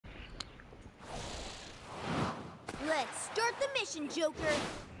mission, Joker.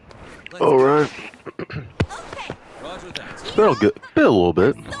 Alright. Okay. Roger that. It's been a little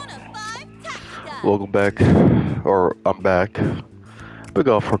bit. Persona 5 task. Welcome back. Or, I'm back. Been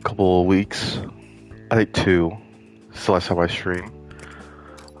gone for a couple of weeks. I think 2. It's the last time I streamed.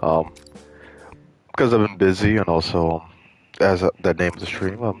 Because I've been busy and also, as that name of the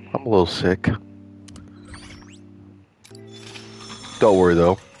stream, I'm a little sick. Don't worry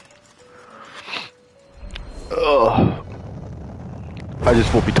though. I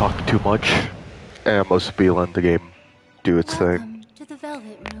just won't be talking too much, and most will be letting the game do its thing. Welcome to the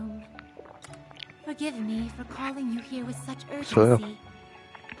Velvet Room. Forgive me for calling you here with such urgency. So yeah,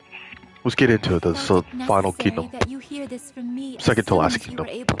 let's get into it. This is the final kingdom. That you hear this from me Second to last as soon as kingdom.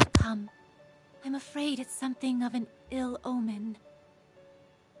 you were able to come. I'm afraid it's something of an ill omen.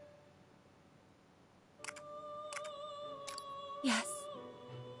 Yes.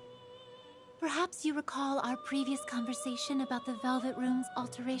 Perhaps you recall our previous conversation about the Velvet Room's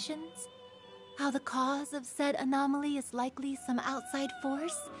alterations? How the cause of said anomaly is likely some outside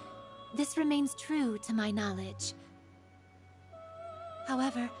force? This remains true to my knowledge.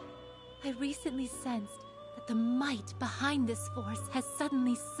 However, I recently sensed that the might behind this force has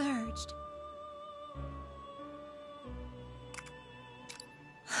suddenly surged.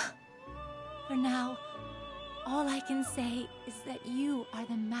 For now, all I can say is that you are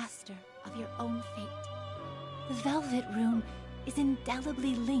the master of your own fate. The Velvet Room is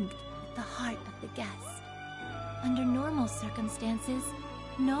indelibly linked with the heart of the guest. Under normal circumstances,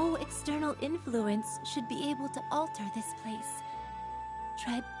 no external influence should be able to alter this place.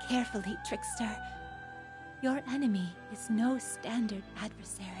 Tread carefully, trickster. Your enemy is no standard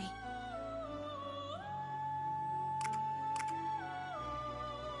adversary.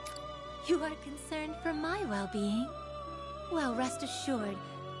 You are concerned for my well-being? Well, rest assured,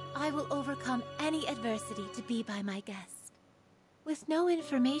 I will overcome any adversity to be by my guest. With no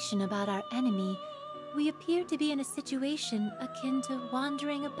information about our enemy, we appear to be in a situation akin to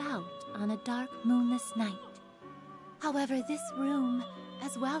wandering about on a dark, moonless night. However, this room,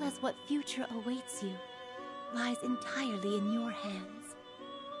 as well as what future awaits you, lies entirely in your hands.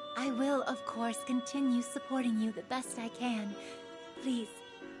 I will, of course, continue supporting you the best I can. Please,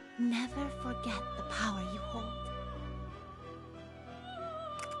 never forget the power you hold.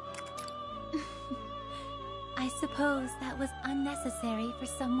 I suppose that was unnecessary for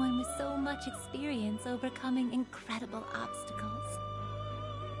someone with so much experience overcoming incredible obstacles.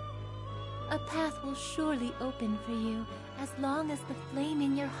 A path will surely open for you as long as the flame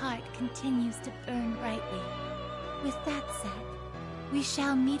in your heart continues to burn brightly. With that said, we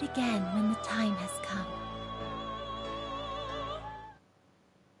shall meet again when the time has come.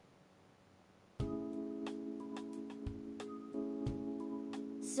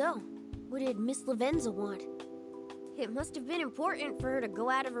 So, what did Miss Lavenza want? It must have been important for her to go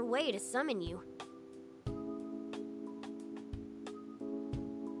out of her way to summon you.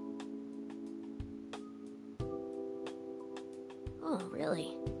 Oh,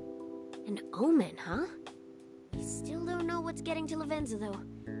 really? An omen, huh? We still don't know what's getting to Lavenza, though.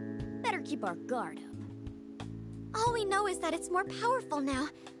 Better keep our guard up. All we know is that it's more powerful now.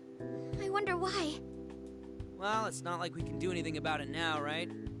 I wonder why. Well, it's not like we can do anything about it now,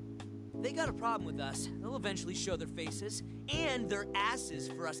 right? They got a problem with us. They'll eventually show their faces and their asses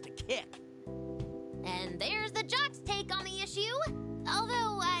for us to kick. And there's the jock's take on the issue.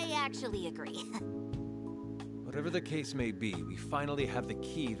 Although I actually agree. Whatever the case may be, we finally have the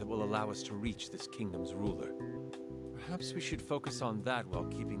key that will allow us to reach this kingdom's ruler. Perhaps we should focus on that while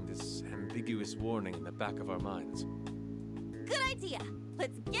keeping this ambiguous warning in the back of our minds. Good idea.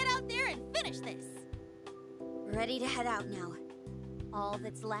 Let's get out there and finish this. Ready to head out now. All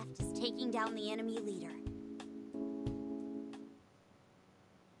that's left is taking down the enemy leader.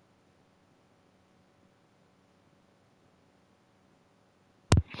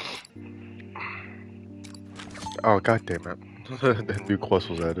 Oh, god damn it. The new quest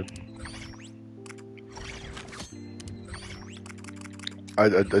was added. I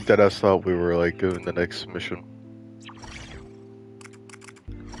deadass thought we were like doing the next mission.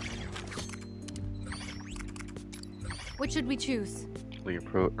 What should we choose? Leave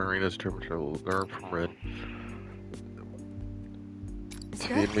arena's temperature, learn from red. Let's The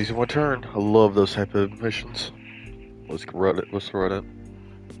go. enemies in one turn. I love those type of missions. Let's run it. Let's run it.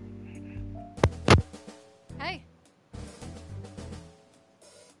 Hey.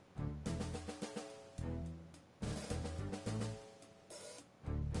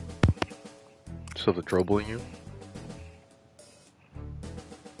 So the troubling you?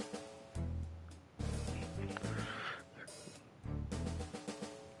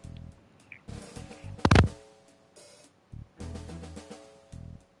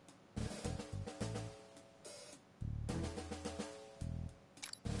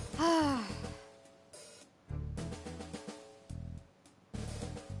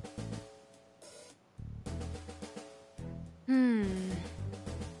 Oh!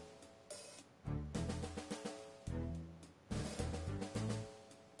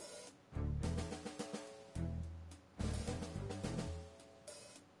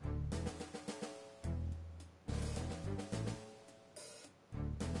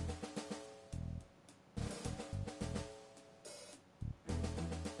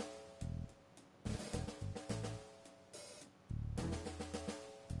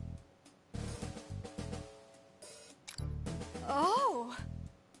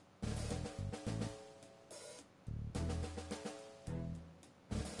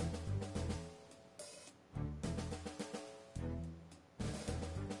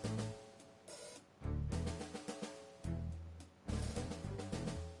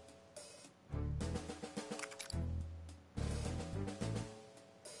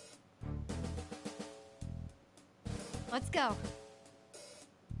 Let's go.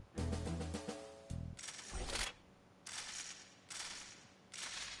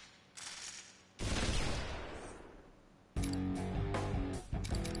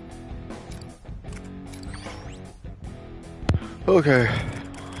 Okay.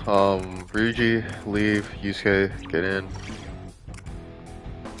 Ryuji, leave. Yusuke, get in.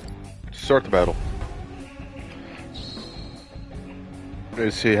 Start the battle.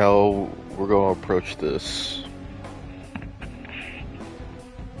 Let's see how we're going to approach this.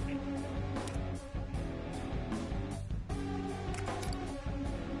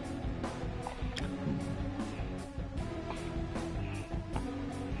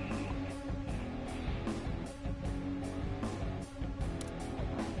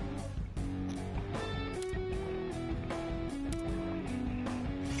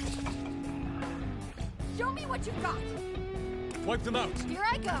 Show me what you've got. Wipe them out. Here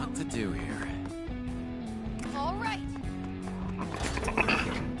I go. What to do here? All right.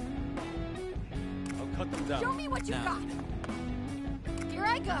 I'll cut them down. Show me what you've Now. got. Here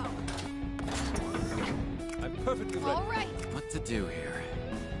I go. I'm perfectly ready. All right. What to do here?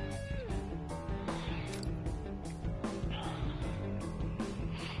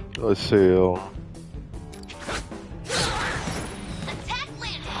 Let's see. Attack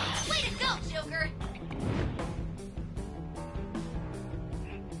landed. Way to go, Joker.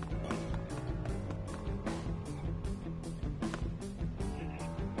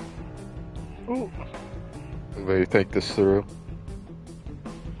 Maybe think this through.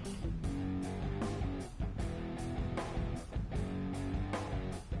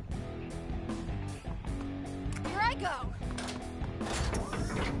 Here I go.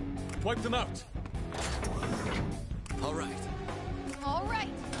 Wipe them out. All right. All right.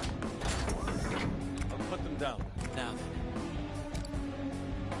 I'll cut them down. Now then.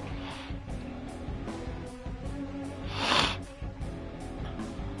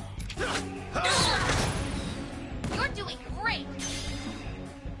 You're doing great.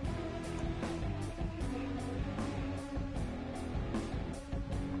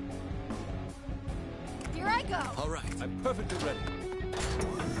 Here I go. All right. I'm perfectly ready.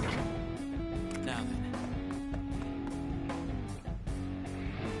 Now then.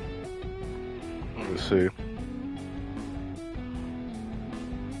 Let's see.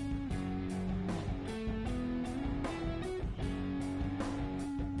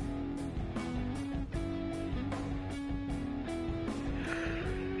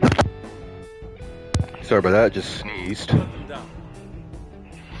 Sorry about that, just sneezed. Cut them down.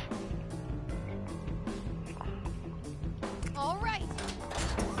 All right.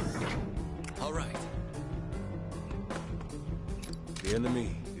 All right. The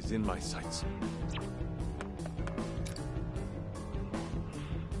enemy is in my sights.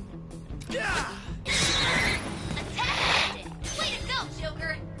 Attack landed. Way to go,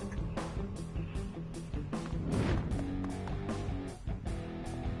 Joker.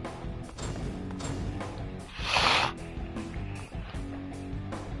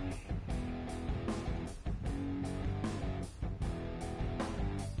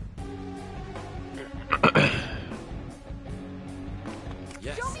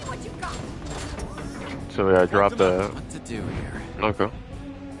 Yes. Show me what you got. So yeah, I dropped the. What to do here? Okay.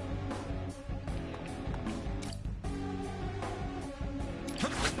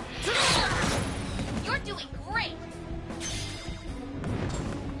 You're doing great.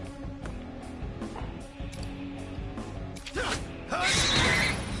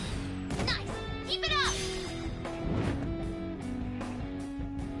 Nice. Keep it up.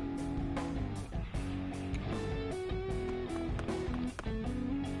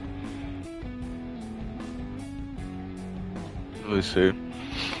 Let's see.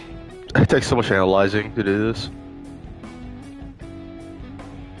 It takes so much analyzing to do this.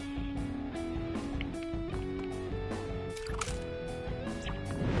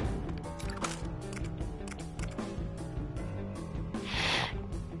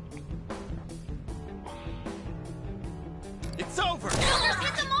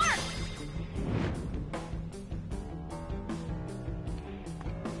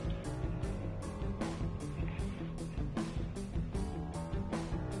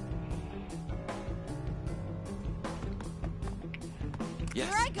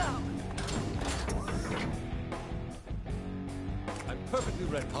 go! I'm perfectly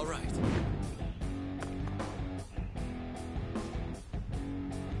ready. All right.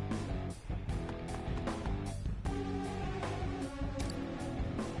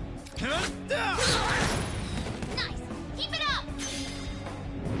 Nice! Keep it up!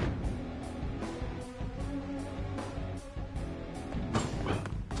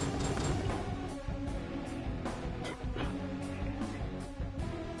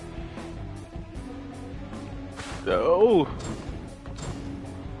 No.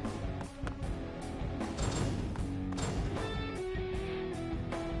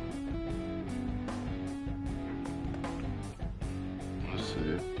 Let's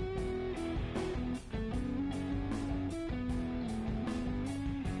see.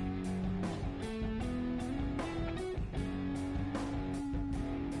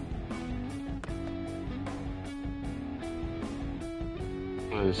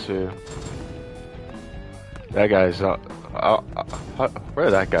 Let's see. That guy's not. Where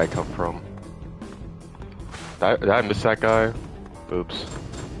did that guy come from? Did I miss that guy? Oops.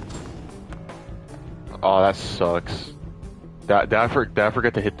 Oh, that sucks. Did I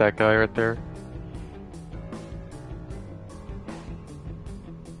forget to hit that guy right there?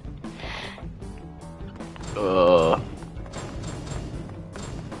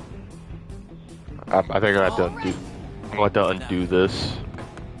 I think I have to undo. I'm going to undo this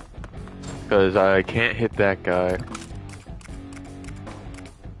because I can't hit that guy.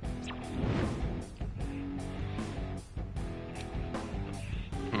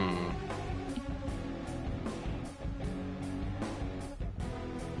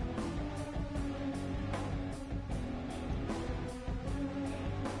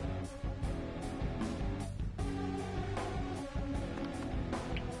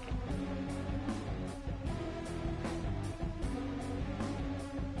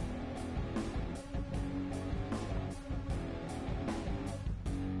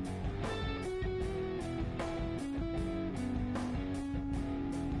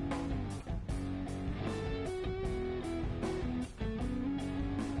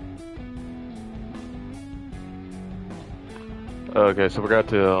 Okay, so we got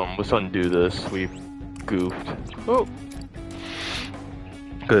to let's undo this. We goofed. Oh,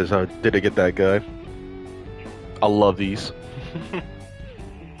 because I didn't get that guy. I love these.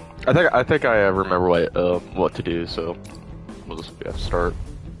 I think I remember what to do. So we'll just start.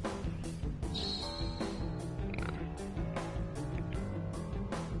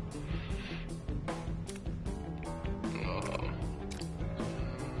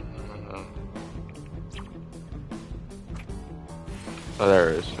 Oh, there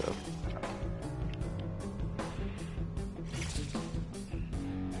it is.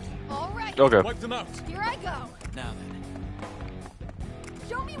 All right. Okay. Wipe them out. Here I go. Now then.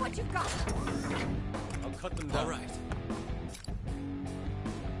 Show me what you've got. I'll cut them down. All right.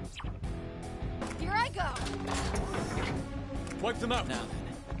 Here I go. Wipe them out. Now then.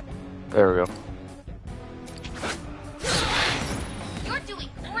 There we go. You're doing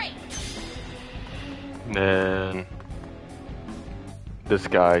great. Man, this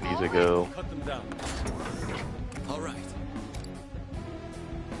guy needs to go. Cut them down. All right.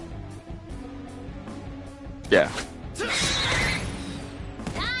 Yeah.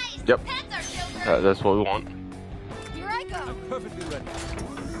 Nice. Yep. That's our Joker. That's what we want. Here I go. I'm perfectly ready.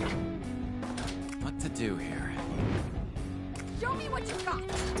 What to do here? Show me what you've got.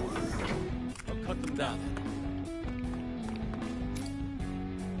 I'll cut them down.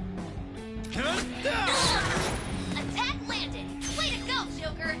 Attack landed. Way to go,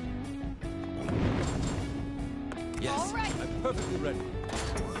 Joker. Yes. All right. I'm perfectly ready.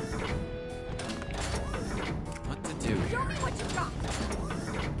 What to do Show here? me what you've got.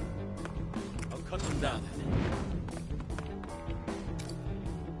 I'll cut them down.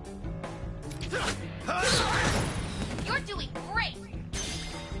 You're doing great.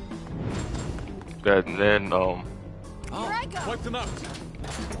 And then Oh, Here I go. Wipe them out.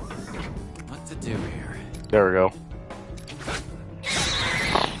 what to do here? there we go.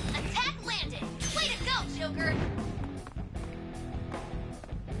 Attack landed. Way to go, Joker.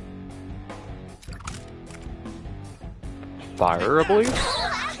 Fire, I believe.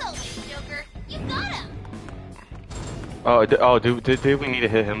 As always, Joker. You got him. Oh, did we need to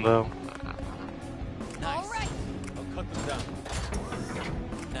hit him though? All right. I'll cut them down.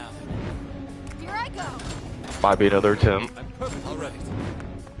 Now then. Here I go. Might be another attempt. I'm perfectly All right.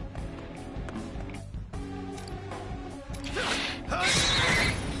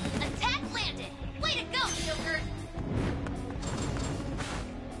 Attack landed. Way to go, Joker.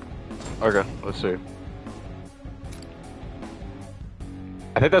 Okay, let's see.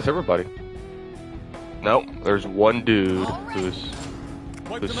 I think that's everybody. Nope, there's one dude who's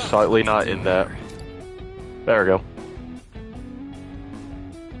slightly not in that. There we go.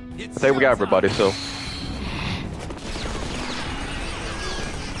 I think we got everybody, so.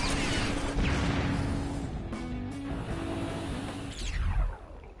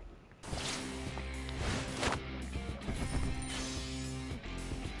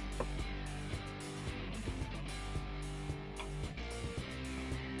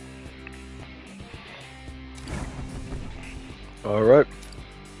 Alright.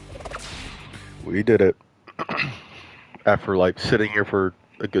 We did it. After like sitting here for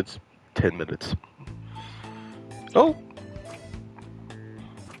a good 10 minutes. Oh!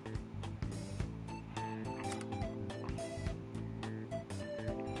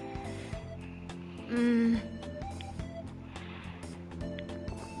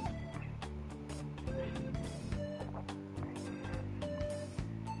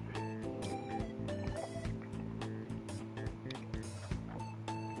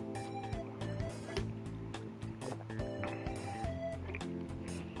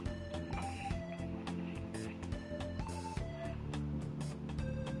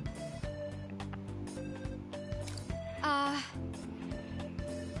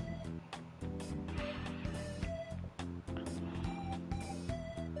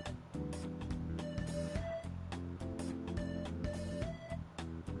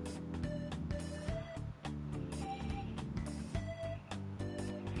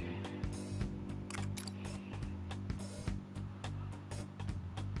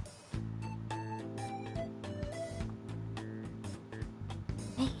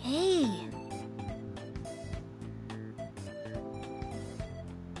 Hey.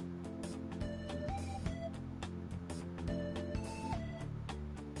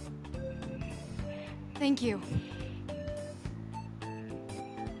 Thank you.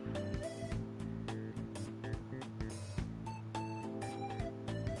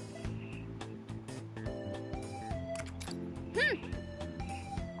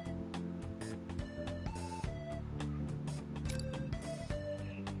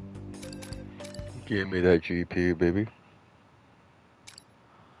 Give me that GP, baby.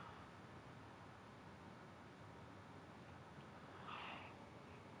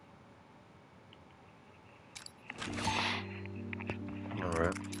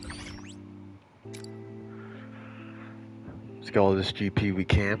 Alright. Let's get all this GP we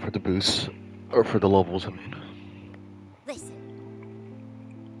can for the boosts. Or for the levels, I mean. Listen.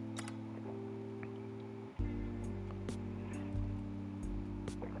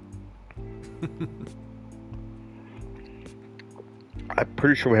 I'm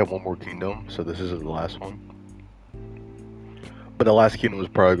pretty sure we have one more kingdom, so this isn't the last one. But the last kingdom is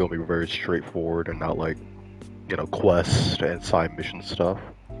probably going to be very straightforward and not like, you know, quest and side mission stuff.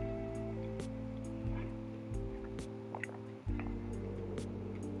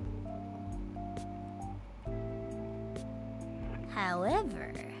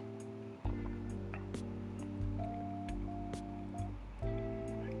 However...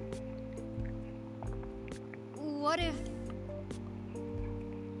 What if...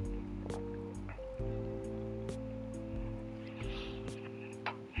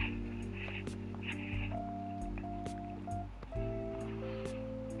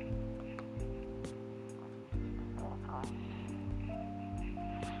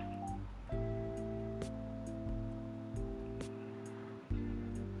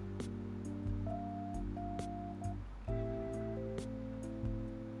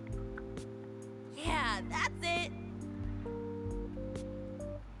 Yeah, that's it.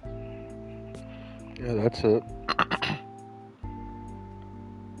 Yeah, that's it.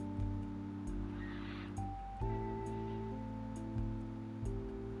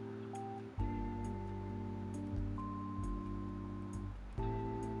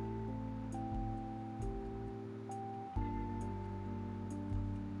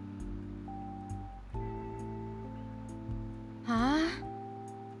 Huh?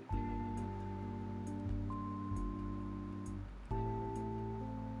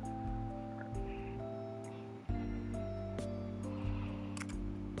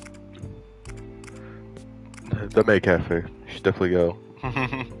 The May Cafe. You should definitely go.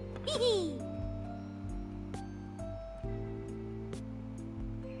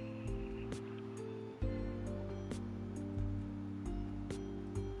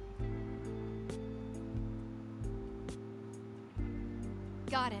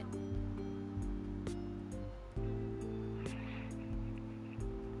 Got it.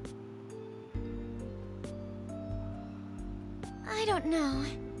 I don't know.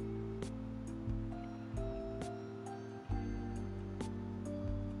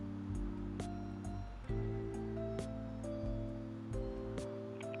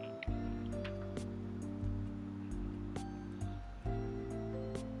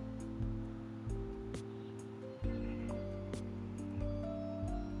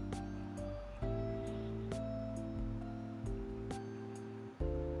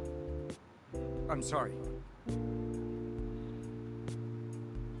 I'm sorry.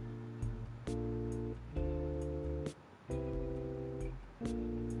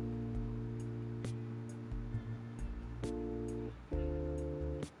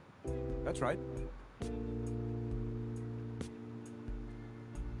 That's right.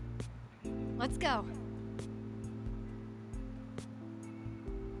 Let's go.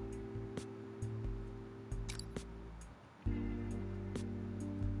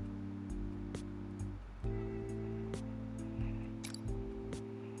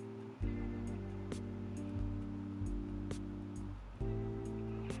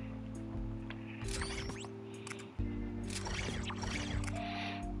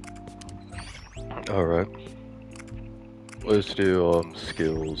 Alright. Let's do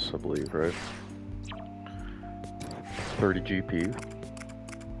skills, I believe, right? 30 GP.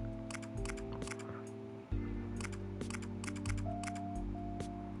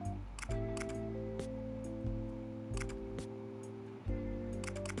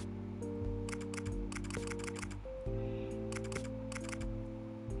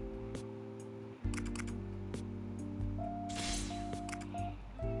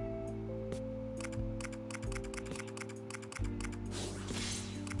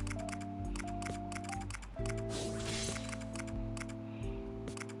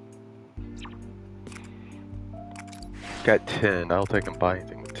 Got 10. I don't think I can buy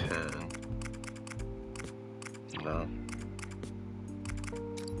anything 10. No.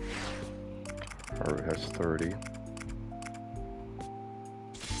 Haru has 30.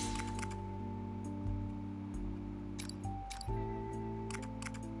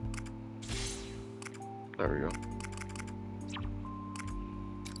 There we go.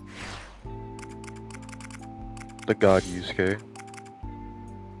 The God Yusuke.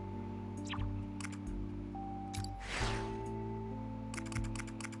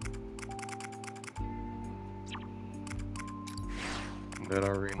 That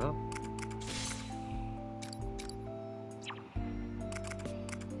arena.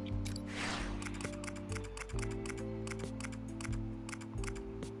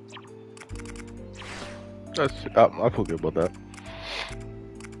 That's I feel good about that.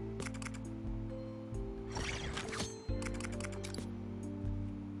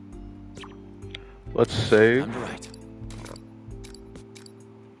 Let's save. Right.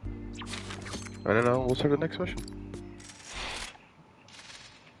 I don't know. We'll start the next mission.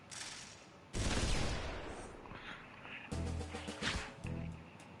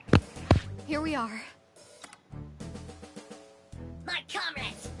 Here we are. My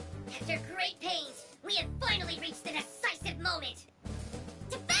comrades! After great pains, we have finally reached the decisive moment!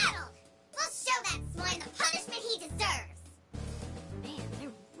 To battle! We'll show that swine the punishment he deserves! Man,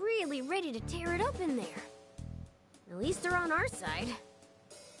 they're really ready to tear it up in there. At least they're on our side.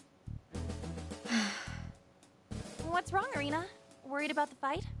 What's wrong, Irina? Worried about the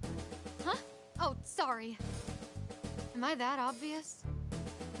fight? Huh? Oh, sorry. Am I that obvious?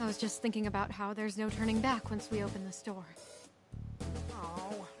 I was just thinking about how there's no turning back once we open this door.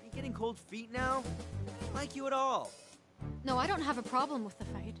 Oh, are you getting cold feet now? I don't like you at all. No, I don't have a problem with the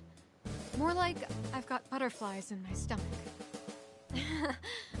fight. More like I've got butterflies in my stomach.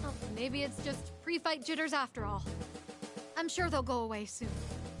 Oh, maybe it's just pre-fight jitters after all. I'm sure they'll go away soon.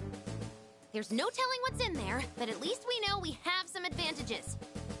 There's no telling what's in there, but at least we know we have some advantages.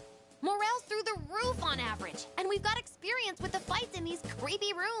 Morale's through the roof on average, and we've got experience with the fights in these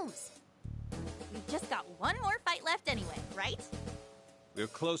creepy rooms. We've just got one more fight left anyway, right? We're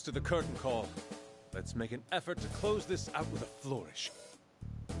close to the curtain call. Let's make an effort to close this out with a flourish.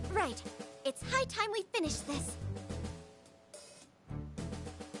 Right. It's high time we finish this.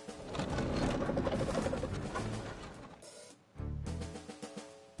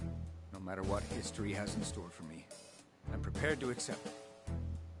 No matter what history has in store for me, I'm prepared to accept it.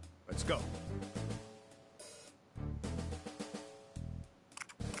 Let's go.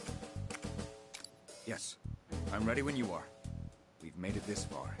 Yes, I'm ready when you are. We've made it this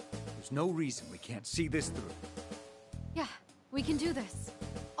far. There's no reason we can't see this through. Yeah, we can do this.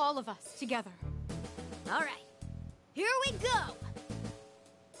 All of us, together. All right. Here we go!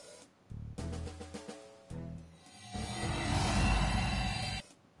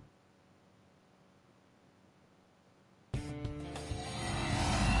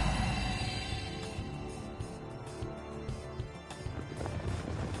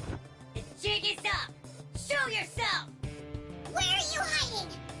 Jig is up! Show yourself! Where are you hiding?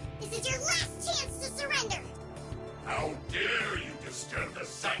 This is your last chance to surrender! How dare you disturb the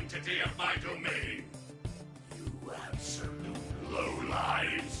sanctity of my domain! You absolute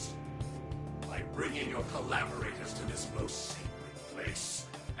lowlives! By bringing your collaborators to this most sacred place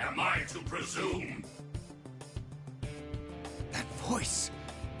Am I to presume? That voice!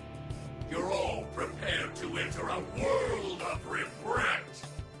 You're all prepared to enter a world of regret!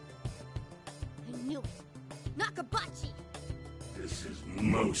 I knew it. Nakabachi! This is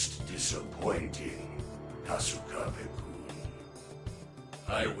most disappointing, Kasukabe-kun.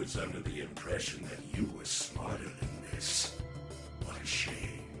 I was under the impression that you were smarter than this. What a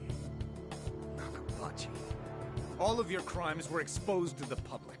shame. Nakabachi. All of your crimes were exposed to the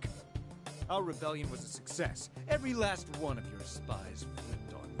public. Our rebellion was a success. Every last one of your spies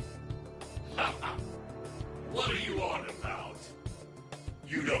flipped on you. What are you on about?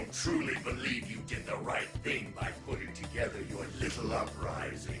 You don't truly believe you did the right thing by putting together your little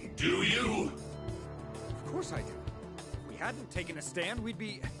uprising, do you? Of course I do. If we hadn't taken a stand, we'd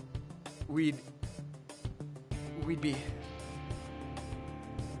be...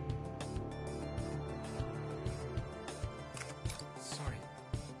 Sorry.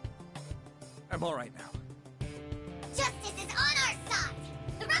 I'm all right now. Justice is on our side!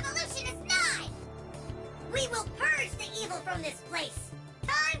 The revolution is nigh! We will purge the evil from this place!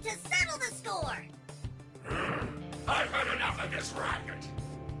 Time to settle the score! I've heard enough of this racket!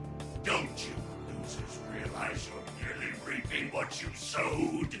 Don't you losers realize you're merely reaping what you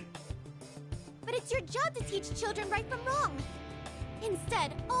sowed? But it's your job to teach children right from wrong.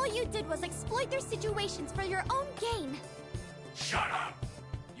 Instead, all you did was exploit their situations for your own gain. Shut up!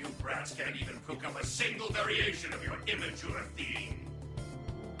 You brats can't even cook up a single variation of your immature theme.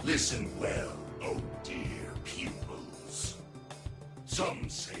 Listen well, oh dear pupils. Some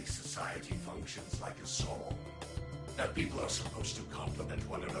say society functions like a song, that people are supposed to compliment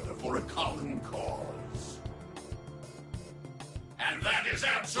one another for a common cause. And that is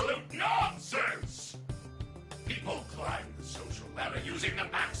absolute nonsense! People climb the social ladder using the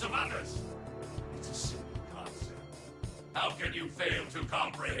backs of others. It's a simple concept. How can you fail to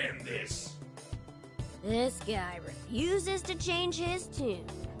comprehend this? This guy refuses to change his tune.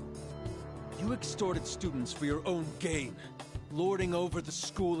 You extorted students for your own gain, lording over the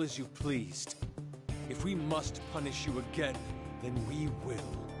school as you pleased. If we must punish you again, then we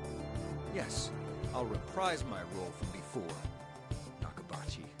will. Yes, I'll reprise my role from before.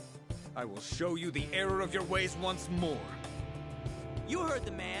 Nakabachi, I will show you the error of your ways once more. You heard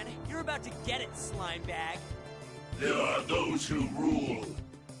the man. You're about to get it, slime bag. There are those who rule,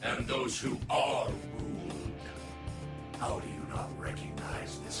 and those who are ruled. How do you not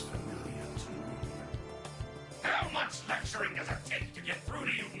recognize this familiar tune? How much lecturing does it take to get through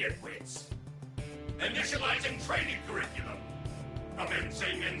to you nitwits? Initializing training curriculum.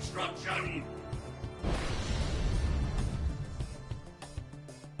 Commencing instruction.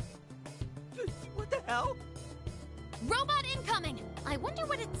 What the hell? Robot incoming! I wonder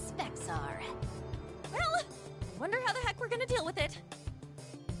what its specs are. Well, I wonder how the heck we're gonna deal with it.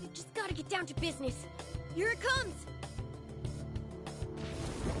 We just gotta get down to business. Here it comes!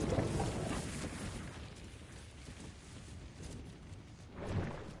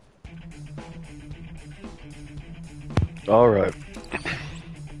 Alright.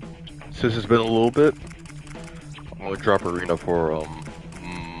 Since it's been a little bit, I'm gonna drop Arena for,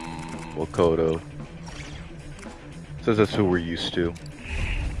 Makoto. Since that's who we're used to.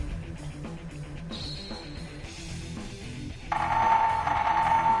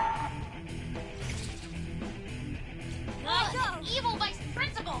 Evil vice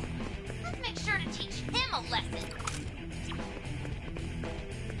principal! Let's make sure to teach him a lesson.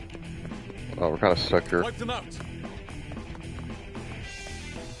 Oh, we're kind of stuck here. Wipe them out!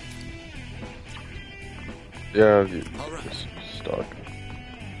 Yeah, you're Alright. just stuck.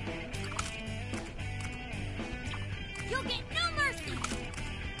 You'll get no mercy!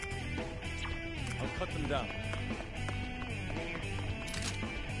 I'll cut them down.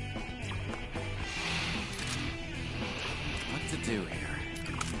 What to do here?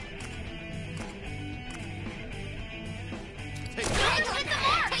 Time to hit the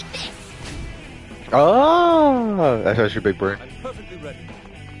mark! Take this! Ah, that's actually big brain. I'm perfectly ready.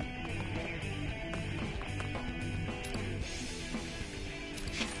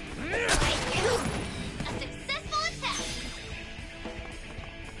 A successful attack!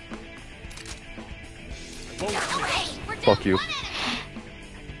 I won't Hooray! We're down Fuck you. one enemy!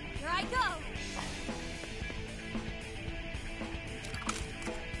 Here I go!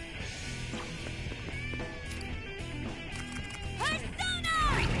 Persona!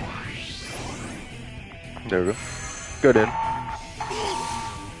 There we go. Good in.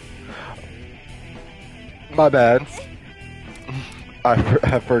 My bad.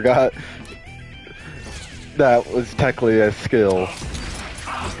 I forgot. That was technically a skill.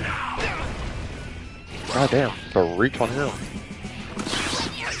 God damn, the reach on him.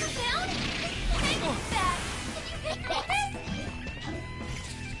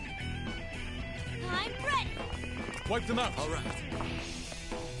 Wipe them out. All right.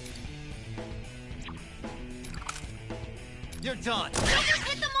 You're done. You just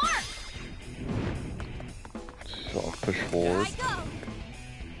hit the mark! So I'll push Here forward. I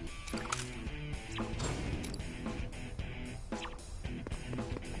go.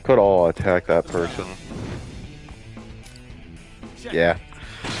 Could all attack that person. Yeah.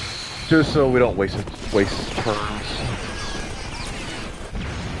 Just so we don't waste turns.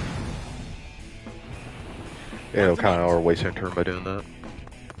 Yeah, it'll kind of are wasting a turn by doing that.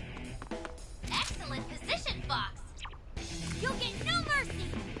 Excellent position, Fox. You'll get no mercy.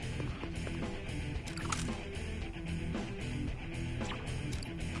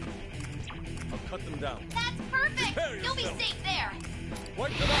 I'll cut them down. That's perfect. Prepare You'll be yourself. safe there.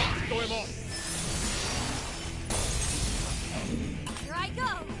 Wipe them out. Throw him off. Here I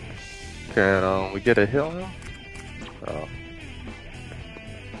go. Can we get a hill now? Oh.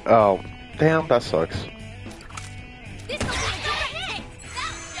 Oh, damn, that sucks. This will be a direct hit.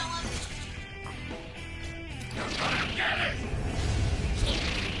 That'll show him.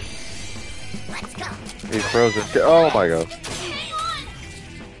 Let's go. He's frozen. Oh my god. Hang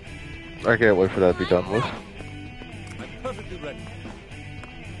on. I can't wait for that to be done with. I'm perfectly ready.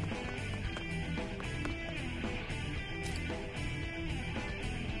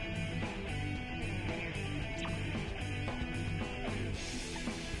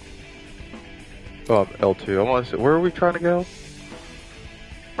 L2. I want to see. Where are we trying to go?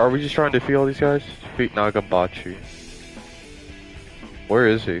 Are we just trying to defeat all these guys? Defeat Nagabachi. Where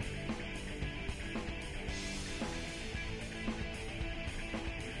is he?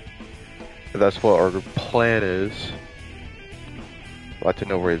 If that's what our plan is. I'd like to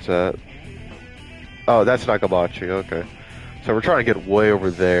know where he's at. Oh, that's Nagabachi. Okay. So we're trying to get way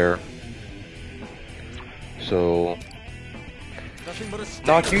over there. So Nothing but a stick.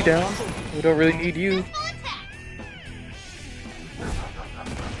 knock you down. We don't really need you. Full attack.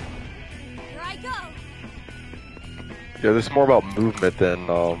 Here I go. Yeah, this is more about movement than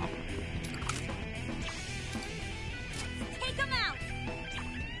Take him out.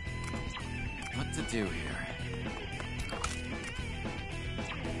 What to do here?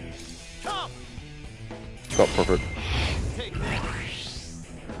 Come. oh, perfect. Take this.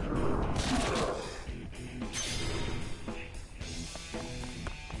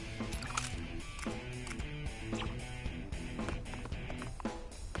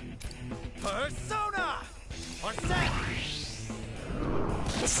 Persona! Or set!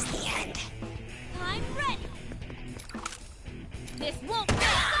 This is the end. I'm ready. This won't be.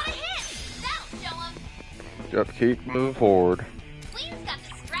 Got a hit. That'll show him. Yep, keep moving forward. Queen's got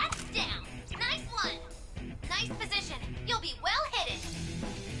the straps down. Nice one. Nice position. You'll be well hidden.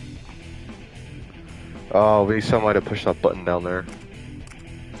 Oh, we need somebody to push that button down there.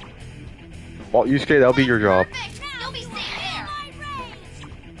 Well, Yusuke, that'll be your job. Perfect. You'll be safe there. My rage.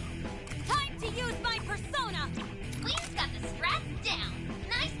 Time to use my persona. Queen's got the straps down.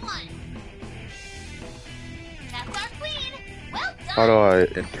 Nice one. That's our queen. Well done. How do I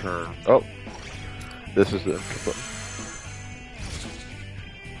intern? Oh, this is the enter button.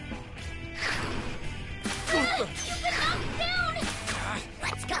 You've been knocked down.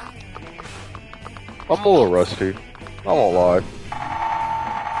 Let's go. I'm a little rusty. I won't lie.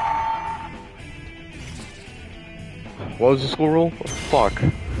 What was the school rule? Oh, fuck.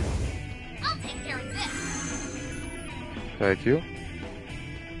 I'll take care of this. Thank you.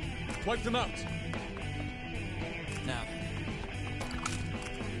 Wipe them out. Now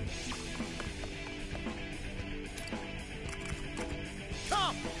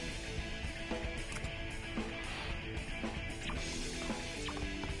Come.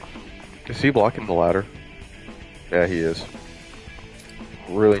 Is he blocking the ladder? Yeah, he is.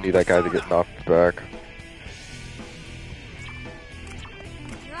 Really need that guy to get knocked back.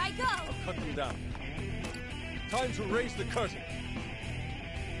 Here I go. Cut them down. Time to raise the curtain.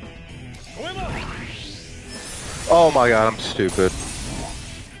 Goemon! Oh my god, I'm stupid.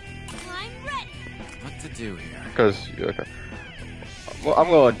 I'm ready. what to do here? Because okay. Well,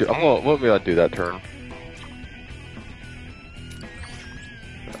 let me undo that turn.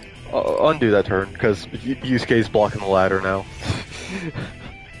 Undo that turn because Yusuke's blocking the ladder now. Here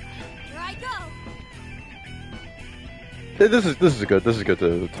I go. This is good. This is good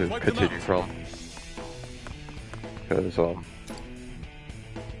to continue from. Because I'll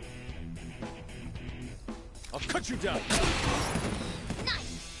cut you down.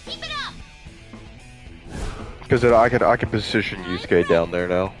 Nice. Keep it up. because I can position Yusuke down there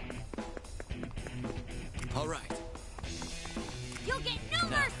now. All right. You'll get no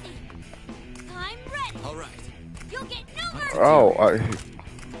mercy. I'm ready. All right. You'll get no mercy. Oh,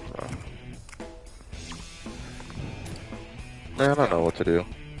 I don't know what to do.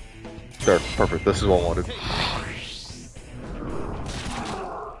 There, perfect. This is what I wanted.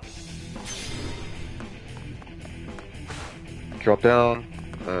 Drop down,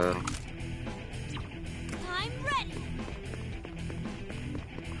 and I'm ready.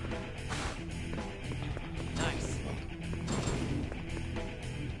 Nice.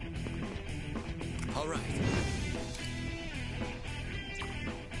 All right.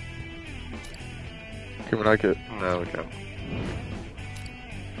 can I get? No, we can't.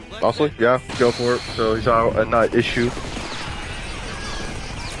 Honestly, yeah, go for it. So he's not issue.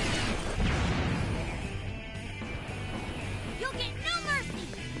 You'll get no mercy.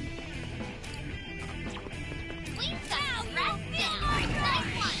 Wings out, rest down.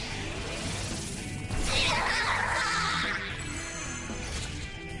 Nice one.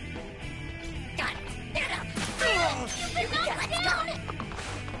 Got it. Get up. You've been knocked down.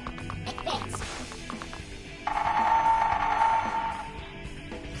 Advance.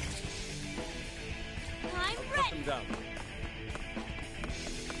 I'm Cut them ready. down.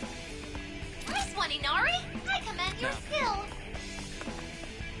 Nice one, Inari. I commend your skill.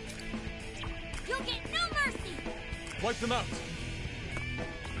 You'll get no mercy. Wipe them out.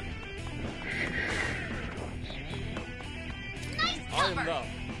 Nice I am cover. thou.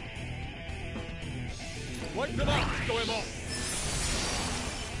 Wipe them out, Goemon.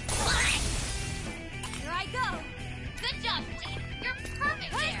 Here I go. Good job, Queen. You're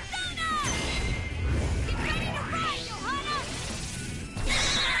perfect there. Persona! Get ready to ride, Johanna!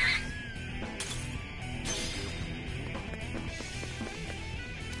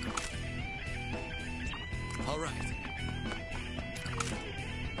 All right.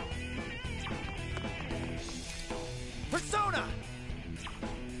 Persona!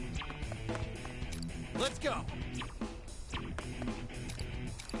 Let's go.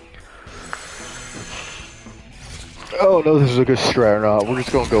 I don't know if this is a good strat or not. We're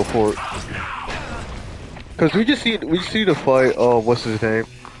just gonna go for it. Cause we just need to fight. What's his name?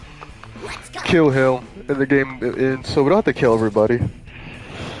 Let's go. Kill him in the game, so we don't have to kill everybody.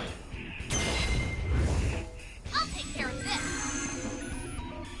 I'll take care of this.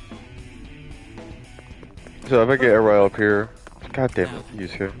 So if I get everybody up here, god damn it,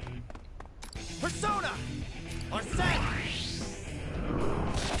 he's here. Persona! On set!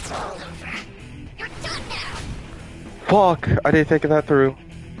 You're done now. Fuck! I didn't think of that through.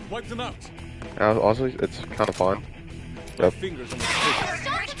 Wipe them out. Also, it's kind of fun. My Yep. fingers on the Your trigger.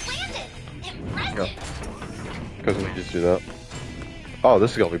 shots have landed. Impressive. Because we can just do that. Oh,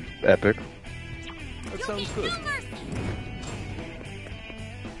 this is gonna be epic. That sounds good. No mercy.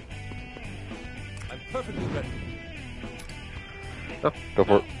 I'm perfectly ready. Oh, go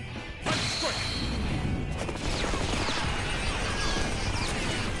for it.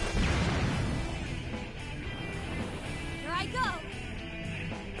 Here I go.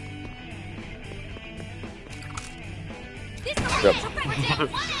 This Yep.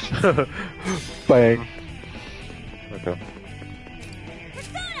 Bang. Okay.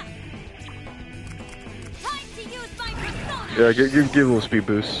 Persona! Time to use my persona! Yeah, give a little speed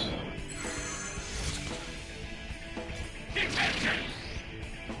boost.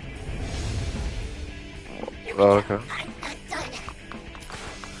 Oh, okay.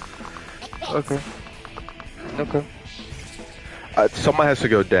 Okay. Okay. Someone has to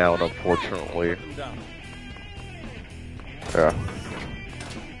go down, unfortunately. Put them down. Yeah.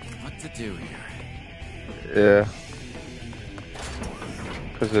 What to do here? Yeah.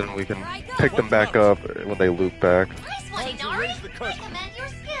 Because then we can pick them back up when they loop back. Nice one, Time to Inari. raise the I curtain. commend your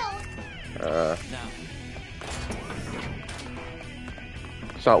skill. Now.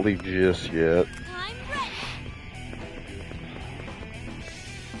 Let's not leave just yet. I'm ready.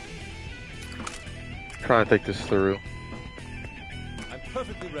 Trying to think this through. I'm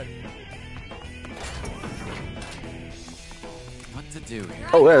perfectly ready. What to do here?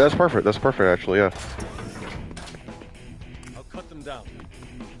 Oh yeah, that's perfect. That's perfect actually, yeah. I'll cut them down.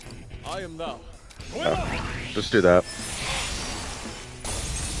 I am thou. Let's do that.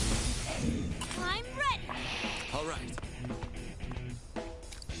 I'm ready. All right.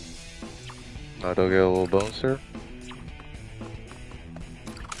 I don't get a little bonus here.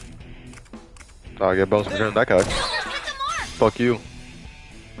 I get bonus for killing that guy. Hit the mark. Fuck you.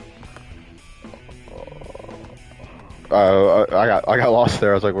 I got lost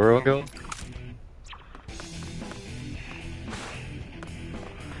there. I was like, where am I going?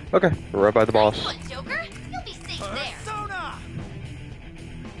 Okay, we're right by the boss. Good, Joker. You'll be safe there. Persona!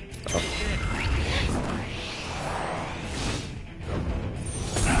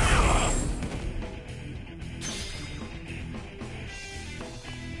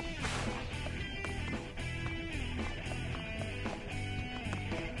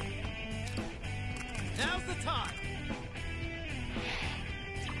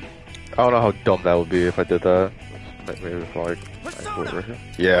 I don't know how dumb that would be if I did that. Maybe if like over here.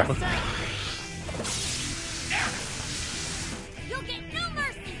 Yeah. You'll get no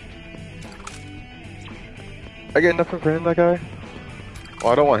mercy. I get nothing for him, that guy.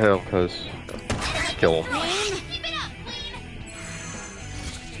 Well, I don't want him because kill him. Keep it up, Queen.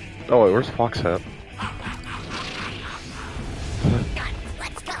 Oh wait, where's Fox at?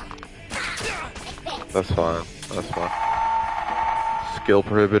 Let's go. That's fine. That's fine. Skill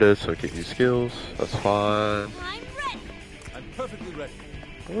prohibited, so I can't use skills. That's fine. I'm ready. I'm perfectly ready.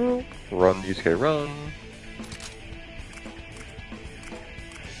 Run, USK, run.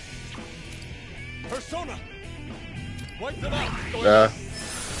 Persona! Wipe them out! Yeah.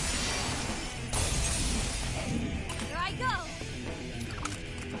 Here I go.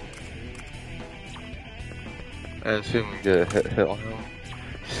 And soon we get a hit on him.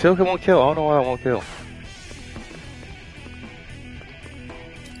 Silken won't kill. I don't know why I won't kill.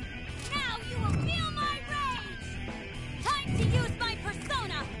 Now you will feel my rage. Time to use my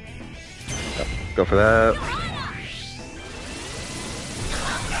persona. Go for that. You're on us.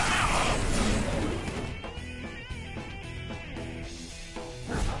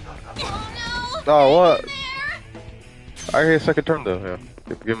 Oh no! Oh, what? There. I get a second turn though. Yeah.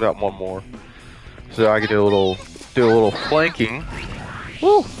 Give me that one more. So I can do a little flanking.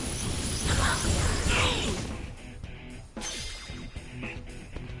 Woo!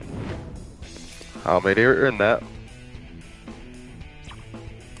 How many are in that?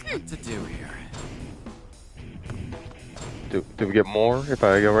 What to do here? Do we get more if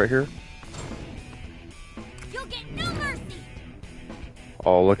I go right here? You'll get no mercy.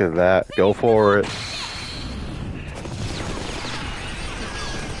 Oh, look at that. Go for it.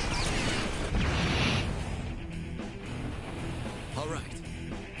 All right.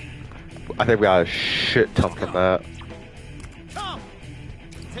 I think we got a shit ton from that. Come!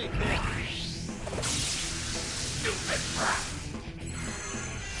 Take this!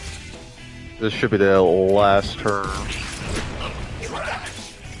 This should be the last turn.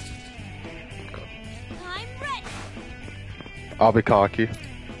 I'm ready. I'll be cocky.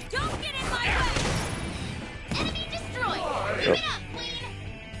 Don't get in my way. Enemy destroyed. Keep it up, Queen.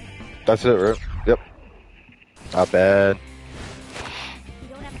 That's it, right? Yep. Not bad. We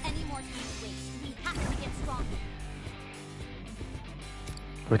don't have any more time to waste. We have to get stronger.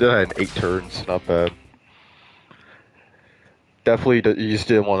 We did that in 8 turns. Not bad. Definitely, you just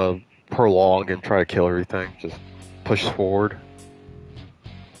didn't want to prolong and try to kill everything. Just push forward.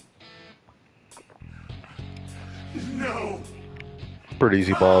 No! Pretty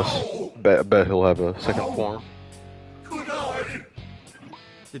easy boss. Bet he'll have a second form. Could I?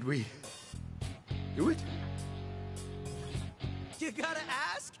 Did we do it? You gotta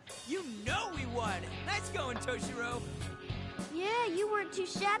ask? You know we won! Nice going, Toshiro! Yeah, you weren't too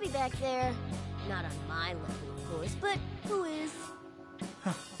shabby back there. Not on my level, of course, but who is?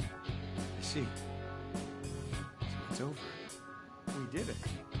 I see. It's over. We did it.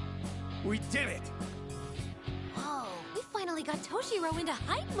 We did it! Whoa, we finally got Toshiro into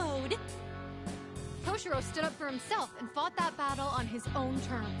hype mode. Toshiro stood up for himself and fought that battle on his own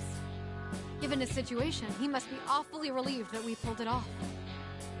terms. Given his situation, he must be awfully relieved that we pulled it off.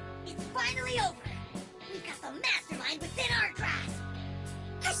 It's finally over. We've got the mastermind within our grasp.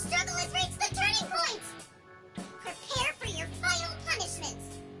 Our struggle has reached the turning point. Prepare for your final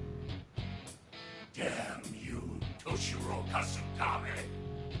punishments. Damn you, Toshiro Kasukame.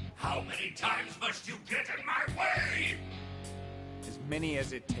 How many times must you get in my way? As many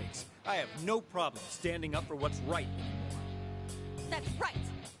as it takes. I have no problem standing up for what's right anymore. That's right.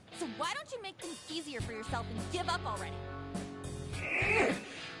 So why don't you make things easier for yourself and give up already?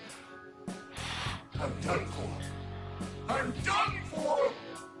 I'm done for. I'm done for!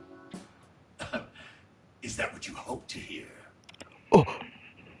 Is that what you hope to hear? Oh,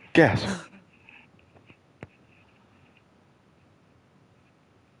 gas.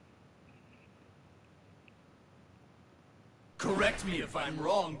 Correct me if I'm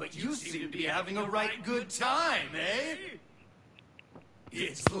wrong, but you seem to be having a right good time, eh?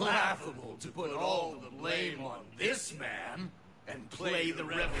 It's laughable to put all the blame on this man and play the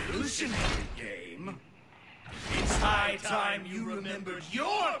revolutionary game. It's high time you remembered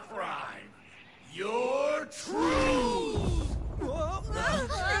your crime, your truth!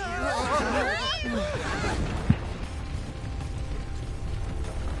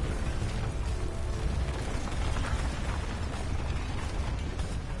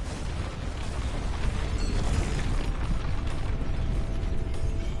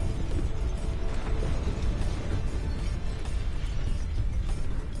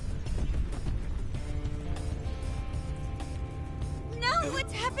 No,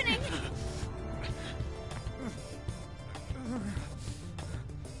 what's happening?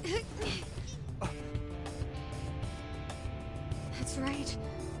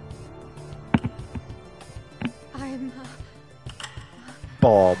 right. I'm,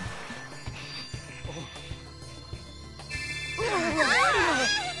 Bomb.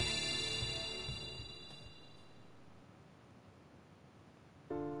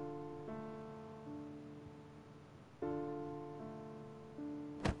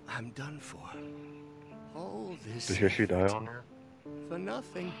 I'm done for. All this Does Yoshi die on her? for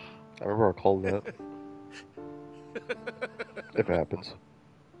nothing. I remember I called that. If it happens.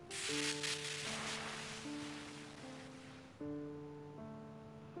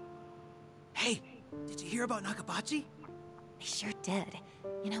 Hey, did you hear about Nakabachi? I sure did.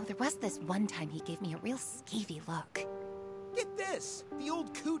 You know, there was this one time he gave me a real skeevy look. Get this! The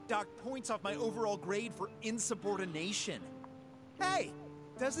old coot docked points off my overall grade for insubordination. Hey,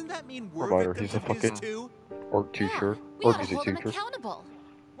 doesn't that mean we're Reminder, victims he's a of his fucking too? art teacher. We Or ought to music hold him teacher. accountable.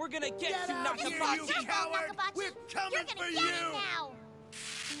 We're gonna get you, Get Nakabachi! you coward! We're coming for you!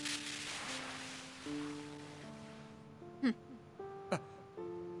 Now.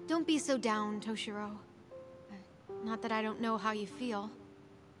 Don't be so down, Toshiro. Not that I don't know how you feel.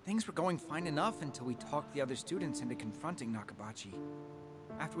 Things were going fine enough until we talked the other students into confronting Nakabachi.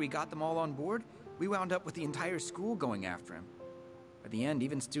 After we got them all on board, we wound up with the entire school going after him. By the end,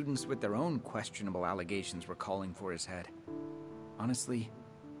 even students with their own questionable allegations were calling for his head. Honestly,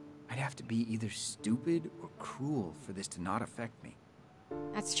 I'd have to be either stupid or cruel for this to not affect me.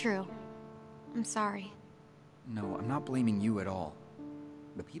 That's true. I'm sorry. No, I'm not blaming you at all.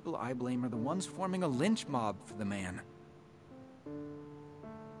 The people I blame are the ones forming a lynch mob for the man.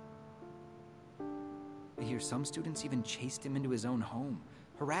 I hear some students even chased him into his own home,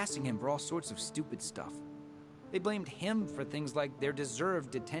 harassing him for all sorts of stupid stuff. They blamed him for things like their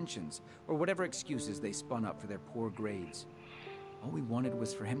deserved detentions, or whatever excuses they spun up for their poor grades. All we wanted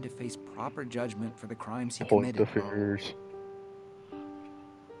was for him to face proper judgment for the crimes he Point the committed. fingers.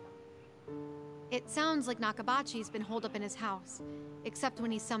 It sounds like Nakabachi's been holed up in his house, except when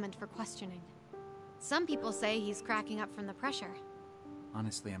he's summoned for questioning. Some people say he's cracking up from the pressure.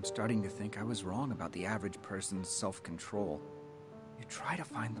 Honestly, I'm starting to think I was wrong about the average person's self-control. You try to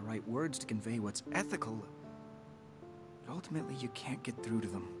find the right words to convey what's ethical, but ultimately you can't get through to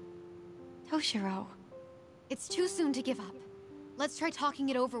them. Toshiro, it's too soon to give up. Let's try talking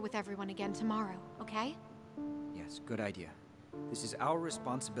it over with everyone again tomorrow, okay? Yes, good idea. This is our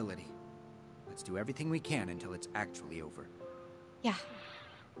responsibility. Let's do everything we can until it's actually over. Yeah.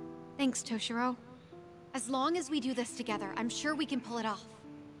 Thanks, Toshiro. As long as we do this together, I'm sure we can pull it off.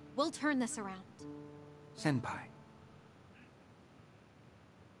 We'll turn this around. Senpai.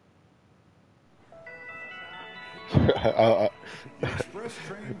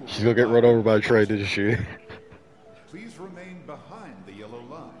 She's gonna get run over by a train, isn't she? Please remain behind the yellow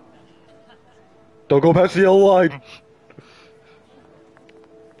line. Don't go past the yellow line!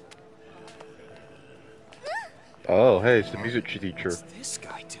 Oh, hey, it's the music teacher. What's this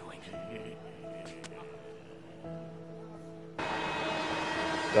guy doing?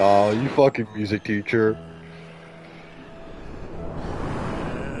 Oh, you fucking music teacher.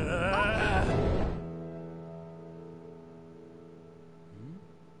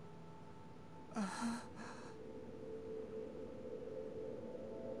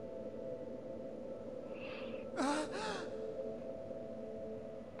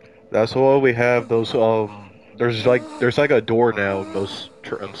 That's why we have those, there's like a door now in those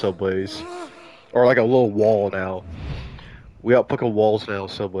subways. Or like a little wall now. We got fucking walls now in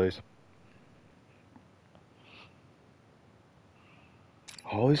subways.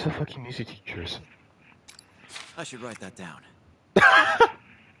 Always the fucking music teachers. I should write that down.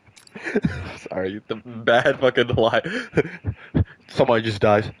 Sorry, the bad fucking lie. Somebody just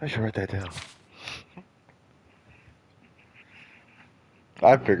dies. I should write that down.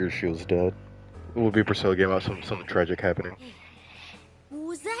 I figured she was dead. It would be Priscilla game about something tragic happening. What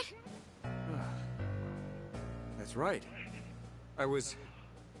was that? That's right. I was...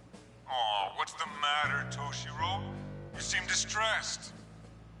 Oh, what's the matter, Toshiro? You seem distressed.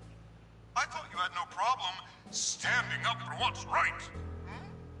 I thought you had no problem standing up for what's right.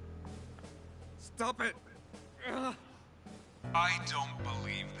 Stop it! I don't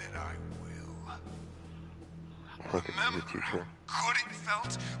believe that I will. Fucking music teacher. Good it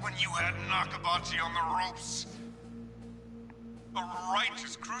felt when you had Nakabachi on the ropes. A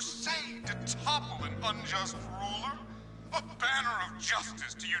righteous crusade to topple an unjust ruler. A banner of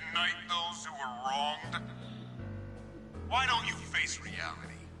justice to unite those who were wronged. Why don't you face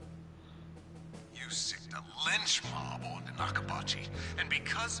reality? You sicked a lynch mob onto Nakabachi, and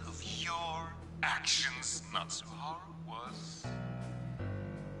because of your actions, Natsuharu was...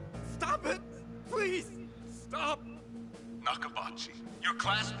 Stop it! Please! Stop! Nakabachi, your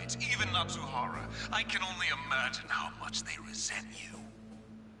classmates, even Natsuhara. I can only imagine how much they resent you.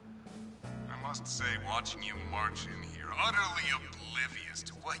 I must say, watching you march in here, utterly oblivious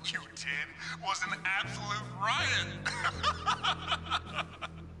to what you did, was an absolute riot.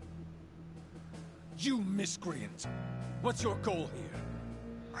 You miscreant! What's your goal here?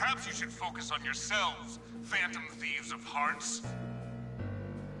 Perhaps you should focus on yourselves, phantom thieves of hearts.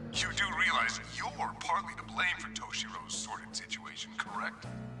 You do realize you're partly to blame for Toshiro's sordid situation, correct?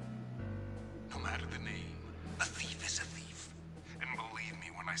 No matter the name, a thief is a thief. And believe me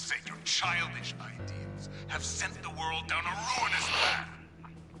when I say your childish ideals have sent the world down a ruinous path.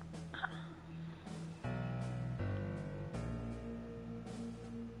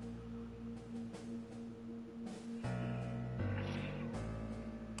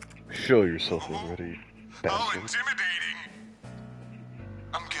 Show yourself already, How bastard. intimidating!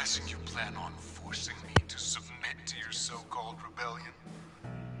 I'm guessing you plan on forcing me to submit to your so-called rebellion?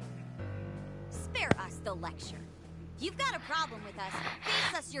 Spare us the lecture. If you've got a problem with us,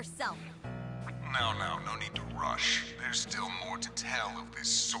 face us yourself. No, no need to rush. There's still more to tell of this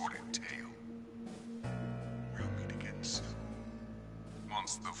sordid tale. We'll meet again soon.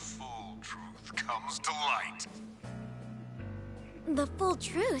 Once the full truth comes to light. The full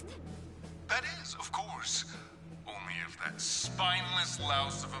truth? That is, of course. Only if that spineless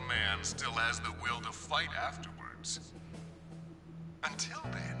louse of a man still has the will to fight afterwards. Until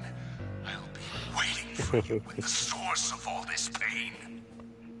then, I'll be waiting for you with the source of all this pain.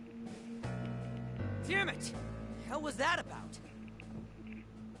 Damn it! The hell was that about?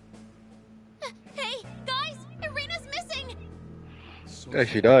 Hey, guys! Irina's missing! Yeah,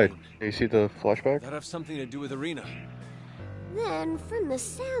 she died. You see the flashback? That have something to do with Irina. Then, from the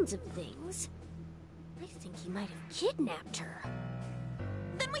sounds of things, I think he might have kidnapped her.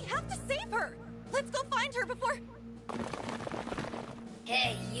 Then we have to save her! Let's go find her before...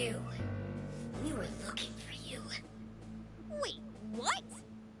 Hey, you. We were looking for you. Wait, what?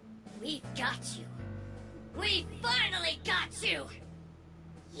 We've got you. We finally got you!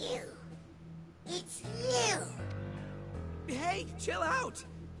 You. It's you! Hey, chill out!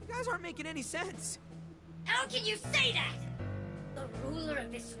 You guys aren't making any sense. How can you say that? The ruler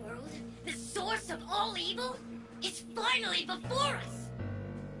of this world, the source of all evil, is finally before us!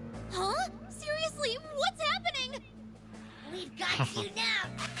 Huh? Seriously, what's happening? We've got you now!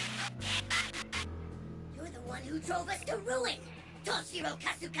 You're the one who drove us to ruin, Toshiro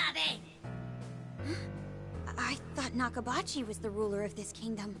Kasukabe! I thought Nakabachi was the ruler of this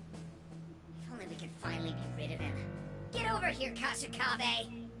kingdom. If only we could finally be rid of him. Get over here,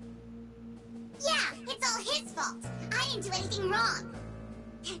 Kasukabe! Yeah, it's all his fault. I didn't do anything wrong.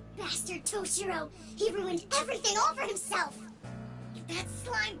 That bastard Toshiro, he ruined everything all for himself. If that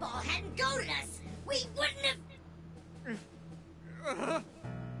slime ball hadn't goaded us, we wouldn't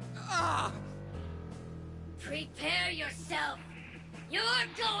have... Prepare yourself. You're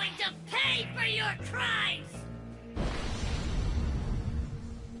going to pay for your crimes!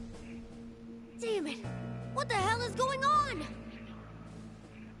 Damn it! What the hell is going on?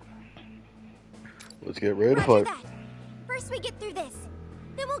 Let's get ready to Roger fight. that. First we get through this.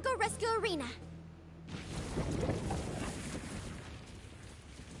 Then we'll go rescue Irina.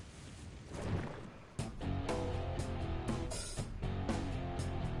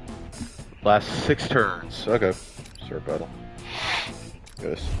 Last 6 turns. Okay. Start battle.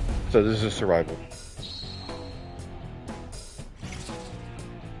 Yes. So this is survival.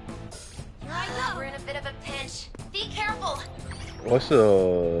 I know we're in a bit of a pinch. Be careful. What's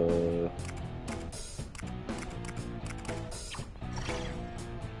the...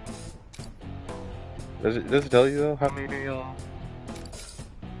 Does it tell you though how many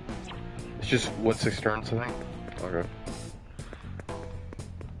It's just 1/6 turns, I think. Okay.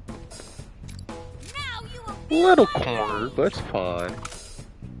 Little cornered, but it's fine.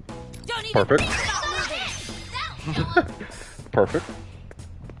 Perfect. Perfect.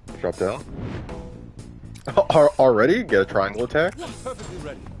 Drop down. Already? Get a triangle attack? Perfectly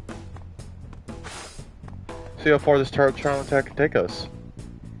ready. See how far this triangle attack can take us.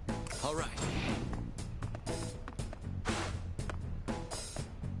 All right.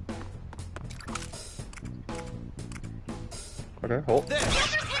 Okay, hold.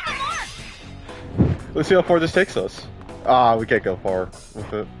 Let's see how far this takes us. Ah, we can't go far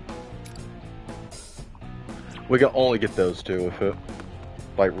with it. We can only get those two with it.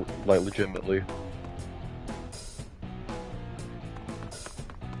 Like legitimately.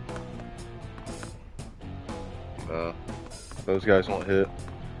 Those guys won't hit.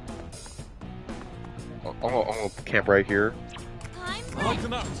 I'm gonna camp right here. Lock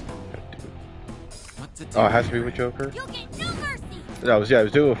them out. What to do. Oh, it has to be with Joker? You'll get no mercy. Yeah, I was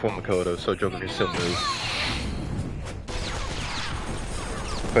doing it for Makoto, so Joker can still move.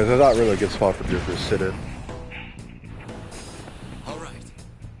 Because it's not really a good spot for Joker to sit in. Alright.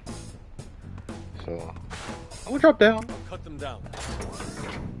 So, I'm gonna drop down. Cut them down.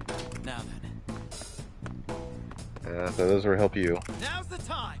 Now then. Yeah, so those will help you. Now's the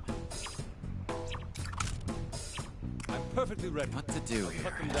time. I'm perfectly ready. What to do here?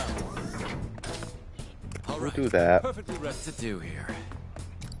 Cut them down. We'll do that. Perfectly ready. What to do here?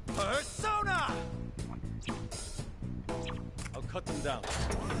 Persona! I'll cut them down.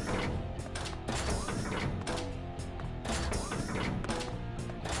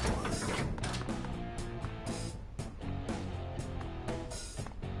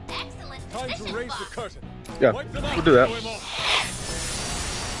 Excellent Time to position, raise Fox. the curtain. Yeah, Wipe them out. we'll do that. Throw him off.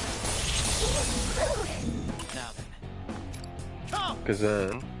 Now then. Come! Because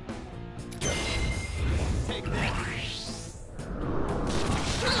then... Take this.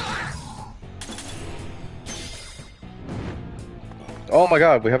 Oh my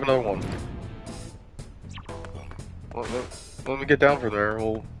god, we have another one. Well, let me get down from there,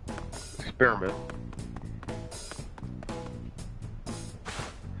 we'll experiment.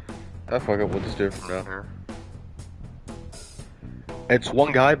 Ah, fuck it, we'll just do it from down here. It's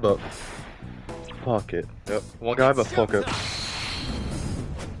one guy, but fuck it. Yep, one guy, but fuck it.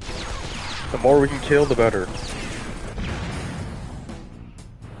 The more we can kill, the better.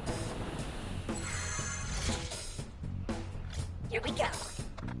 Here we go.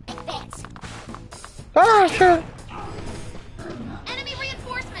 Advance. Ah, shit! Enemy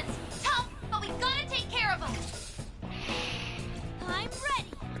reinforcements. Tough, but we've got to take care of them. I'm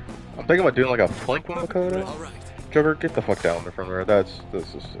ready. I'm thinking about doing like a flank with Makoto. Alright. Joker, get the fuck down from there. This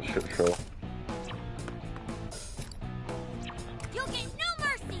is a shit show. You'll get no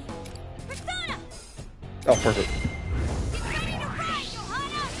mercy. Persona. Oh, perfect. Get ready to ride,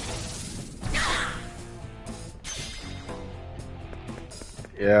 Johanna.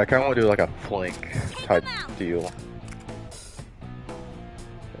 Yeah, I kinda wanna do like a flank type deal.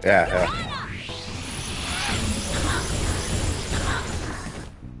 Yeah.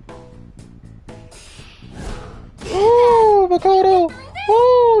 Oh, Makoto!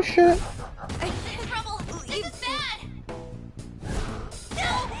 Oh, shit! Trouble. This is bad.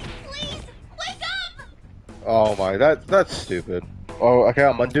 No, please, wake up. Oh my, that's stupid. Oh, okay,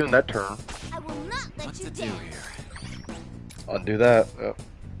 I'm undoing that turn. I will not let you Do down. here. Undo that. Yep.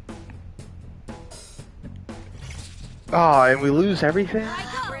 Ah, and we lose everything?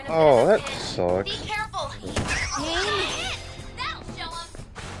 Oh, that Be sucks. careful. That'll show him.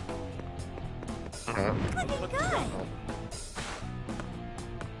 Uh-huh. Looking good.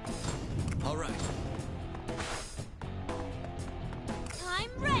 Alright.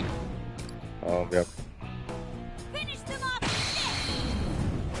 I'm ready. Oh, yep. Finish them off.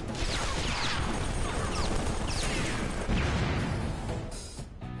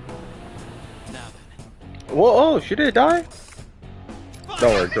 Now then. Whoa, oh, she didn't die?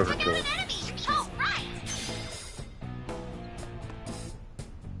 Don't worry, Joker killed her. Oh, right.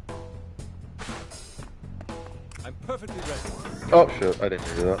 I'm perfectly ready. Oh, shit, I didn't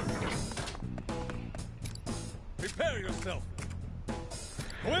hear that. Prepare yourself.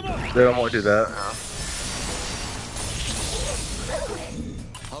 Swim up. They don't want to do that.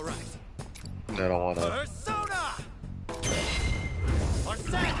 Alright. They don't want to Persona!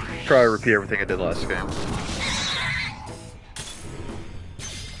 Arsene! try to repeat everything I did last game.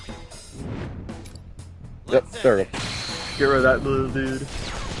 Yep, there we go. Get rid of that little dude.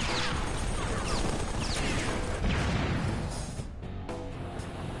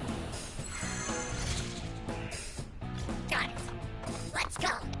 Got it. Let's go.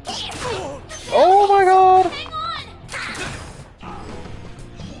 Here. Oh my god! Hang on.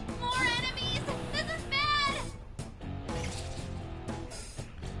 More enemies. This is bad.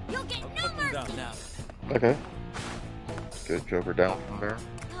 You'll get no Cut them down mercy. now. Okay. Get Joker down from there.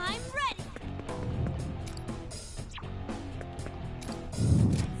 I'm ready.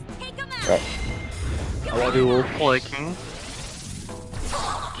 Take them out. Oh. I want to do a little flanking.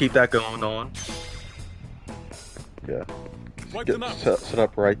 Keep that going on. Yeah. Wipe Get them out. set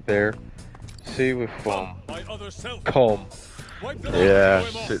up right there. See if My other self. comb. Wipe them Yeah. out.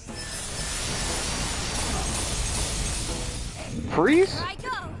 Throw him Sit. off. Freeze? Here I go.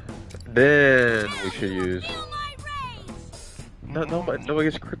 Then we should use. Feel my rage. Nobody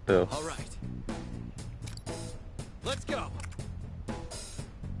gets crit though. Alright. Let's go.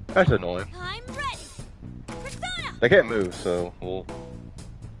 That's annoying. I'm ready. Persona. They can't move, so we'll.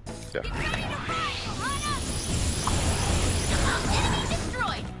 Yeah. Get ready to ride, Johanna. Enemy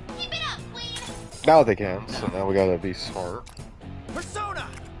destroyed. Keep it up, Queen. Now they can, so now we gotta be smart. Persona!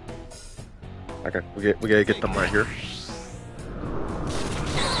 Okay, we gotta get them right here.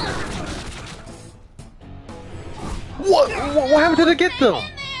 What happened to the get them?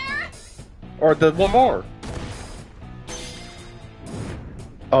 Or the one more?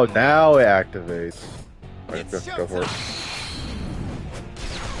 Oh, now it activates. Alright, go for it.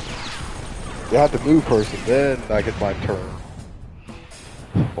 You have to move first, and then I get my turn.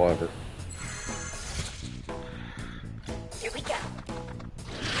 Whatever. Here we go.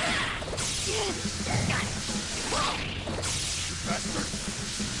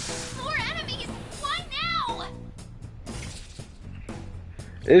 More enemies! Why now?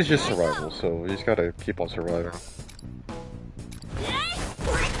 It is just survival, so you just gotta keep on surviving. Nice!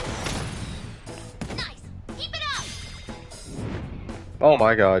 Keep it up! Oh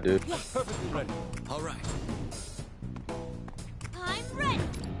my god, dude. Perfectly ready. Alright. I'm ready!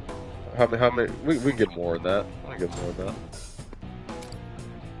 How many? We can get more than that. I can get more than that.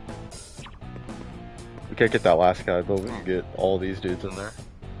 We can't get that last guy, but we can get all these dudes in there.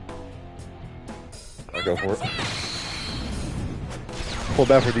 I'll go for it. Pull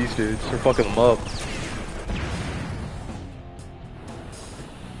back for these dudes. They're fucking them up.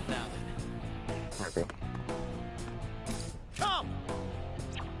 Okay. Come!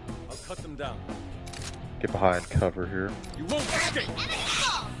 I'll cut them down. Get behind cover here. You won't escape!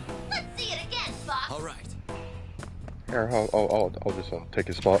 Let's see it again, Fox! Alright. Here, I'll just take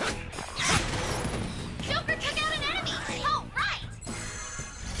his spot. Joker took out an enemy! Oh, right!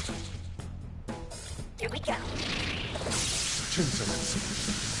 Here we go.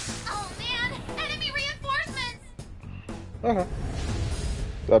 Oh man! Enemy reinforcements! Okay.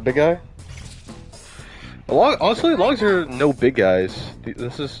 That big guy? Honestly, as long as there are no big guys,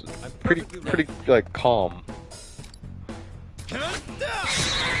 this is pretty like calm.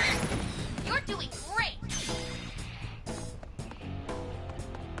 You're doing great!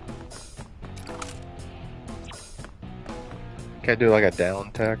 Can't do like a down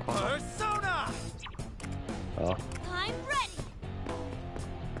attack on him. Persona! Oh. I'm ready!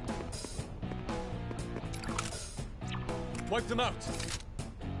 Wipe them out!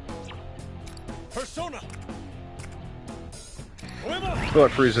 Persona! Go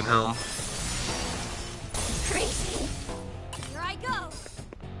at freezing helm. Crazy! Here I go!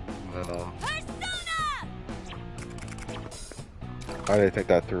 And then, Persona! I didn't think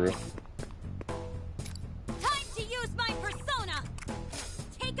that through. Time to use my persona!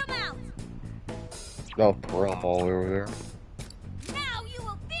 Take him out! I'll throw them all over there. Now you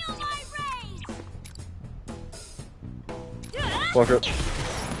will feel my rage! Fuck it.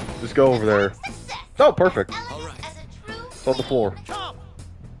 Just go over there. Oh, perfect. It's on the floor.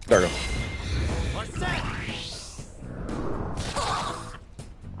 There we go.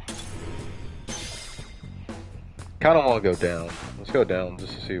 Kind of want to go down. Let's go down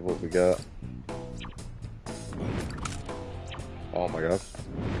just to see what we got. Oh my god.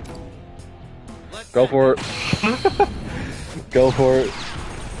 Go for it. Go for it.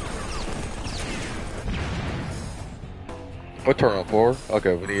 What turn on 4?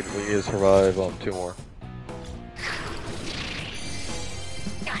 Okay, we need to survive 2 more.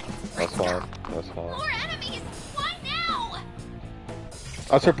 That's fine. That's fine. More enemies! Why now?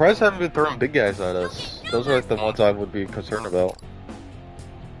 I'm surprised they haven't been throwing big guys at us. Those are like the ones I would be concerned about.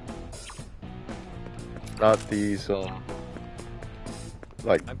 Not these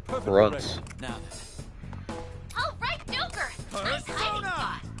like grunts. Now All right, Joker! Nice hiding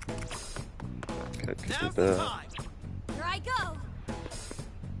spot! Okay, could do that. Here I go!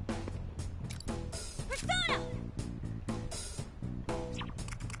 Persona!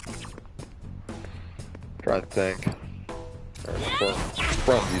 Trying to think.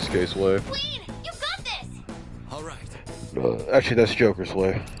 From these guys' way. Queen, you got this! Alright. Actually, that's Joker's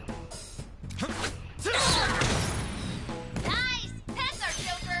way. Nice! Pass our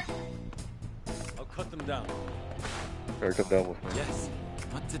Joker! I'll cut them down. Better come down with me. Yes.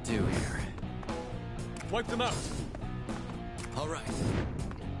 What to do here? Wipe them out! Alright.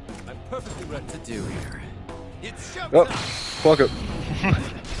 I'm perfectly ready. What to do here? It's showtime! Oh, fuck it.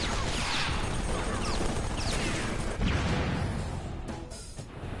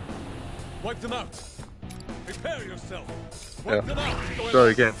 Wipe them out! Prepare yourself! Yeah. Wipe them out! So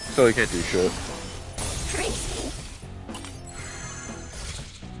you can't do shit. Crazy!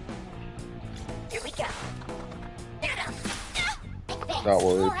 Here we go! Not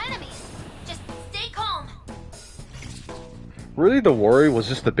worried. More enemies! Just stay calm! Really, the worry was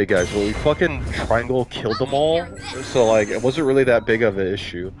just the big guys, but we fucking triangle killed them all, so like, it wasn't really that big of an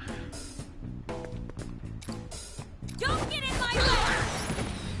issue. Don't get in my way!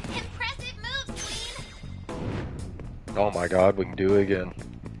 Impressive moves, my god, we can do it again.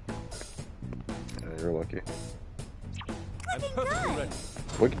 Yeah, you're lucky. I'm perfectly ready.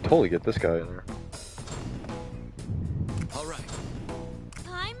 We can totally get this guy in there. All right.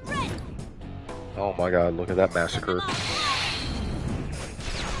 I'm ready. Oh my god, look at that massacre.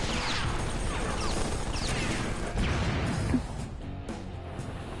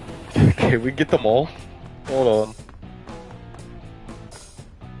 Okay, we get them all. Hold on.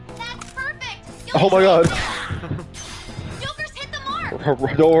 That's perfect. Oh my god. Joker's hit the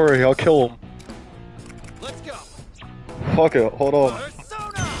mark. Don't worry, I'll kill him. Let's go. Fuck it, hold on.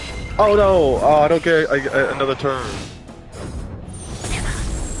 Oh no, I don't get another turn.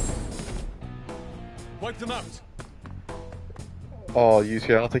 Wipe them out. Oh,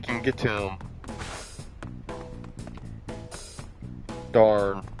 Yusuke, I don't think you can get to him.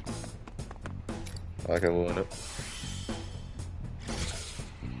 Darn. I can win it.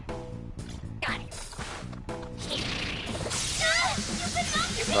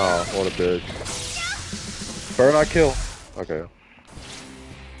 Oh, what a bitch. Better not kill. Okay.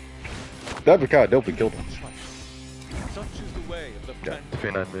 That'd be kind of dope if we killed him. Such is the way of the Yeah,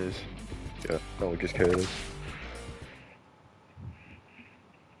 29 minutes. Yeah, no, we just killed us.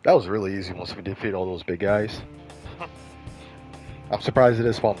 That was really easy once we defeat all those big guys. I'm surprised it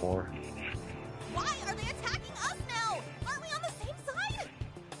is spawned more. Why are they attacking us now? Aren't we on the same side?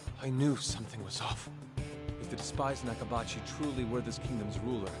 I knew something was off. If the despised Nakabachi truly were this kingdom's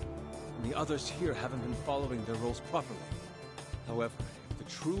ruler, and the others here haven't been following their roles properly. However, if the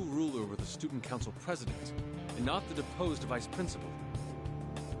true ruler were the student council president, and not the deposed vice principal,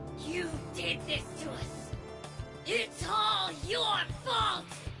 You did this to us. It's all your fault.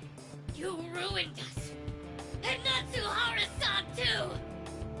 You ruined us. And Natsuhara-san too.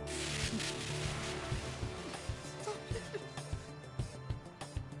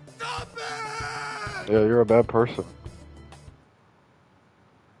 Stop it! Yeah, you're a bad person.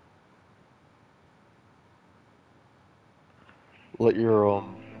 Let your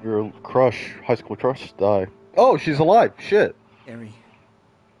crush, high school crush, die. Oh, she's alive. Shit. Eri,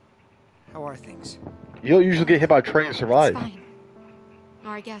 how are things? You don't usually get hit by a train and survive. It's fine.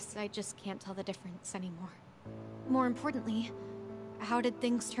 Or I guess I just can't tell the difference anymore. More importantly, how did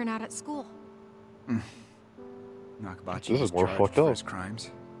things turn out at school? Nakabachi This is was more charged fucked for up. his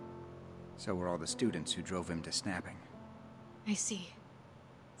crimes. So were all the students who drove him to snapping. I see.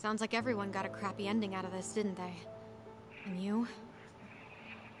 Sounds like everyone got a crappy ending out of this, didn't they? And you?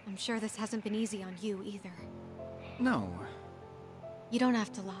 I'm sure this hasn't been easy on you either. No. You don't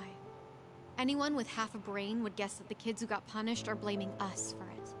have to lie. Anyone with half a brain would guess that the kids who got punished are blaming us for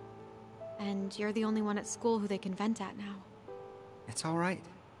it. And you're the only one at school who they can vent at now. It's all right.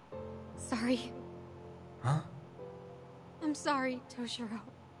 Sorry. Huh? I'm sorry, Toshiro.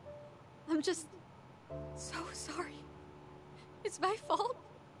 I'm just so sorry. It's my fault.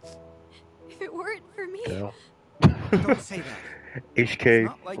 If it weren't for me... Yeah. Don't say that. HK, It's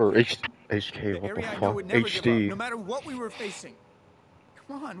not like or you. HK, what the Eri, I know fuck? would never give up, HD. no matter what we were facing.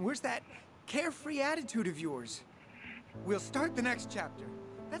 Come on, where's that carefree attitude of yours? We'll start the next chapter.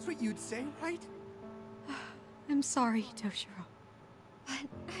 That's what you'd say, right? I'm sorry, Toshiro. But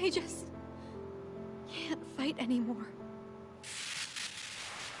I just can't fight anymore.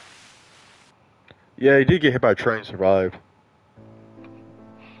 Yeah, he did get hit by a train and survived.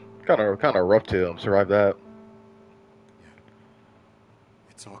 Kind of rough to him, survive that.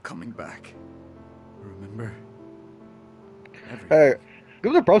 It's all coming back. Remember? Hey,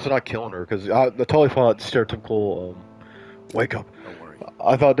 give the bros for not killing her, because I totally thought stereotypical, wake up. Don't worry.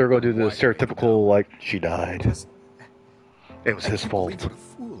 I thought they were going to do the stereotypical, like, she died. It was his fault. What a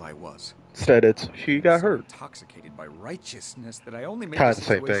fool I was. Instead, it's, she got hurt. Intoxicated by righteousness that I only made Kind the of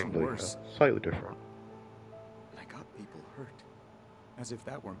the same situation thing, but worse. slightly different. I got people hurt. As if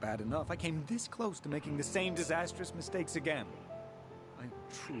that weren't bad enough, I came this close to making the same disastrous mistakes again. I'm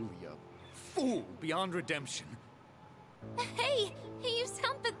truly a fool beyond redemption. Hey, you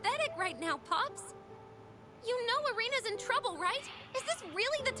sound pathetic right now, Pops. You know Arena's in trouble, right? Is this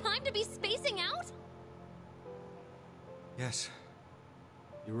really the time to be spacing out? Yes,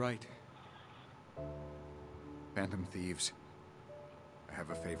 you're right. Phantom Thieves, I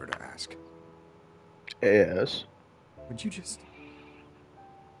have a favor to ask. Yes. Would you just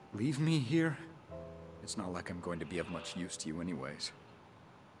leave me here? It's not like I'm going to be of much use to you anyways.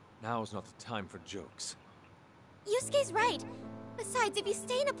 now's not the time for jokes. Yusuke's right. Besides, if you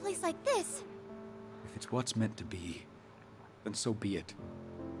stay in a place like this... If it's what's meant to be, then so be it.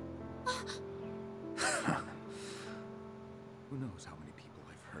 Who knows how many people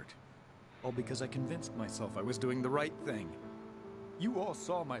I've hurt? All because I convinced myself I was doing the right thing. You all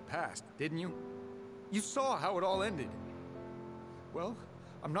saw my past, didn't you? You saw how it all ended. Well,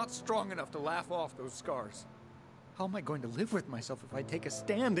 I'm not strong enough to laugh off those scars. How am I going to live with myself if I take a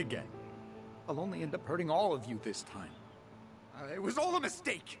stand again? I'll only end up hurting all of you this time. It was all a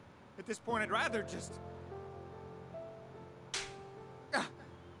mistake. At this point, I'd rather just...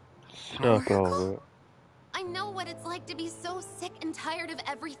 Snuck all of it. I know what it's like to be so sick and tired of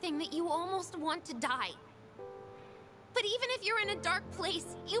everything that you almost want to die. But even if you're in a dark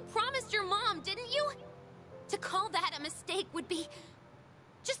place, you promised your mom, didn't you? To call that a mistake would be...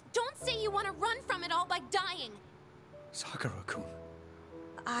 Just don't say you want to run from it all by dying. Sakura-kun.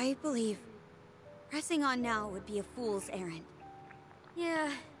 I believe pressing on now would be a fool's errand. Yeah,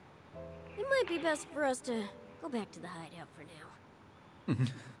 it might be best for us to go back to the hideout for now.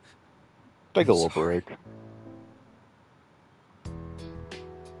 Take a little break.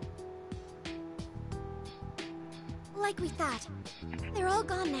 Like we thought. They're all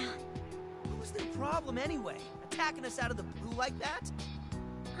gone now. What was their problem anyway? Attacking us out of the blue like that?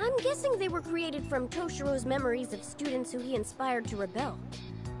 I'm guessing they were created from Toshiro's memories of students who he inspired to rebel.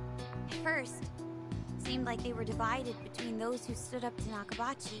 At first, it seemed like they were divided between those who stood up to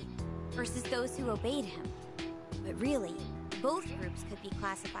Nakabachi versus those who obeyed him. But really, both groups could be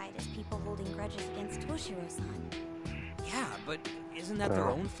classified as people holding grudges against Toshiro-san. Yeah, but isn't that their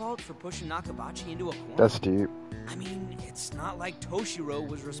own fault for pushing Nakabachi into a corner? That's deep. I mean, it's not like Toshiro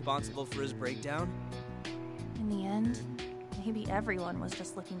was responsible for his breakdown. In the end, maybe everyone was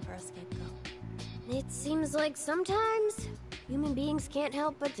just looking for a scapegoat. It seems like sometimes human beings can't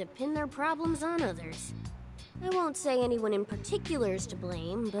help but to pin their problems on others. I won't say anyone in particular is to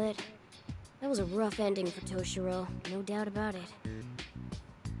blame, but that was a rough ending for Toshiro, no doubt about it.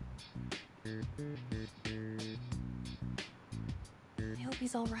 I hope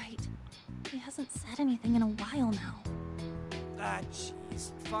he's alright. He hasn't said anything in a while now. Ah,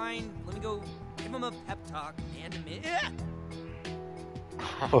 jeez. Fine. Let me go give him a pep talk and a minute.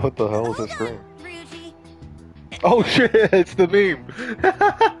 What the hell is this screen? Ryuji. Oh shit, it's the meme.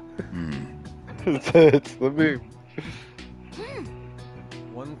 It's the meme.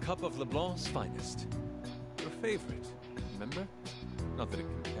 One cup of LeBlanc's finest. Your favorite, remember? Not that it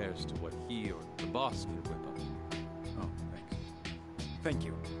compares to what he or the boss can whip up. Oh, thanks. Thank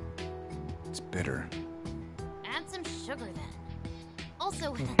you. It's bitter. Add some sugar then.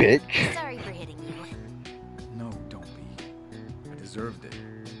 Also, Bitch. sorry for hitting you. No, don't be. I deserved it.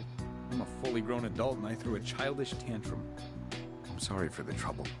 I'm a fully grown adult and I threw a childish tantrum. I'm sorry for the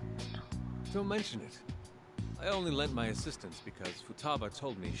trouble. Don't mention it. I only lent my assistance because Futaba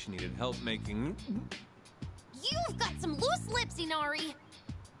told me she needed help making... You've got some loose lips, Inari!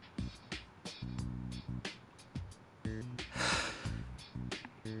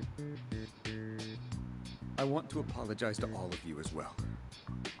 I want to apologize to all of you as well.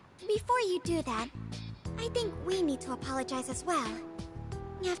 Before you do that, I think we need to apologize as well.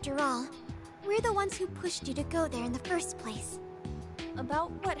 After all, we're the ones who pushed you to go there in the first place.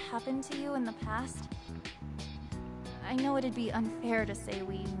 About what happened to you in the past, I know it'd be unfair to say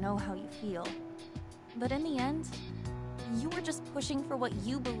we know how you feel. But in the end, you were just pushing for what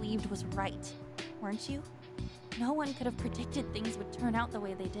you believed was right, weren't you? No one could have predicted things would turn out the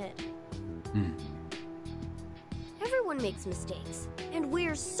way they did. Everyone makes mistakes, and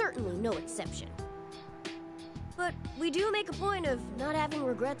we're certainly no exception. But we do make a point of not having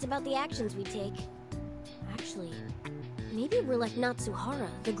regrets about the actions we take. Actually, maybe we're like Natsuhara,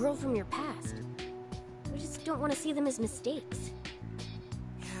 the girl from your past. We just don't want to see them as mistakes.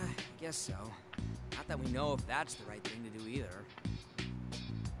 Yeah, I guess so. Not that we know if that's the right thing to do either.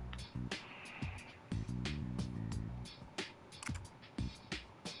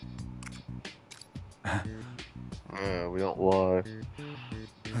 Yeah, we don't lie.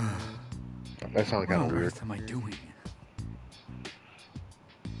 That sounds kind of weird. What am I doing?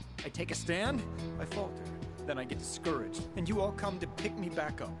 I take a stand, I falter, then I get discouraged, and you all come to pick me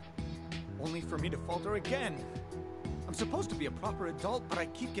back up. Only for me to falter again. I'm supposed to be a proper adult, but I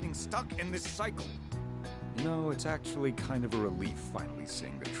keep getting stuck in this cycle. No, it's actually kind of a relief finally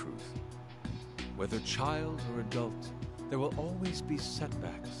seeing the truth. Whether child or adult, there will always be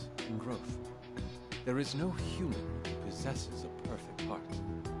setbacks and growth. There is no human who possesses a perfect heart.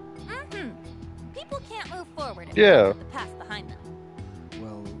 People can't move forward and Yeah. leave the past behind them.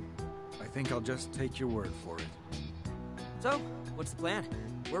 Well, I think I'll just take your word for it. So, what's the plan?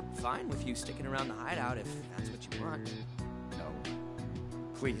 We're fine with you sticking around the hideout if that's what you want. No.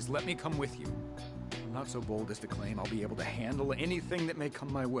 Please, let me come with you. I'm not so bold as to claim I'll be able to handle anything that may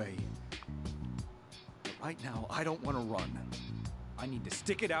come my way. But right now, I don't want to run. I need to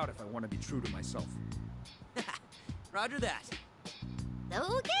stick it out if I want to be true to myself. Roger that.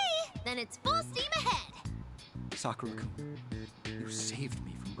 Okay, then it's full steam ahead. Sakura-kun, you saved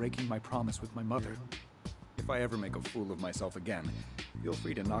me from breaking my promise with my mother. If I ever make a fool of myself again, feel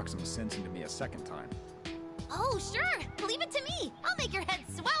free to knock some sense into me a second time. Oh, sure! Leave it to me! I'll make your head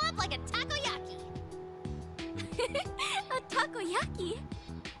swell up like a takoyaki! A takoyaki?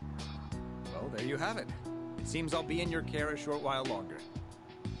 Well, there you have it. It seems I'll be in your care a short while longer.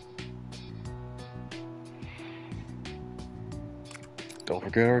 Don't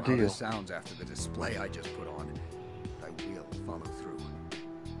forget our How deal. this sounds after the display I just put on, I will follow through.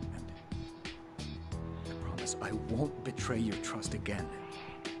 And I promise I won't betray your trust again.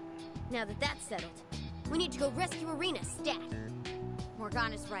 Now that that's settled, we need to go rescue Irina stat.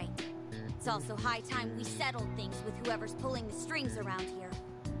 Morgana's right. It's also high time we settled things with whoever's pulling the strings around here.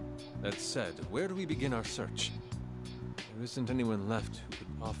 That said, where do we begin our search? There isn't anyone left who could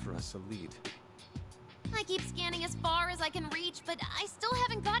offer us a lead. I keep scanning as far as I can reach, but I still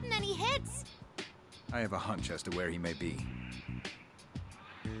haven't gotten any hits. I have a hunch as to where he may be.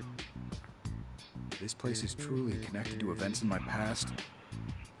 This place is truly connected to events in my past,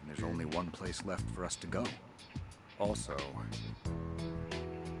 and there's only one place left for us to go. Also,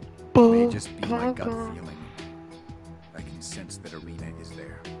 it may just be my gut feeling. I can sense that Irina is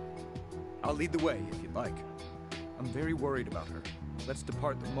there. I'll lead the way if you'd like. I'm very worried about her. Let's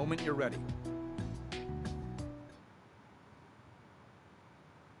depart the moment you're ready.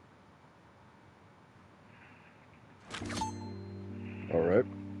 Alright.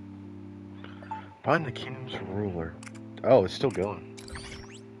 Find the kingdom's ruler. Oh, it's still going.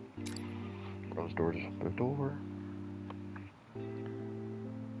 Those doors moved over.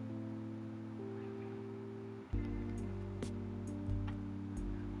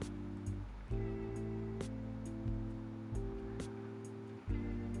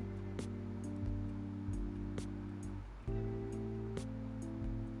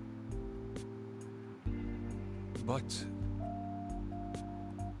 But...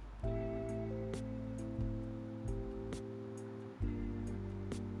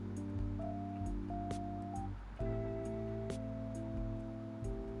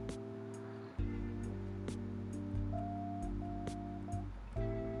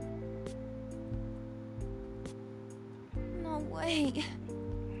 No way.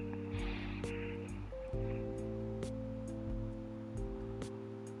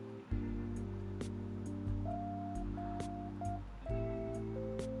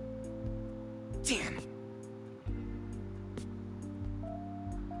 Damn!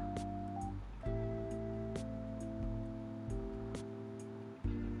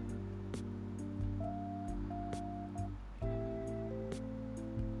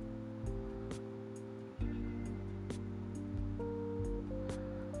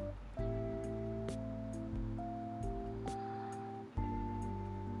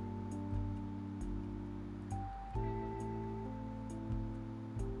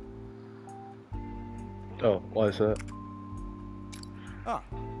 Oh, why is that? Ah.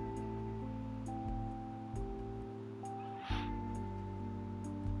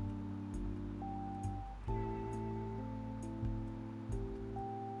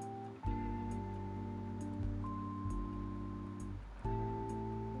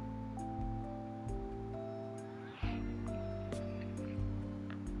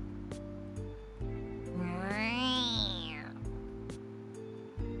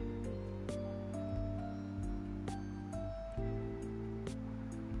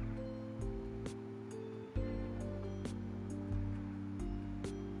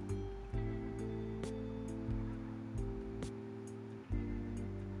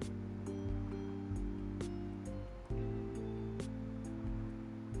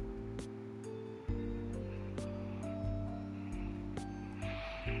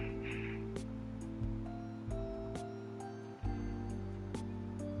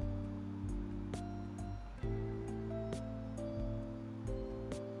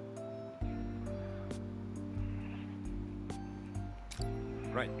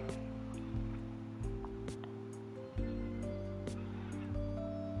 Right.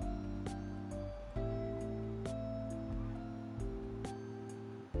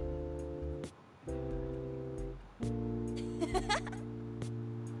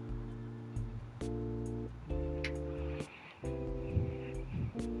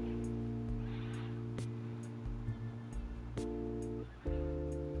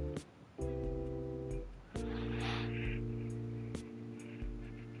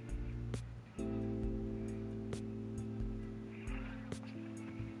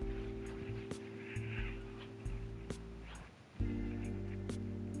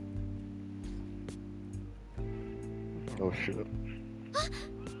 Oh shit.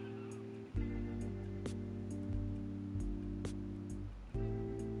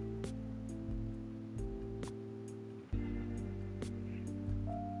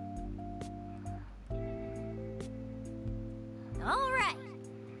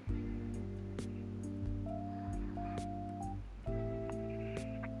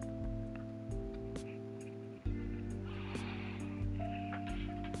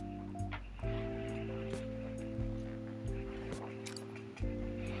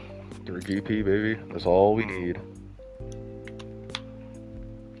 3 GP, baby. That's all we need.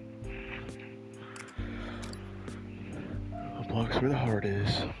 Blocks where the heart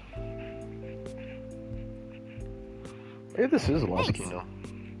is. Maybe this is the last kingdom.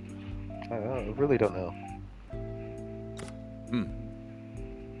 I really don't know.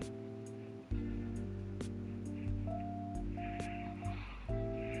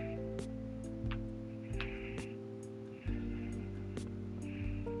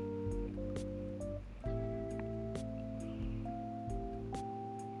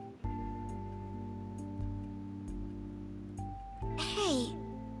 Hey,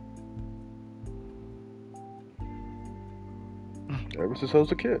 Ever since I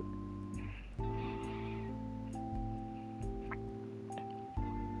was a kid.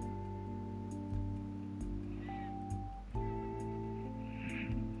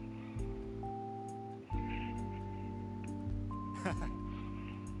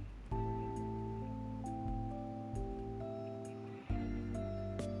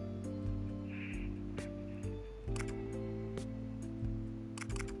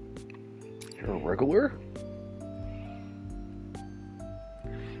 You're a regular?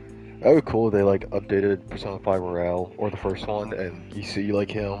 That would be cool if they like updated Persona 5 Royale or the first one and you see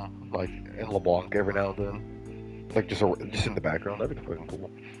like him like in LeBlanc every now and then. Like just in the background. That'd be fucking cool.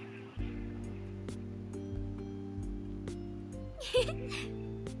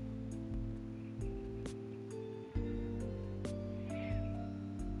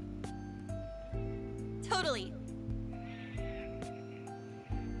 Totally.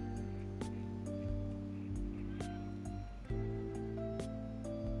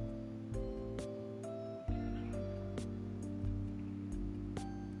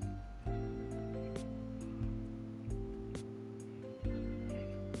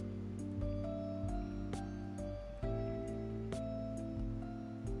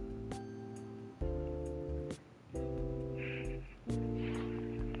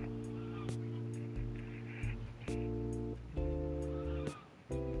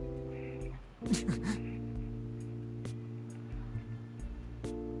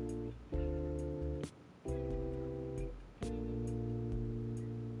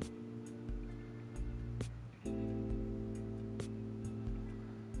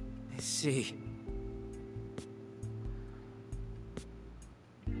 I see.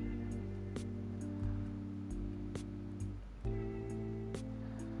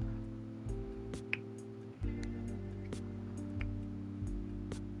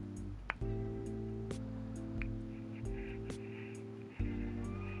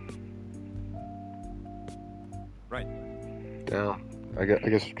 Right. Damn. I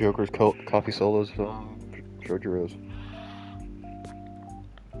guess Joker's coffee solos Shojiro's.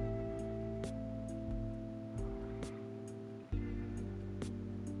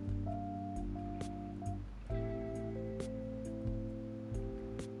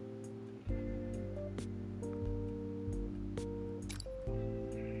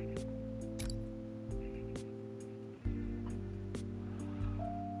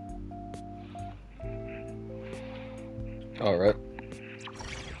 Alright.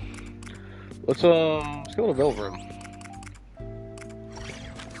 Let's go to Velvet Room.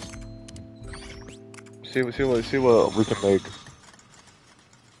 See what we can make.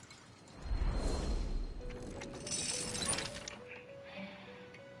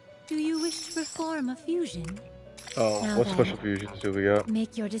 Do you wish to perform a fusion? Oh, Now what then, special fusions do we got?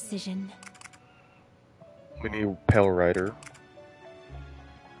 Make your decision. We need Pale Rider.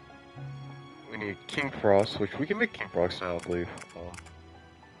 We need King Frost, which we can make King Frost now, I believe.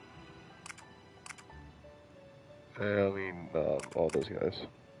 I mean, all those guys.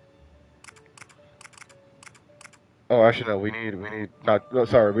 Oh, actually, no. We need not. No,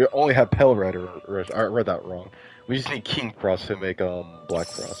 sorry, we only have Pale Rider. I read that wrong. We just need King Frost to make Black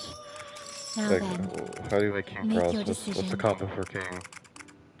Frost. Now Like, then, how do you make King make Frost? your What's the decision. combo for King?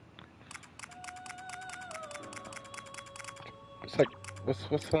 It's like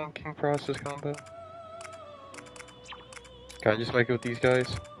what's King Frost's combo? Can I just make it with these guys?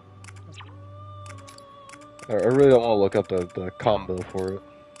 I really don't want to look up the combo for it.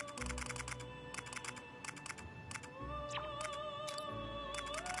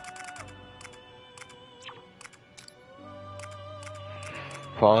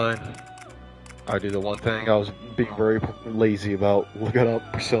 Fine. I do the one thing I was being very lazy about, looking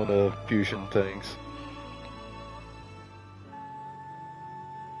up Persona Fusion things.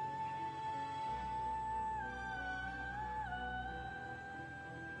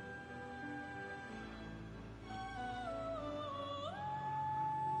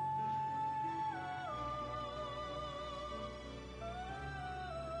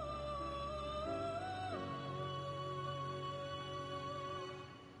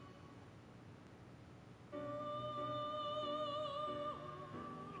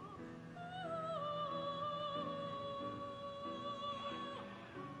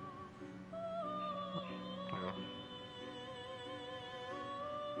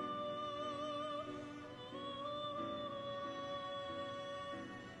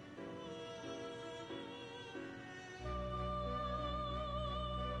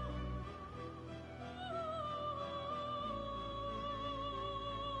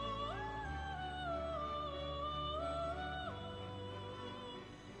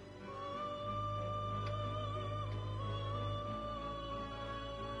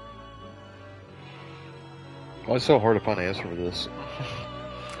 Why is it so hard to find an answer for this?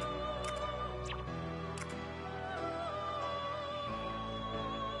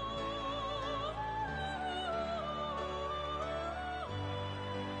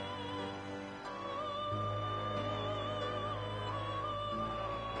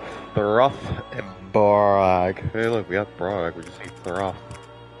 Throth and Brag. Hey, look, we got Brag. We just need Throth.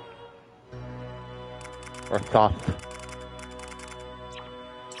 Or Thoth.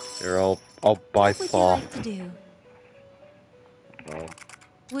 Here, I'll buy What would you like Thoth. to do?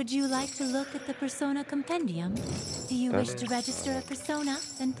 Would you like to look at the Persona Compendium? Do you wish to register a persona?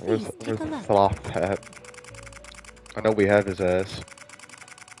 Then please take a look. Thoth at? I know we have his ass.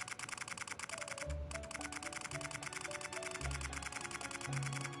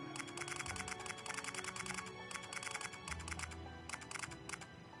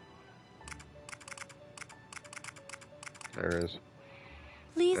 There it is.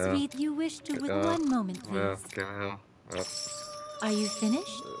 Please Yeah. read. You wish to with 1 moment, please. Yeah, give me him. Yep. Are you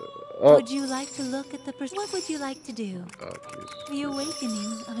finished? Oh. Would you like to look at the What would you like to do? Oh, jeez. The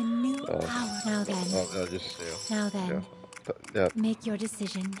awakening of a new power. Now then. Oh, no, just, yeah. Now then. Yeah. Make your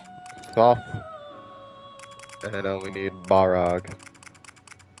decision. Thoth. And we need Barag.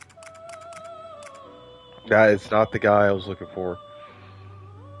 That is not the guy I was looking for.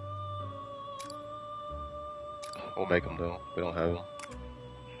 We'll make him though. We don't have him.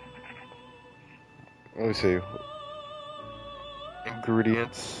 Let me see.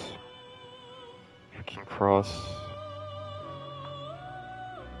 Ingredients. Freaking cross.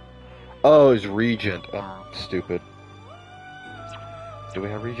 Oh, it's Regent. I'm stupid. Do we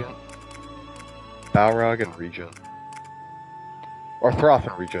have Regent? Balrog and Regent. Or Throth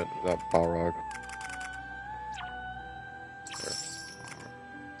and Regent, not Balrog.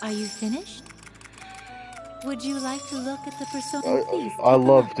 Are you finished? Would you like to look at the Persona? Please. I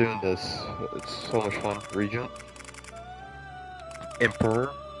love doing this. It's so much fun. Regent.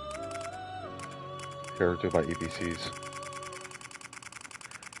 Emperor. Here, we're doing by EBCs.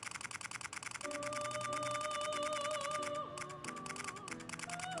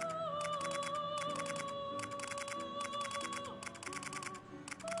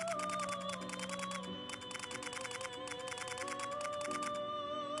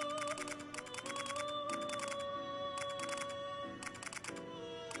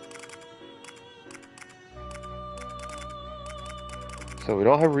 So we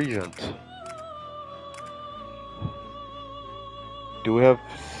don't have Regent. Do we have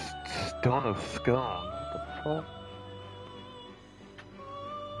Stone of Scone? What the fuck?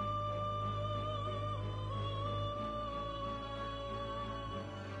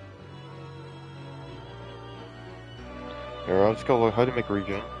 Here, I'll just go look how to make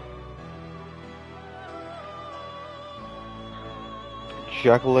Regent.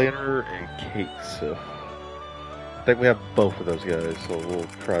 Jack-o'-lantern and Kate Sif. I think we have both of those guys, so we'll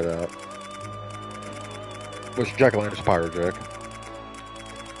try that. Which Jack-o'-lantern's Pyrojack.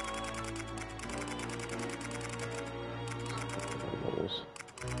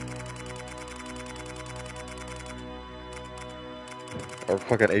 Or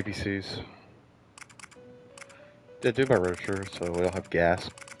fucking ABCs. Yeah, do my register, so we don't have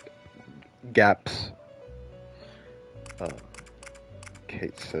gaps.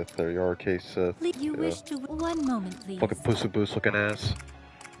 Kate Sith, there you are, Kate Sith. You wish to 1 moment, please. Fucking Pussy Boost looking ass.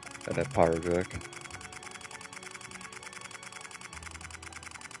 And then Pyrojack.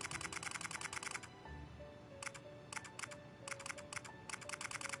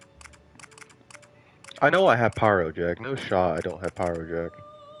 I know I have Pyrojack. No shot I don't have Pyrojack.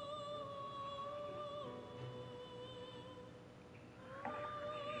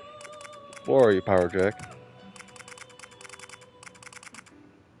 Where are you, Pyrojack?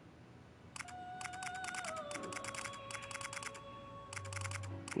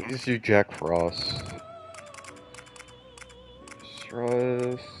 We just do Jack Frost.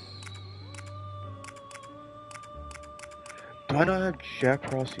 Frost. Do I not have Jack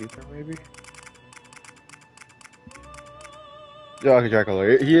Frost either, maybe? Yeah, okay,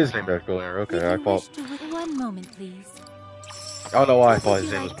 Jack-o'-lantern. He is named Jack-o'-lantern. Okay, I thought. 1 moment, please. I don't know why I thought What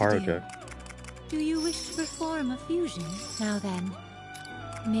his would name you was like to do? Pyrojack. Do you wish to perform a fusion? Now then,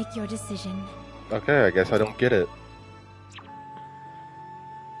 make your decision. Okay, I guess I don't get it.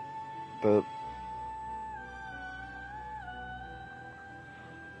 But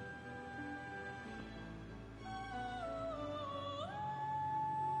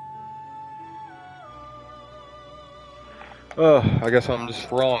I guess I'm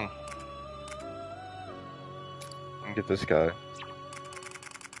just wrong. Get this guy.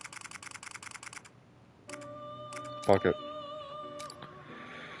 Fuck it.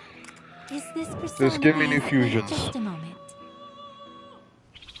 Is this persona? Just give me new please? fusions. Just a moment.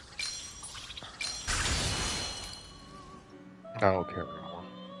 I don't care anymore.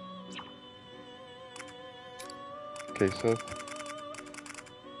 Okay, Seth.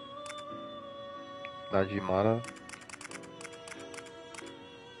 Najimata.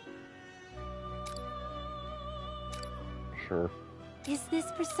 Sure. Is this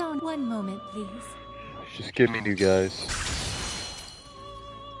persona? One moment, please. Just give me new guys.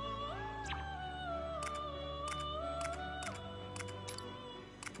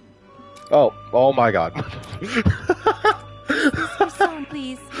 Oh my god. Is this persona?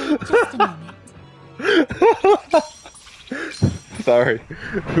 Please wait just a moment. Sorry.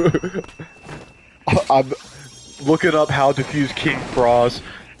 I'm looking up how to fuse King Frost.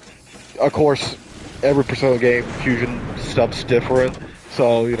 Of course, every Persona game fusion stuff's different,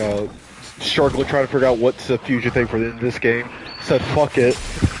 so you know, struggling trying to figure out what's the fusion thing for this game. Said fuck it,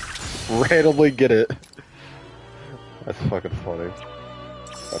 randomly get it. That's fucking funny.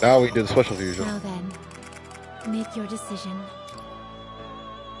 But now we can do the special fusion. Now then, make your decision.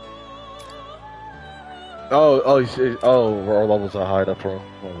 Oh, our level's not high enough for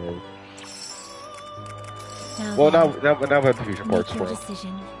him. Now Well, then, now we have the fusion parts make for your him.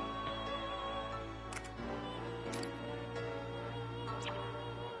 decision.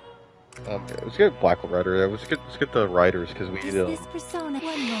 Yeah, let's get Black Rider. Yeah, let's get the riders because we Is need this persona?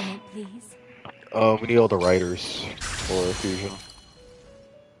 One moment, please. we need all the riders for fusion.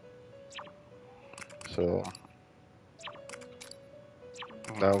 So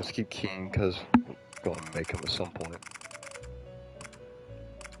now let's keep King because we're gonna make him at some point.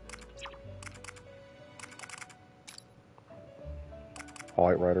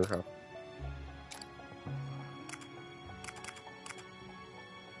 White Rider, huh?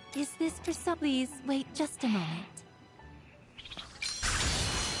 Is this persona? Please wait just a moment.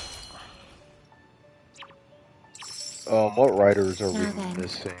 What riders are Now we then.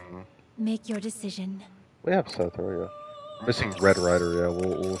 missing? Make your decision. We have Seth, oh yeah. We're missing Red Rider, yeah.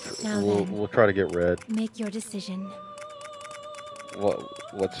 Now then. We'll try to get Red. Make your decision.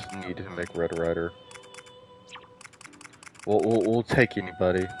 What's needed to make Red Rider? We'll take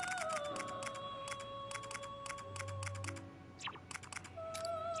anybody.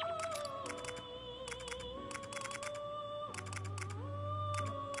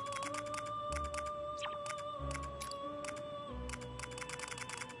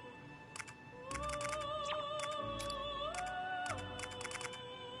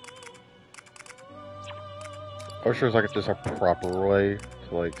 I wish there was like just a proper way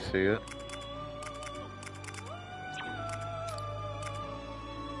to like see it.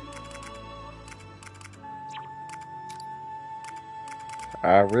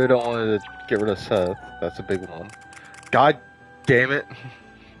 I really don't want to get rid of Seth. That's a big one. God damn it.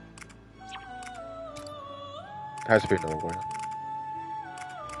 Has to be another way.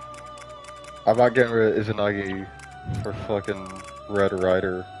 I'm not getting rid of Izanagi for fucking Red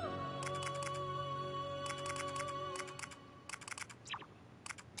Rider.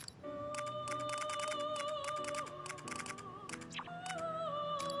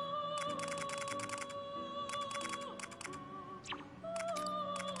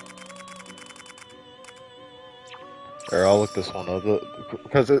 Here, I'll look this one up.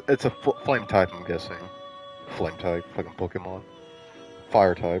 Because it's a flame type, I'm guessing. Flame type, fucking Pokemon.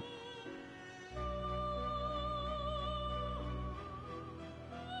 Fire type.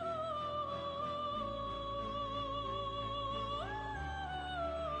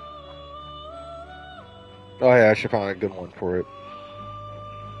 Oh yeah, I should find a good one for it.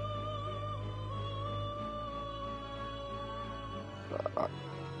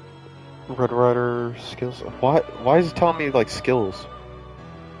 Red Rider skills. Why is it telling me like skills?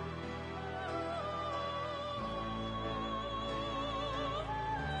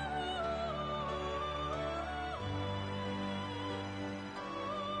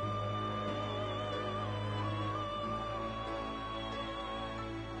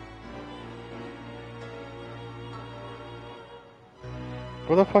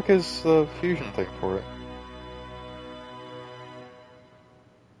 Where the fuck is the fusion thing for it?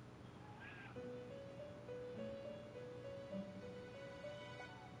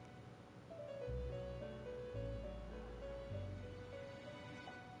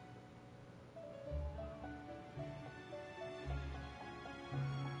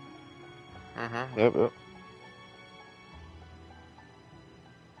 Yep.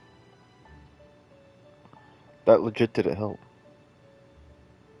 That legit didn't help.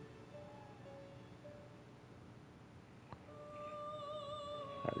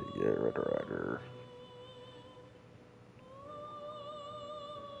 How do you get Red Rider?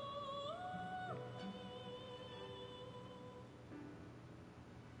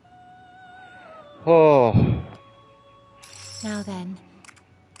 Oh. Now then,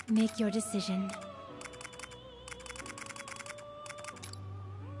 make your decision.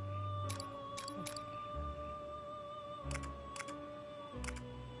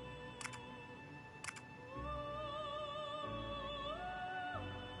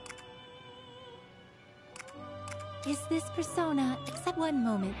 Is this persona? Except one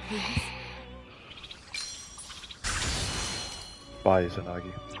moment, please. Bye,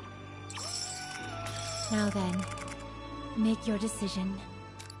 Izanagi. Now then, make your decision.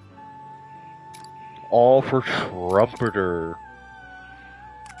 All for Trumpeter.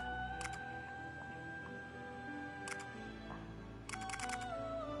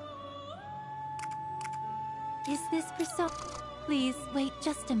 Is this persona? Please wait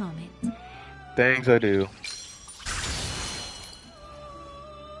just a moment. Things I do.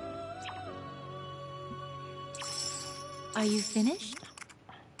 Are you finished?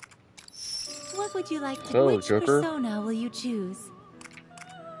 What would you like to? So, Which Joker? persona will you choose?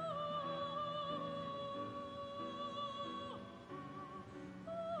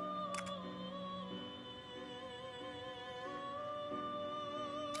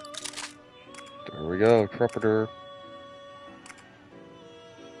 There we go, Trumpeter.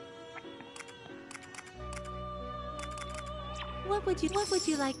 What would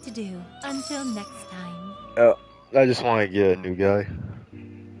you like to do? Until next time. I just want to get a new guy.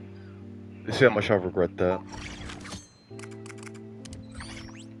 You see how much I regret that.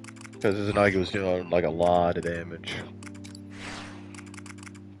 Because Izanagi was doing like a lot of damage.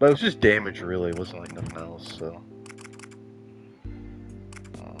 But it was just damage really, it wasn't like nothing else, so.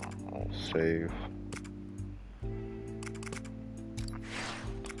 I'll save.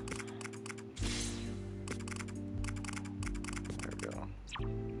 There we go.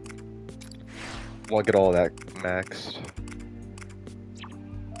 Want to get all that maxed.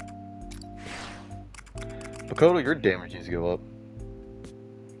 Makoto, your damage needs to go up.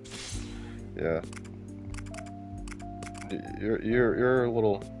 Yeah. You're a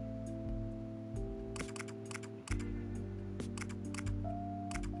little.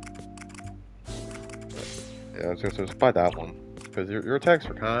 Yeah, I was gonna say buy that one because your attacks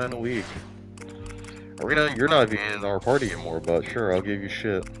are kind of weak. You're not even in our party anymore, but sure, I'll give you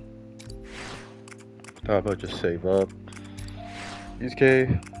shit. How about just save up? Use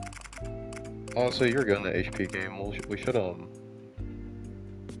K. Honestly, you're good in the HP game. We should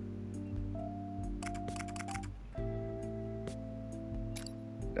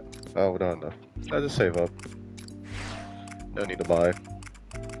Yeah. Oh, we're done enough. I just save up. No need to buy.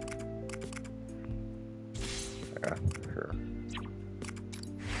 Yeah, sure.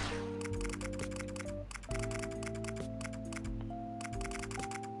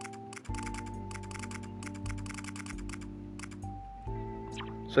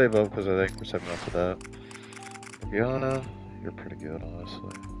 Save up because I think we're saving up for that. Yana, you're pretty good,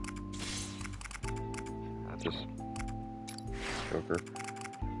 honestly. Just Joker.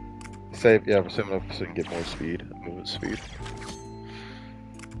 Save, yeah, we're saving up so we can get more speed, movement speed.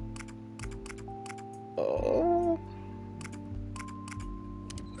 Oh.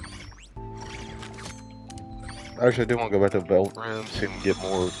 Actually, I do want to go back to the belt room so we can get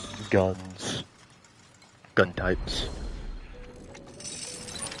more guns. Gun types.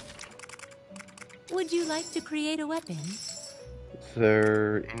 Would you like to create a weapon? Is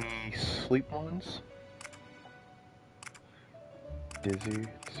there any sleep ones? Dizzy,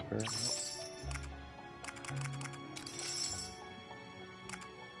 despair.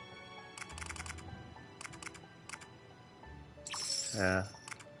 Yeah.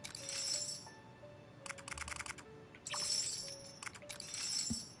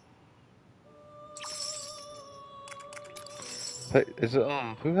 Hey, is it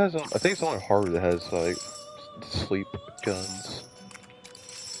who has I think it's only Haru that has like sleep guns.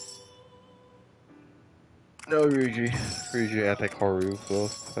 No, Ryuji, I think Haru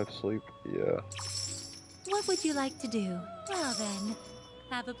both have sleep. Yeah. What would you like to do? Well then,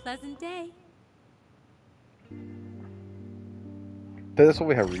 have a pleasant day. That's what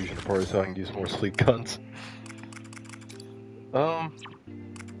we have Ryuji in the party, so I can use more sleep guns. Let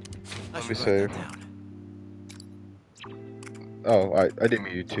me save. Oh, I didn't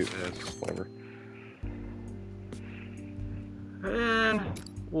mean you to. Yes, whatever. And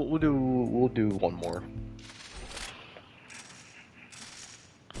we'll do one more.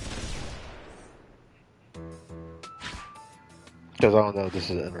 Because I don't know if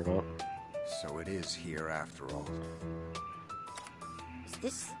this is the internet. So it is here after all. Is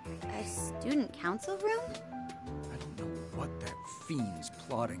this a student council room? I don't know what that fiend's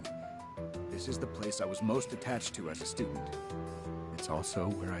plotting. This is the place I was most attached to as a student. It's also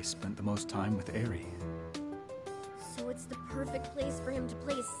where I spent the most time with Eri. So it's the perfect place for him to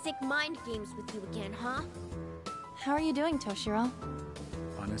play his sick mind games with you again, huh? How are you doing, Toshiro?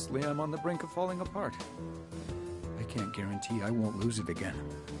 Honestly, I'm on the brink of falling apart. I can't guarantee I won't lose it again.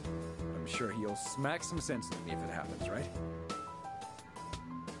 I'm sure he'll smack some sense into me if it happens, right?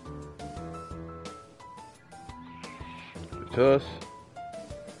 Give it to us.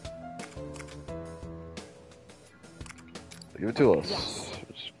 Give it to us. Yes.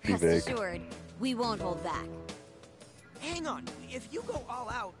 Just be Rest big. assured, we won't hold back. Hang on, if you go all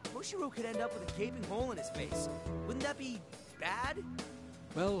out, Toshiro could end up with a gaping hole in his face. Wouldn't that be bad?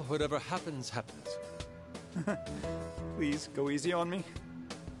 Well, whatever happens, happens. Please, go easy on me.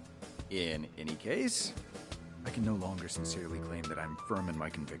 In any case, I can no longer sincerely claim that I'm firm in my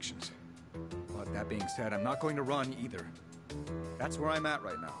convictions. But that being said, I'm not going to run either. That's where I'm at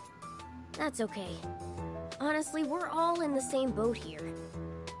right now. That's okay. Honestly, we're all in the same boat here.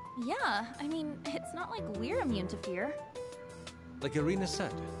 Yeah, I mean, it's not like we're immune to fear. Like Irina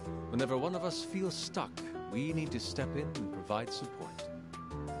said, whenever one of us feels stuck, we need to step in and provide support.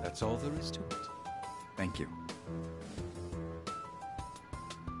 That's all there is to it. Thank you.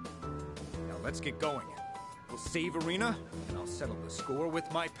 Now let's get going. We'll save Irina, and I'll settle the score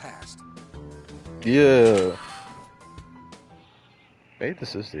with my past. Yeah. Maybe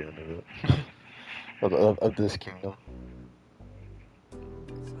this is the end of it. of this kingdom.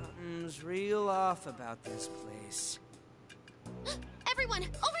 Something's real off about this place. Everyone,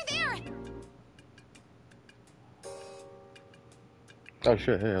 over there! Oh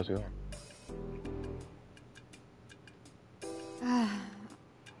shit, hey, how's it going?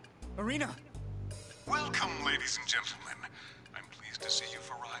 Irina! Welcome, ladies and gentlemen. I'm pleased to see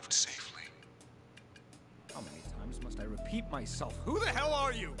you've arrived safely. How many times must I repeat myself? Who the hell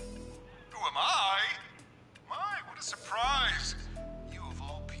are you? Who am I? My, what a surprise. You of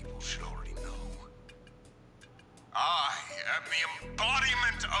all people should already know. I am the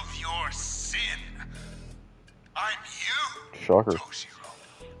embodiment of your sin. I'm you, Shocker. Toshiro.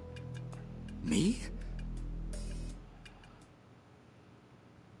 Me?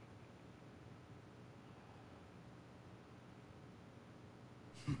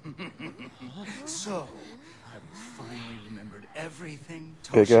 So, have you finally remembered everything,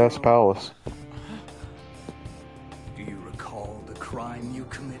 Toshiro? Big ass palace. Do you recall the crime you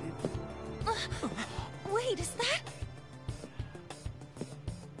committed? Wait, is that?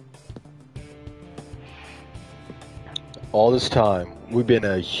 All this time, we've been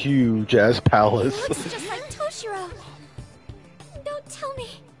a huge ass palace. Looks just like Toshiro. Don't tell me.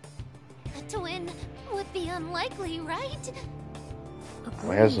 A twin would be unlikely, right? He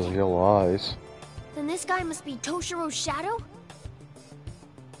has those yellow eyes. Then this guy must be Toshiro's shadow?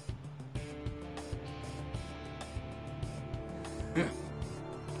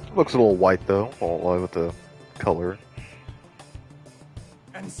 Looks a little white though, I won't lie with the color.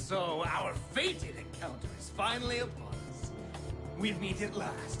 And so, our fated encounter is finally upon us. We meet at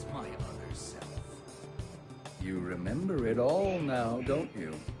last, my other self. You remember it all now, don't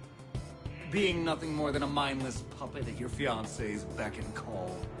you? Being nothing more than a mindless puppet at your fiancé's beck and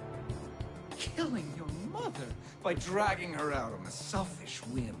call. Killing your mother by dragging her out on a selfish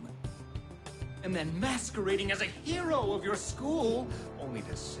whim. And then masquerading as a hero of your school, only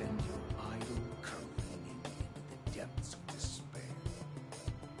to send your idol careening into the depths of despair.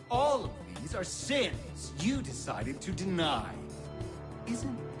 All of these are sins you decided to deny.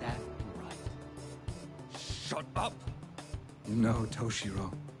 Isn't that right? Shut up! No,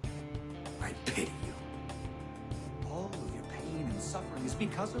 Toshiro. I pity you. All of your pain and suffering is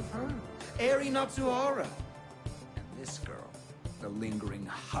because of her, Eri Natsuhara. And this girl, the lingering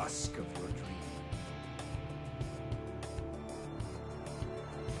husk of your dream.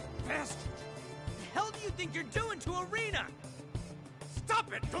 Bastard! The hell do you think you're doing to Irina?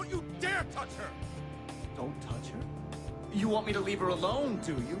 Stop it! Don't you dare touch her! Don't touch her? You want me to leave her alone,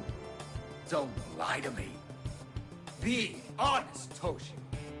 do you? Don't lie to me. Be honest, Toshi.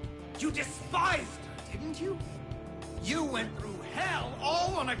 You despised her, didn't you? You went through hell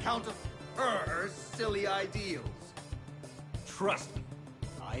all on account of her silly ideals. Trust me,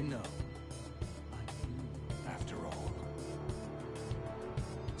 I know. I'm you, after all.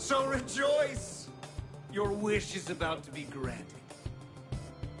 So rejoice! Your wish is about to be granted.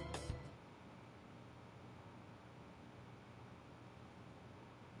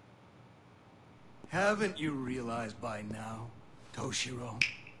 Haven't you realized by now, Toshiro?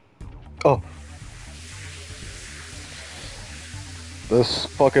 Oh. This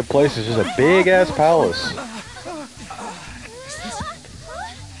fucking place is just a big ass palace.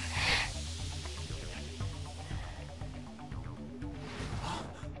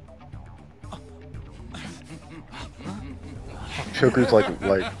 Choker's like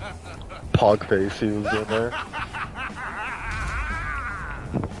pog face he was doing there.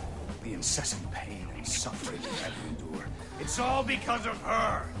 The incessant pain and suffering you had to endure. It's all because of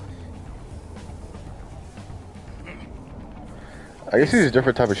her. I guess he's a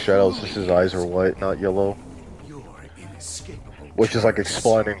different type of shadows since his eyes are white, not yellow. You're inescapable. Which is like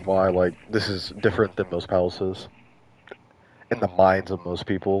explaining why like this is different than most palaces. In the minds of most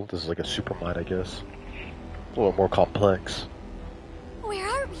people, this is like a super mind, I guess. A little more complex. Where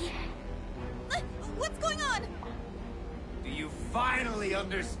are we? What's going on? Do you finally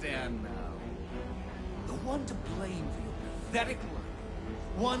understand now? The one to blame for your pathetic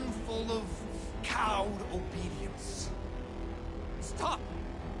life. One full of cowed obedience. Stop!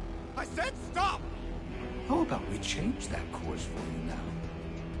 I said stop! How about we change that course for you now?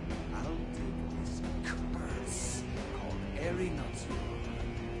 I'll take this curse called Eri Natsuha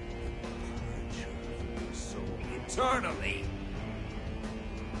and purge her from your soul eternally.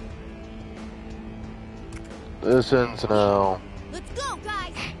 This ends now. Let's go,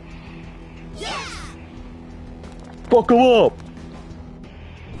 guys! Yeah! Fuck him up!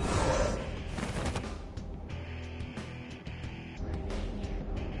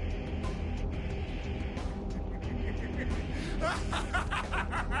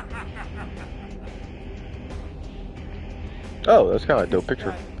 Oh, that's kind of a dope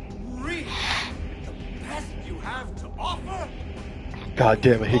picture. Really? The best you have to offer? God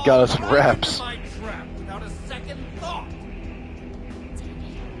damn it, he got us in raps. My trap without a second thought.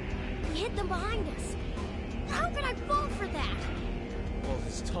 We hit them behind us. How could I fall for that? All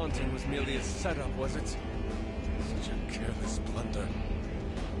this taunting was merely a setup, was it? Such a careless blunder.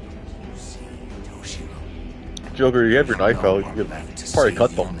 You see, Toshiro. Joker, you have your knife out. You could probably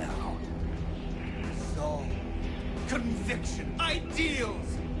cut them. Soul, conviction,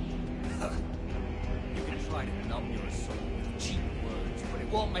 ideals. You can try to numb your soul with cheap words, but it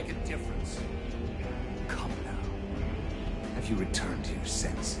won't make a difference. Come now. Have you returned to your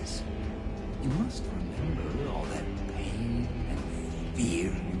senses? You must remember all that pain and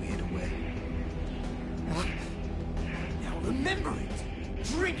fear you hid away. Now remember it.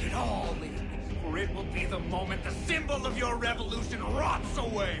 Drink it all in, for it will be the moment the symbol of your revolution rots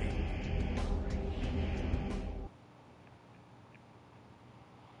away.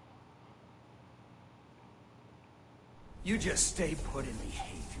 You just stay put and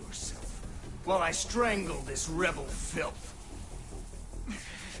behave yourself, while I strangle this rebel filth.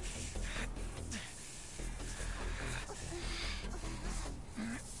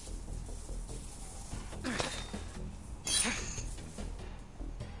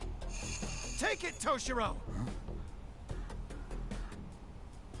 Take it, Toshiro!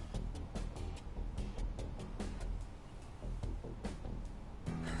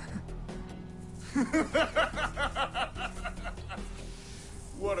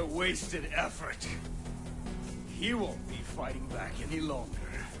 What a wasted effort. He won't be fighting back any longer.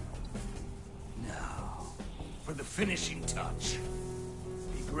 Now, for the finishing touch.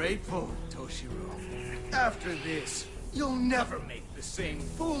 Be grateful, Toshiro. After this, you'll never make the same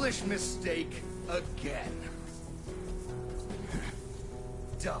foolish mistake again.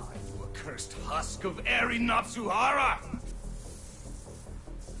 Die, you accursed husk of Eri Natsuhara!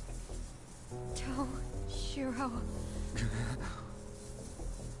 Toshiro.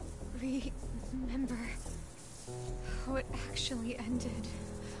 Remember how it actually ended.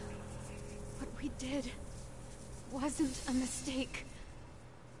 What we did wasn't a mistake.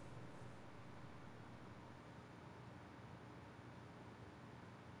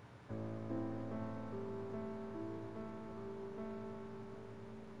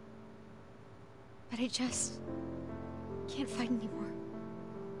 But I just can't fight anymore.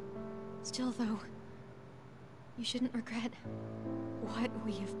 Still, though, you shouldn't regret what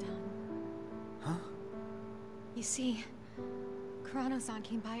we have done. Huh? You see, Kurano-san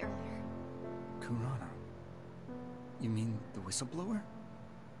came by earlier. Kurano? You mean the whistleblower?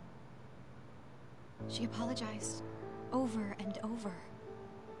 She apologized over and over.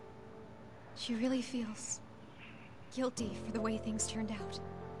 She really feels guilty for the way things turned out.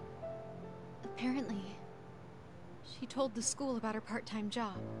 Apparently, she told the school about her part-time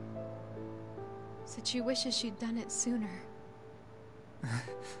job. Said she wishes she'd done it sooner.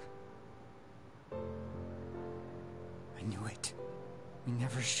 I knew it. We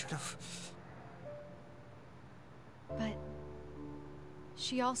never should have. But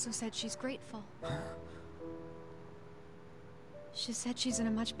she also said she's grateful. She said she's in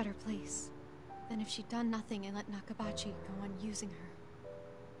a much better place than if she'd done nothing and let Nakabachi go on using her.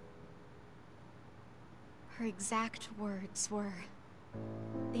 Her exact words were,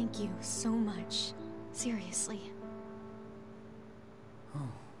 "Thank you so much. Seriously."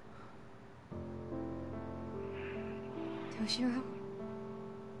 Toshiro,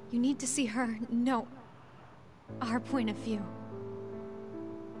 you need to see her. No, our point of view.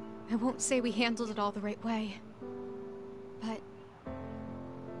 I won't say we handled it all the right way, but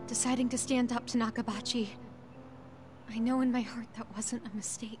deciding to stand up to Nakabachi, I know in my heart that wasn't a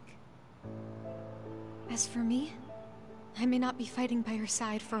mistake. As for me, I may not be fighting by her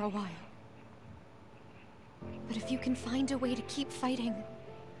side for a while. But if you can find a way to keep fighting,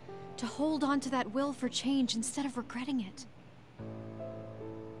 to hold on to that will for change instead of regretting it,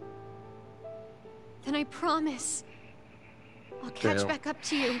 then I promise I'll catch back up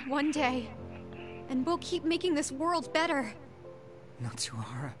to you one day, and we'll keep making this world better.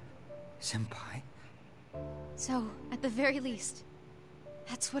 Natsuhara, senpai. So, at the very least,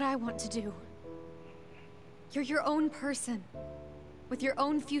 that's what I want to do. You're your own person, with your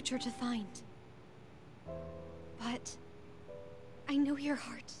own future to find. But I know your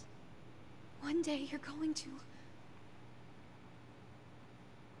heart. One day you're going to...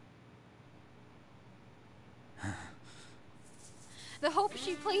 The hope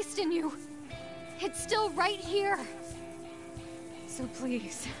she placed in you, it's still right here. So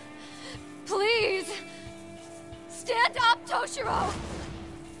please, please, stand up, Toshiro!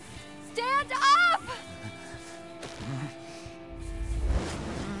 Stand up!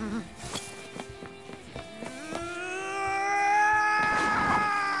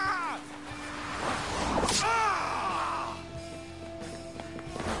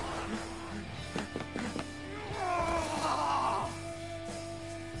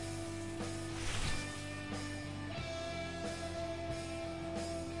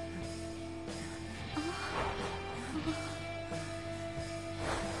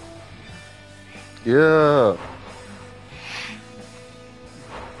 Yeah.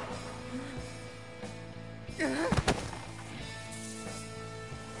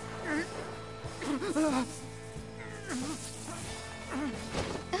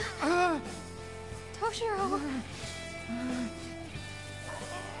 Toshiro!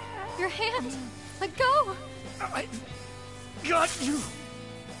 Your hand! Let go! I got you!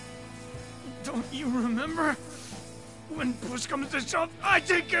 Don't you remember? When push comes to shove, I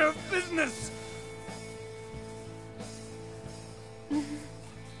take care of business!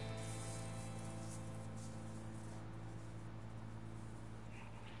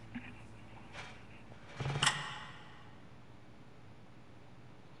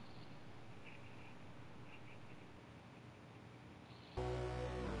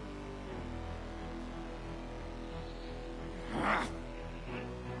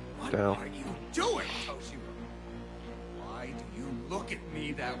 What are you doing, Toshiro? Why do you look at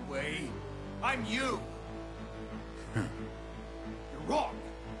me that way? I'm you! You're wrong!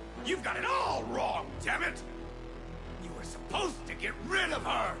 You've got it all wrong, damn it! You were supposed to get rid of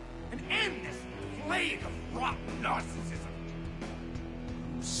her and end this plague of rotten narcissism.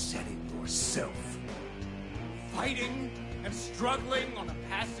 You said it yourself. Fighting and struggling on a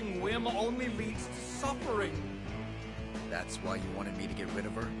passing whim only leads to suffering. That's why you wanted me to get rid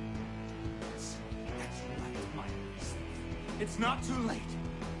of her? That's right, my niece. It's not too late.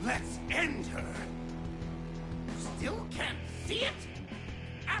 Let's end her. You still can't see it?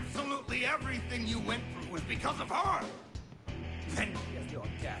 Absolutely everything you went through was because of her. Then she has the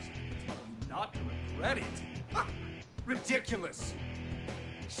audacity to tell you not to regret it. Ha! Ridiculous.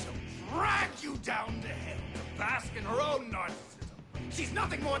 She'll drag you down to hell to bask in her own narcissism. She's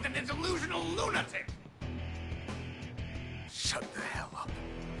nothing more than a delusional lunatic. Shut the hell up.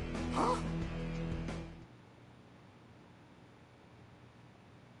 Huh?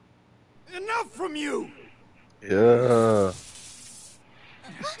 Enough from you! Yeah.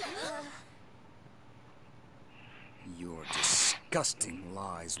 Your disgusting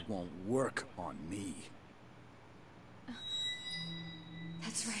lies won't work on me.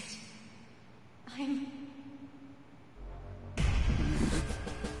 That's right. I'm...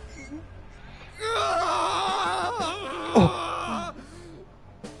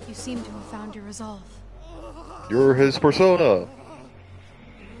 You seem to have found your resolve. You're his persona.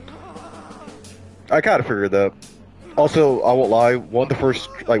 I kind of figured that. Also, I won't lie. One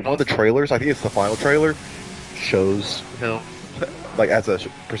of the trailers, I think it's the final trailer, shows him like as a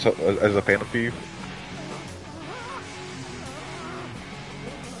Phantom Thief.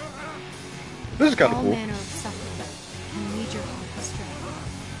 This is kind of All cool. manner of suffering can lead your heart astray.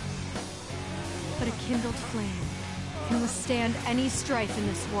 But a kindled flame can withstand any strife in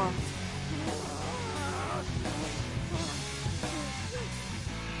this world.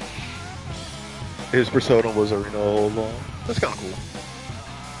 His persona was Arena all along. That's kind of cool.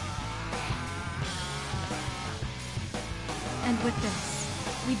 And with this,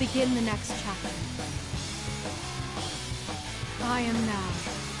 we begin the next chapter. I am now,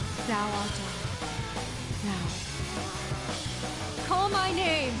 thou art I. Now, call my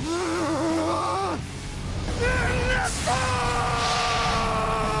name!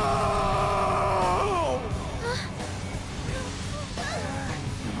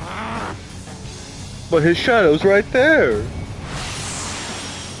 But his shadow's right there.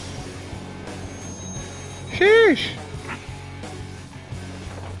 Sheesh.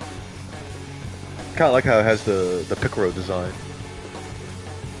 Kind of like how it has the Picaro design.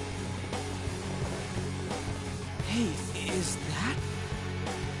 Hey, is that?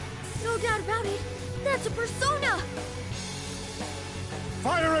 No doubt about it. That's a persona.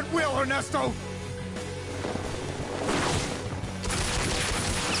 Fire at will, Ernesto!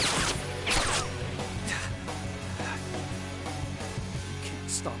 You can't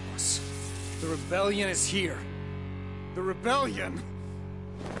stop us. The rebellion is here. The rebellion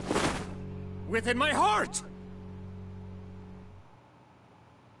within my heart!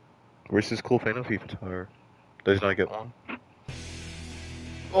 Where's his cool Phantom Thief attire? Does he not get one?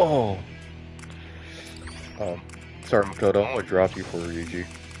 Oh! Sorry, Makoto, I'm gonna drop you for Ryuji.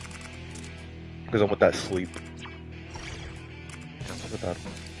 Because I want that sleep. That's what that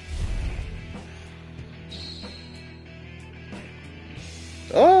one.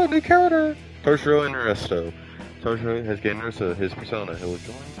 Oh, new character! Toshiro and Ernesto. Toshiro has gained his persona. He will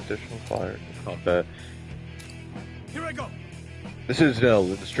join additional fire in combat. Here I go! This is Nell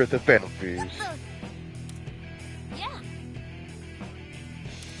in the strength of Phantom Thieves. Yeah.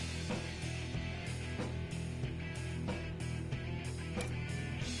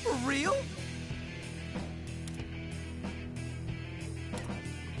 For real?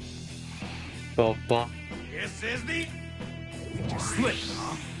 Bum, bum. This is the... Slip,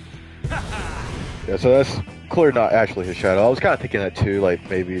 huh? Yeah, so that's clearly not actually his shadow. I was kind of thinking that too, like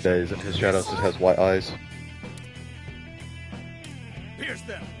maybe that isn't his shadow, it just has white eyes. Pierce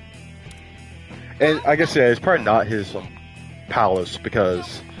them. And I guess, yeah, it's probably not his palace,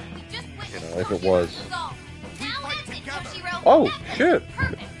 because, you know, if it was... Oh, shit!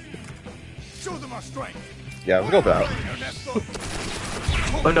 Show them our strength. Yeah, let's go back.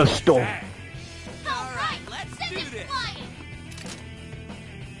 Ernesto! Alright, let's do this!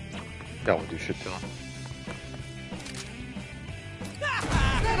 That won't do shit to him. Is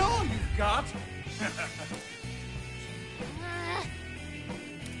that all you've got?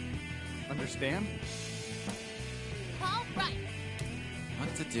 Understand? All right.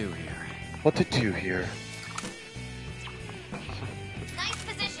 What to do here? What to do here? Nice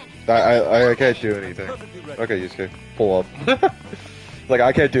position. I can't do anything. Okay, Yusuke, pull up. Like,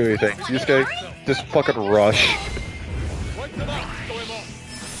 I can't do anything. Yusuke, just fucking rush. Wipe them out, Goemon.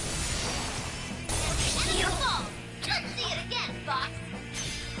 Let's see it again, Fox.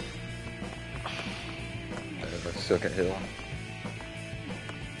 I still can't hit him.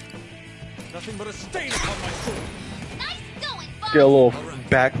 Nothing but a stain upon my sword. Nice going, Fox. Get a little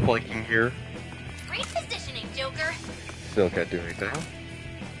back flanking here. Great positioning, Joker. Still can't do anything.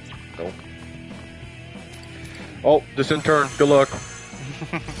 Nope. Oh, this in turn. Good luck.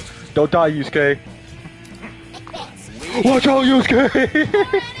 Don't die, Yusuke. Watch out, Yusuke!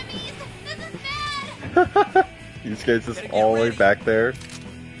 Yusuke's just all the way back there.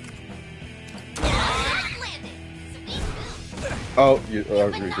 Oh,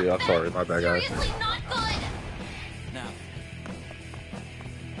 Ryuji, I'm sorry, my bad, guys. Now.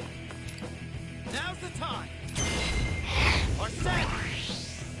 Now's the time. Our set.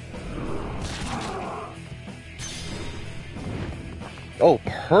 Oh,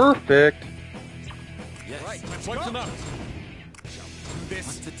 perfect! Yes. Right, let's wipe them out. Shall we do this?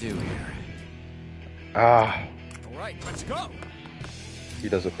 What to do here? Ah, All right, let's go. he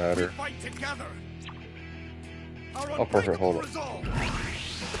doesn't We matter. fight together. Our Oh, perfect, hold on. resolve.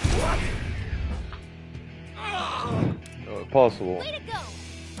 No, impossible. Way to go.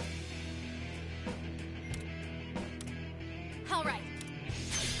 All right.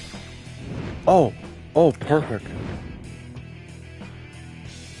 Oh, perfect.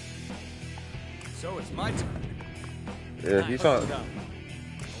 So it's my turn. Yeah, he's on. All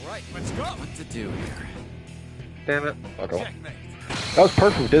right, let's go. What to do here? Damn it. Okay. Checkmate. That was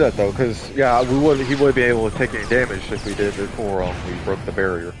perfect we did that though, because yeah, he wouldn't be able to take any damage if we did before we broke the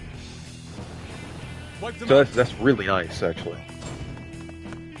barrier. Wipe them So out. that's really nice actually.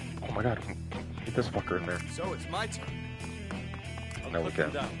 Oh my god, get this fucker in there. So it's my turn. I'll No, we put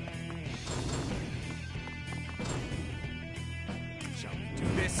them can't. down. Shall we do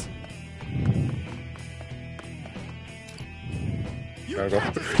this? You There we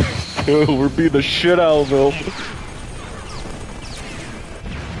got go. Dude, we're beating the shit out of him.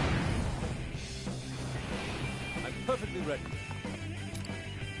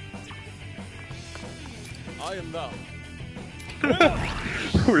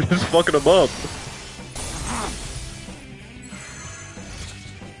 We're just fucking him up.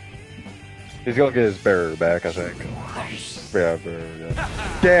 He's gonna get his bearer back, I think. Yeah, bearer,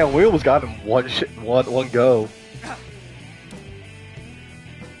 yeah. Damn, we almost got him one go.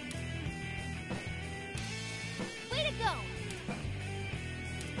 Way to go!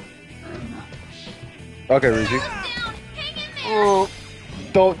 Okay, Ryuji. Oh,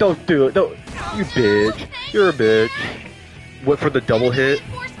 don't do it. Don't, you bitch. You're a bitch. What for the double hit?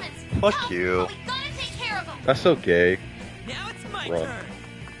 Fuck you. That's so gay. Now it's my Run. turn.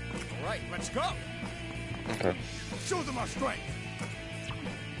 Alright, let's go. Okay. Show them our strength.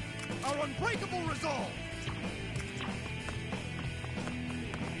 Our unbreakable resolve.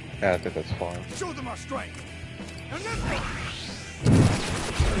 Yeah, I think that's fine. Show them our strength. And then...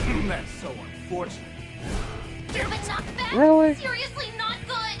 That's so unfortunate. But not bad. Really? Seriously not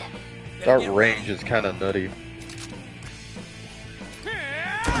good. That range is kind of nutty.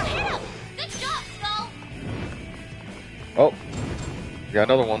 Good job, Skull. Oh, got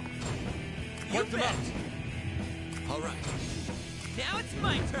another one. You bet. All right. Now it's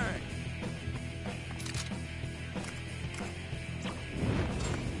my turn.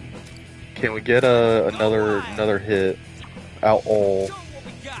 Can we get another hit out all?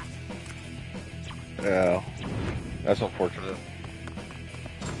 Yeah, that's unfortunate.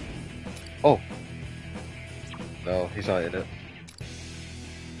 Oh, no, he's not in it.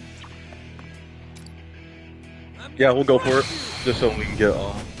 Yeah, we'll go for it, just so we can get them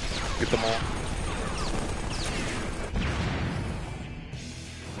all.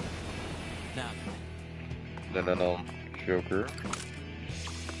 And then Joker.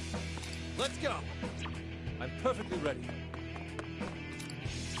 Let's go. I'm perfectly ready.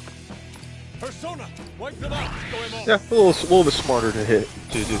 Persona, wipe them out. Go him off. Yeah, a little bit smarter to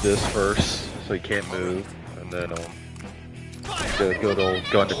do this first, so he can't move, and then the good old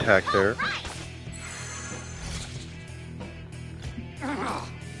gun attack there.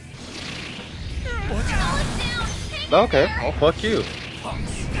 Okay, well, fuck you.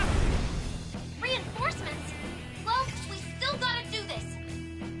 Reinforcements? Well, we still gotta do this.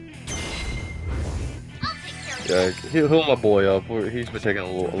 I'll take care of Yeah, heal my boy up. He's been taking a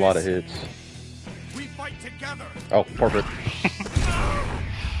lot of hits. We fight together. Oh, perfect.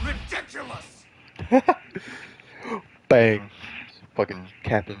 Ridiculous. Bang. Fucking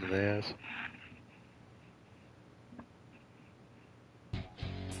cap him in the ass.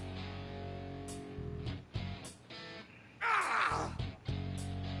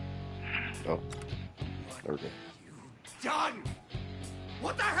 Oh, there we go. Done.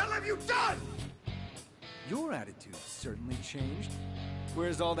 What the hell have you done? Your attitude certainly changed.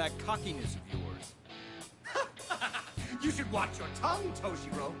 Where's all that cockiness of yours? You should watch your tongue,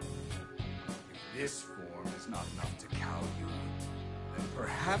 Toshiro. If this form is not enough to cow you, then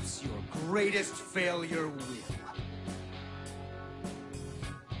perhaps your greatest failure will.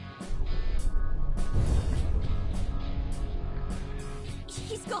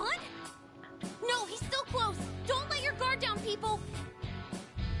 He's gone? No, he's still close. Don't let your guard down, people.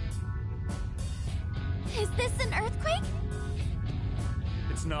 Is this an earthquake?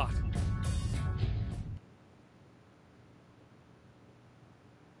 It's not.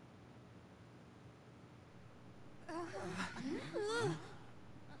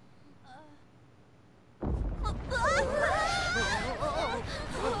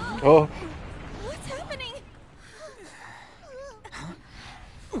 Oh. What's happening?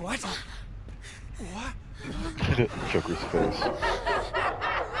 What? What? Joker's face.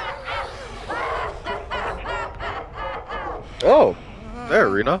 Oh, there,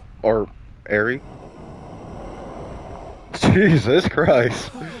 Rena. Or Eri. Jesus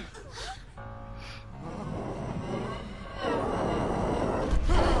Christ.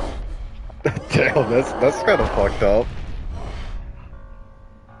 Damn, that's kind of fucked up.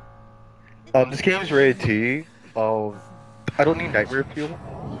 This game's rated T. I don't need nightmare fuel.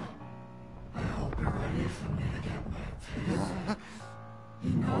 You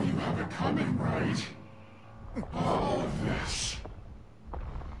know you have it coming, right? All of this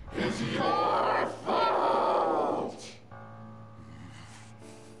is your fault!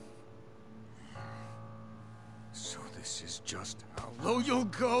 So this is just how low you'll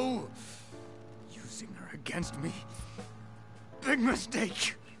go? Using her against me? Big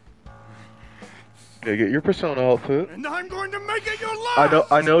mistake. Yeah, get your Persona outfit. And I'm going to make it your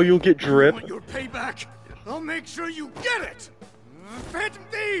last! I know you'll get drip. You want your payback? I'll make sure you get it! Phantom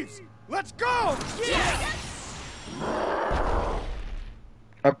Thieves! Let's go! Yeah!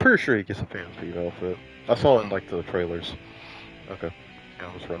 I'm pretty sure he gets a Phantom Thief outfit. I saw it in like the trailers. Okay.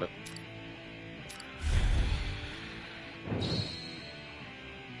 Yeah, let's run it.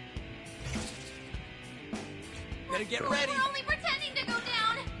 Better get ready. We're only pretending to go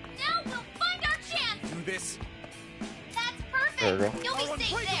down. Now we'll find our chance. Do this. That's perfect. There we go. You'll be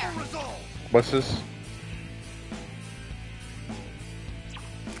safe there. What's this?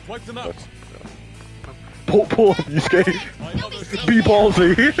 Wipe them out. Pull up, you skate. Be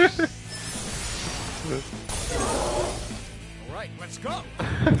ballsy. Alright, let's go.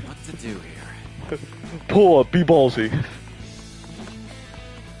 What to do here? Pull up, be ballsy.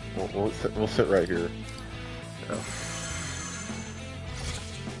 We'll sit right here.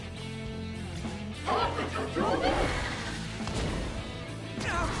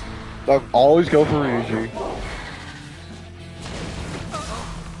 Yeah. Always go for Ryuji.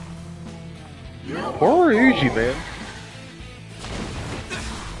 Poor Ryuji, man.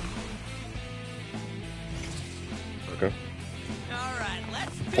 Okay. Alright,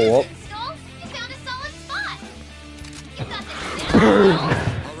 let's Pull up. Skull, you found a solid spot. You got this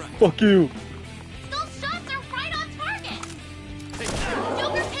down. Fuck you. Skull's shots are right on target.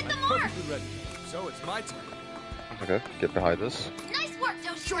 Joker hit the mark. Ready. So it's my turn. Okay, get behind this. Nice work,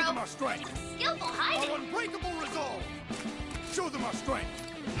 Show them Toshiro. our strength. Skillful hiding. Our unbreakable resolve. Show them our strength.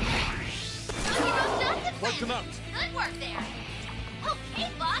 Toshiro's shots have Wipe them landed. out. Good work there. Okay,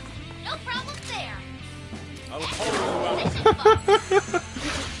 boss. No problems there. I'll follow you out.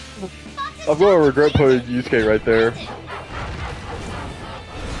 Position, boss. I'm gonna regret putting Yusuke right there.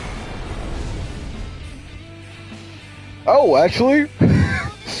 Oh, actually,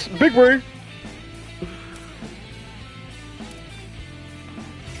 big brain.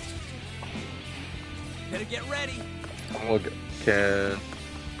 Better get ready. I'm gonna can.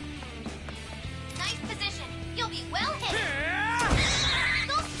 Nice position. You'll be well hit.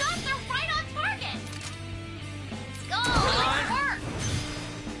 Those shots are right on target. Skull, nice work.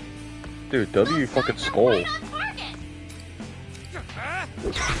 Dude, W fucking skull. Right on target.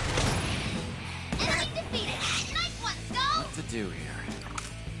 Enemy defeated. Nice one, Skull. What to do here?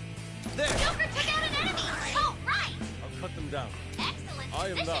 There. Joker took out an enemy. Oh, right. I'll cut them down. Excellent I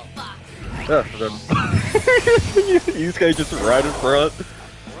am position, now. Fox. Yeah, then Yusuke just right in front.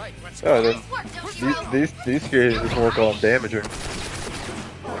 Alright, let's Yeah, go. then Nice work, Toshiro. these guys just work on damaging.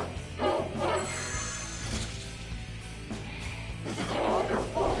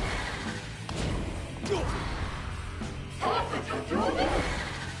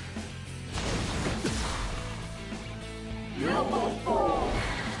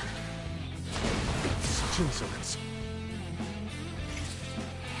 Such insolence.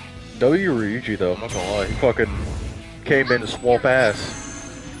 W Ryuji though, I'm not gonna lie, he fucking came in to swamp ass.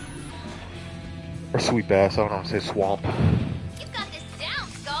 Or sweep ass, I don't know how to say swamp. You got this down,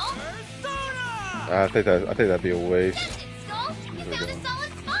 Skull. I think that'd be a waste. That's it, Skull. You found a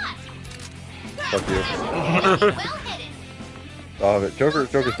solid spot. Fuck you. Well hidden. Oh, but Joker's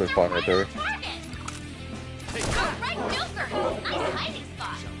been fine right there. Target. Right, Joker. Nice hiding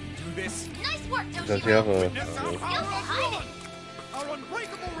spot. Do this. Nice work, Toshiro. Does he have a? Skillful hiding. Our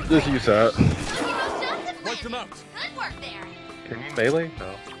unbreakable resolve. Just use that. Toshiro's shots have Wipe them landed. out. Good work there. Can you melee?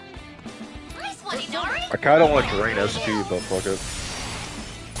 No. Nice one, Inari. I kinda want to drain SP, but fuck it.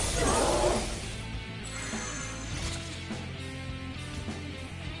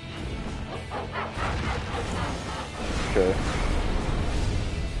 Okay.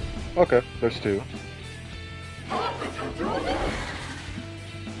 Okay, there's two.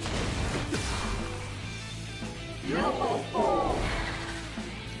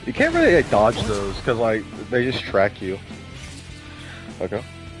 You can't really like, dodge those because like they just track you. Okay.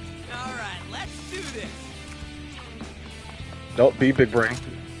 Alright, let's do this. Don't be big brain.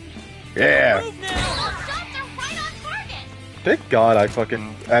 Yeah. Move now. Those shots are right on target. Thank God I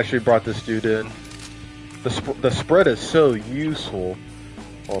fucking actually brought this dude in. The spread is so useful.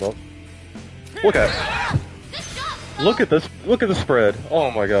 Hold up. Look at. Look at this. Look at the spread. Oh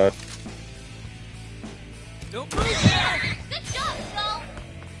my God. Don't move now. Good job, Skull.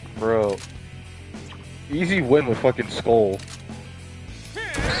 Bro. Easy win with fucking Skull. Those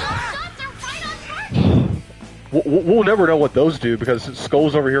shots are right on target. We'll never know what those do because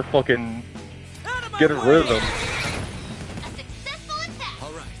Skull's over here fucking getting rid of them. A successful attack.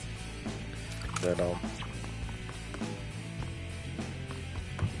 All right. Then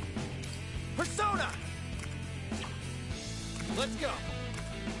Persona. Let's go.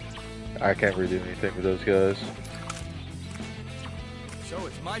 I can't really do anything with those guys. So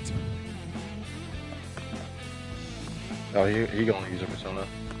it's my turn. Oh, he gonna use a persona.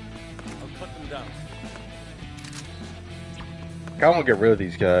 I'll cut them down. I want to get rid of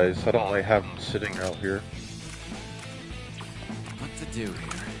these guys. I don't like having them sitting out here. What to do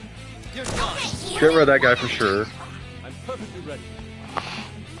here? You're done. Get rid of that guy for sure. I'm perfectly ready.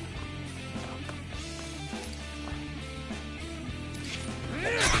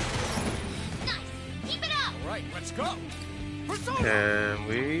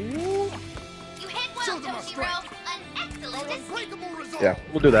 Yeah,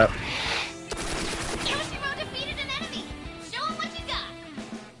 we'll do that. Toshiro defeated an enemy. Show him what you got.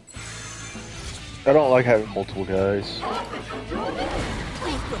 I don't like having multiple guys. Hang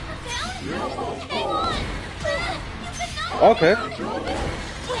on. Okay.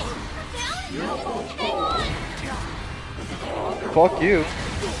 Fuck you.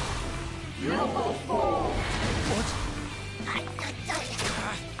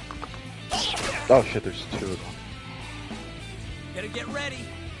 Oh shit, there's two of them. Better get ready.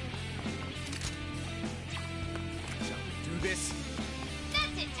 Shall we do this?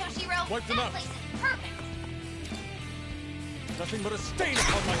 That's it, Toshiro. Wipe them That out. place is perfect. Nothing but a stain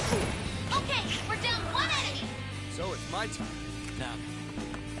upon my sword. Okay, we're down one enemy. So it's my turn. Now.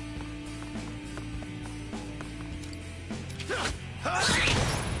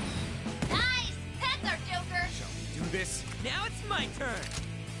 Nice. That's our Joker. Shall we do this? Now it's my turn.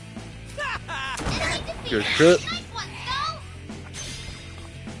 Enemy defeated. Good shit. Nice one, Skull.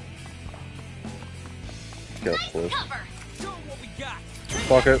 Go Nice for it. cover. Show 'em what we got.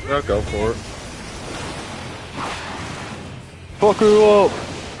 Fuck it, I'll go for it. Fuck you up!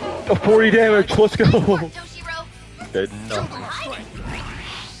 40 damage, let's go! Toshiro. Did nothing. Nice hit.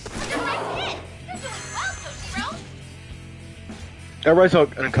 You're doing well, Toshiro. Everybody's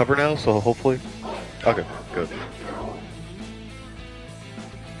on cover now, so hopefully. Okay, good.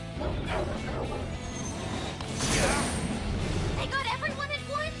 They got everyone at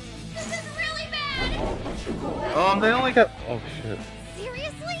once? This is really bad. They only got. Oh shit.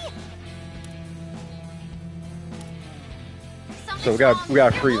 Seriously? So we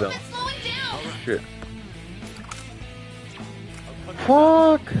gotta free them. Shit.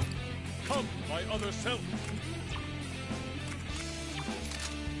 Fuck! Come, my other self.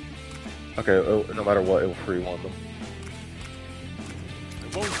 Okay, no matter what, it will free one of them. I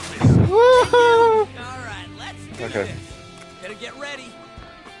won't miss. Woohoo! Alright, let's do Okay. this. Better get ready.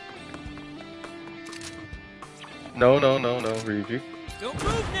 No, Ryuji. Don't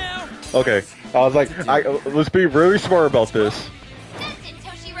move now. Okay, I was like, let's be really smart about this. That's it,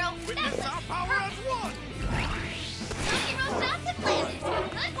 Toshiro. Witness That's our it. power as one. Toshiro's shots have landed.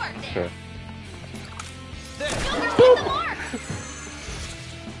 Good work there. Okay. Joker's hit the mark.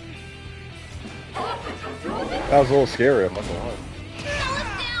 That was a little scary, I'm not gonna lie. Slow us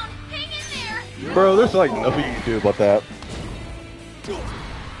down. Hang in there. Bro, there's like nothing you can do about that.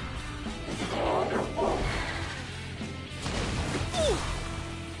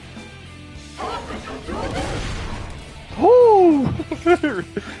 Woo!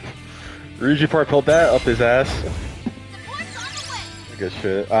 Ryuji probably pulled that up his ass. Support's on the way. Good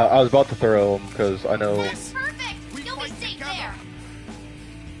shit. I was about to throw him because I know. Perfect. You'll be safe there.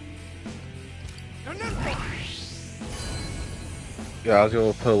 Yeah, I was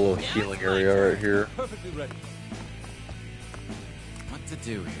gonna put a little healing area right here. Perfectly ready. What to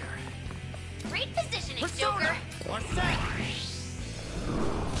do here? Great positioning, Joker. What's that?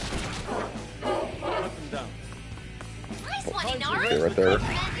 Up and down. Nice one, Inari. Okay, right there.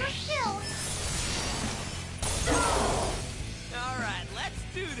 Defend your skill. Alright, let's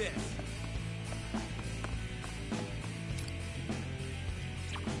do this.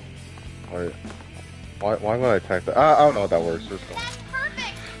 Wait. Why would I attack that? I don't know how that works. Just go. That's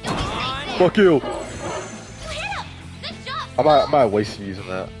perfect. You'll be safe there. Fuck you! You hit him. Good job. I might waste using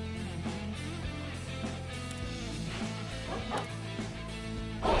that.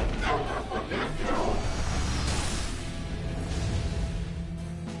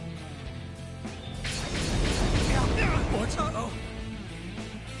 What's up? Oh,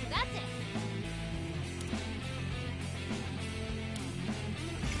 That's it.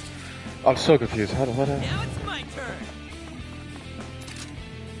 I'm so confused. How do what? now it's my turn.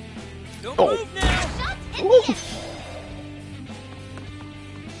 Don't Oh. move now. Shots hit Ooh. the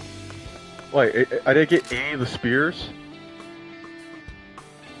Wait, I didn't get any of the spears.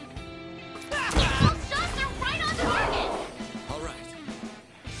 Those shots are right on target. All right.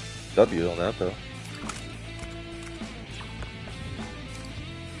 W on that though.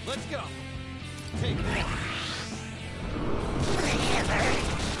 Let's go. Take this.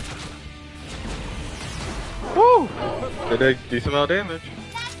 Woo! Did a decent amount of damage.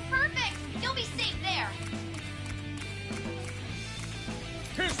 That's perfect. You'll be safe there.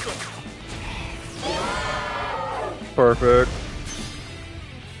 Pistol. Perfect.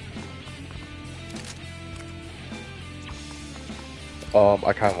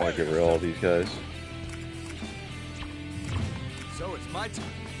 I kind of want to get rid of all these guys. So it's my turn.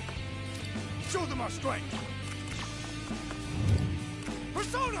 Show them our strength.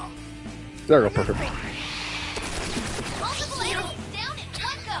 Persona. There we go, perfect. Multiple enemies down in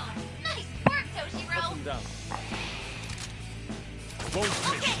one go. Nice work, Up Toshiro. and down.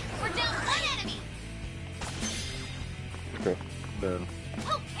 Okay, we're down one enemy. Okay, then.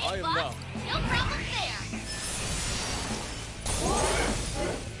 Okay, boss. No problem there.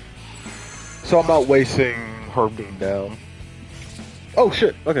 So I'm not wasting her being down. Oh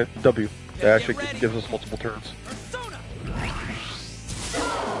shit, okay, W. That actually gives us multiple turns.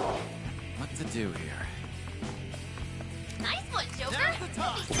 What to do here? Nice one, Joker.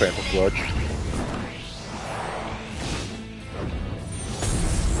 Phantom Sludge.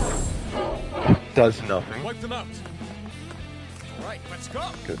 Does nothing. Wipe them out. All right, let's go.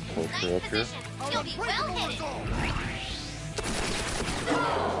 Good torture up here. You'll be well hidden.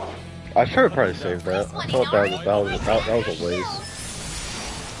 I should have probably saved that. I thought that was a waste.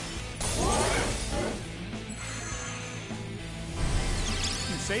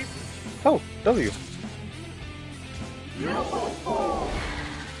 You saved me. Oh, W.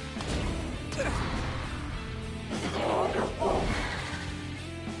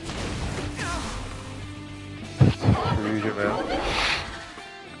 Use your man.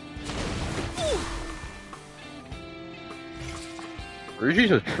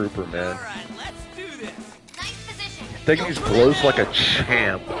 Ryuji's a trooper, man. Taking these blows like a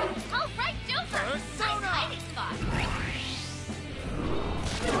champ. All right, Joker. Nice hiding spot.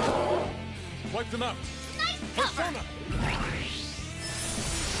 Wipe them out. Nice cover.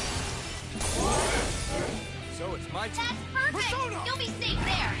 So it's my turn. That's perfect. You'll be safe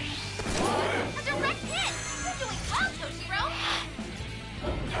there. A direct hit. You're doing well, Toshiro.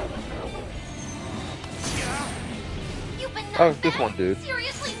 You've been Oh, this one, dude.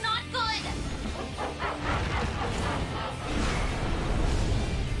 seriously not good.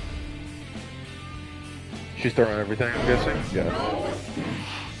 She's throwing everything, I'm guessing? Yeah.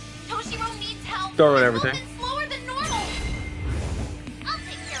 Toshiro needs help. Throwing everything. Moving slower than normal. I'll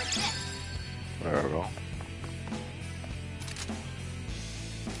take care of this. There we go.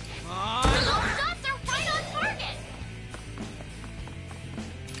 All shots are right on target.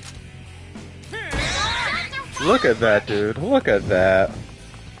 Look at that, dude. Look at that.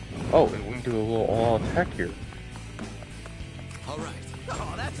 Oh, and we can do a little all attack here. All right.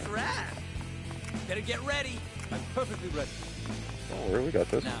 Oh, that's rad. Better get ready. I'm perfectly ready. Don't worry, we got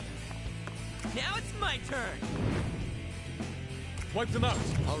this. Now it's my turn. Wipe them out.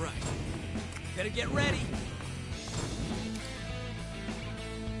 All right. Better get ready.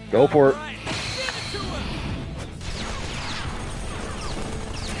 Go for it. Right. Give it to him.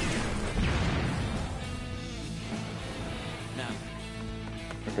 Now.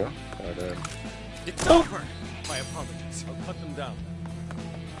 Okay. And then. It's over. My apologies. I'll cut them down.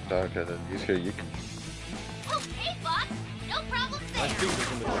 Okay, then you can. Okay, boss. No problem My there.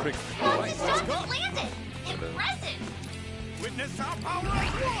 fingers on the trigger. Both his shots have landed. Impressive. Witness our power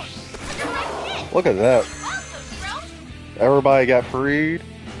at once. A direct hit. Look at that. Well, Toshiro. Everybody got freed.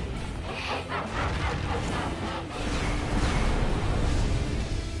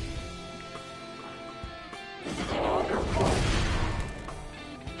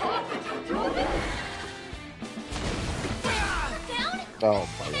 Oh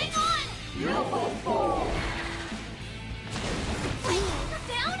my god.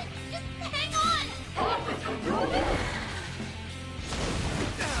 Down? Just hang on.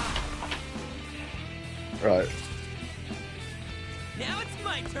 Right. Now it's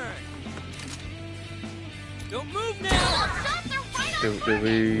my turn. Don't move All now. shots are right on Do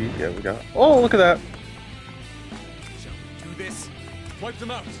we? Yeah, we got. Oh, look at that. Do this. Wipe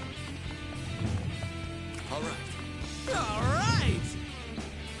them out. All right. All right.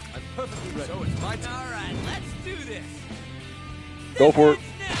 I'm perfectly ready. So it's my turn. All right. Let's do this. Go for it.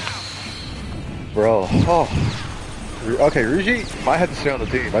 Now. Bro. Oh. Okay, Ryuji might have to stay on the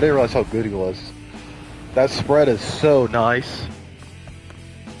team. I didn't realize how good he was. That spread is so nice. A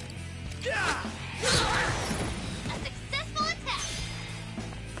successful attack.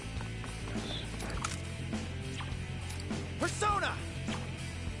 Persona.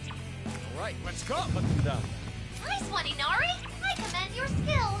 All right, let's go. Cut them down. Nice one, Inari. I commend your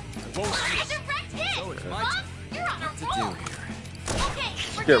skill. A direct hit. So it's my Boss, turn. you're on a To roll. do here. Okay,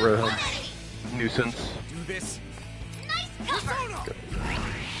 we're Get down rid of one him. enemy. Nuisance. Do this. Nice cover. Persona.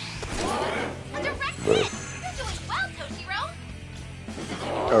 A direct hit. You're doing well, Toshiro.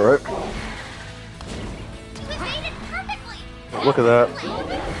 Alright. You evaded perfectly. Look at that. Good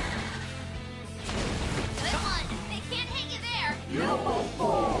one. They can't hit you there. You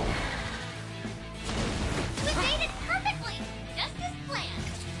evaded perfectly. Just as planned.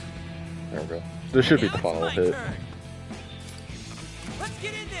 There we go. This should be Now the it's final my hit. turn. Let's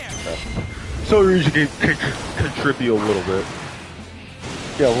get in there. So Ryuji can contribute a little bit.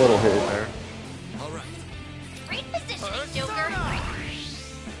 Get a little hit in there. All right. Great positioning, Joker.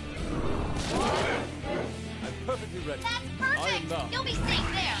 ready. That's I am perfect! now. You'll be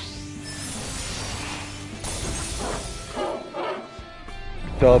safe there!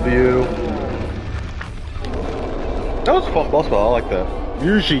 W. That was a fun boss battle, I like that.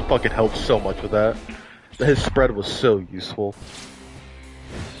 Usually fucking helps so much with that. His spread was so useful.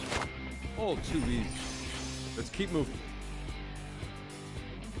 All too easy. Let's keep moving.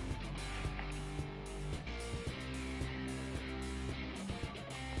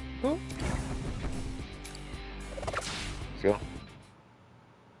 Huh? Let's go.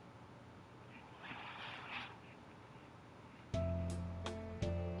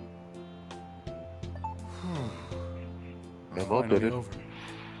 Memo Finally updated. over.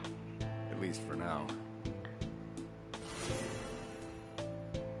 At least for now.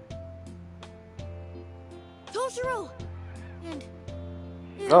 Toshiro! And...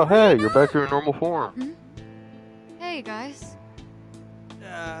 Oh hey, you're back to your normal form. Hey, guys.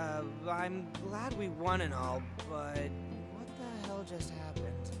 I'm glad we won and all, but what the hell just happened?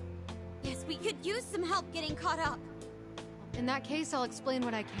 Yes, we could use some help getting caught up. In that case, I'll explain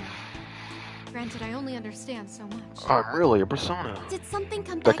what I can. Granted, I only understand so much. I'm really a persona Did something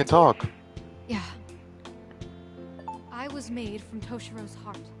come that back can to you? talk. Yeah. I was made from Toshiro's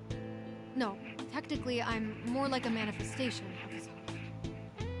heart. No, technically, I'm more like a manifestation of his heart.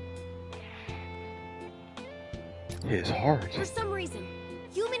 His heart. For some reason,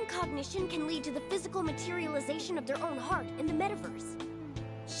 human cognition can lead to the physical materialization of their own heart in the metaverse.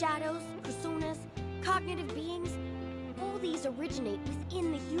 Shadows, personas, cognitive beings, all these originate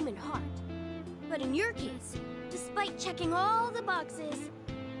within the human heart. But in your case, despite checking all the boxes,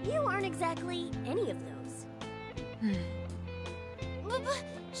 you aren't exactly any of those. But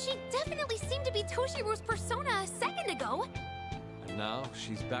she definitely seemed to be Toshiro's persona a second ago. And now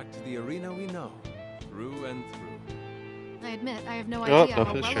she's back to the arena we know, through and through. I admit, I have no Yep, idea how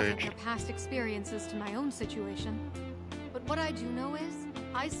nothing's relevant changed. their past experiences to my own situation. But what I do know is,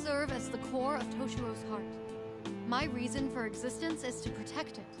 I serve as the core of Toshiro's heart. My reason for existence is to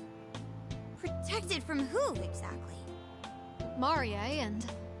protect it. Protected from who, exactly? Marie and...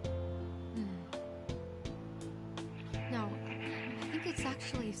 No, I think it's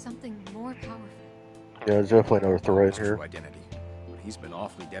actually something more powerful. Yeah, there's definitely another threat His here. true identity, but he's been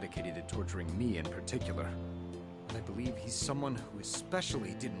awfully dedicated to torturing me in particular. And I believe he's someone who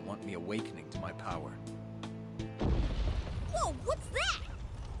especially didn't want me awakening to my power. Whoa, what's that?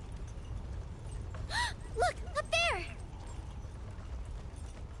 Look, up there!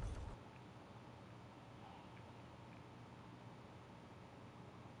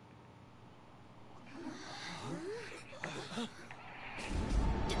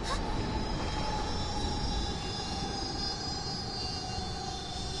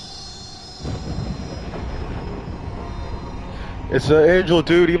 It's the angel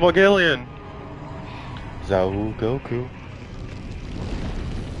dude, Evangelion. Zao Goku.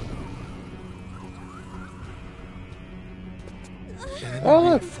 Oh,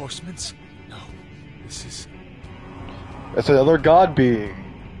 look. Reinforcements? No. This is... That's another god being.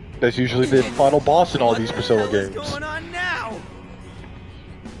 That's usually the final boss in all these Persona What's games. going on now?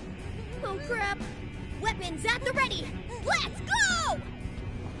 Oh crap! Weapons at the ready! Let's go!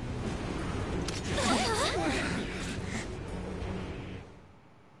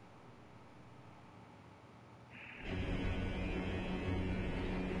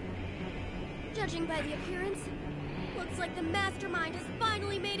 Judging by the appearance, looks like the mastermind has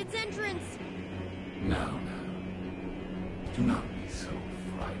finally made its entrance. Now, do not be so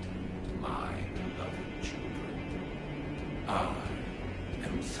frightened, my beloved children. I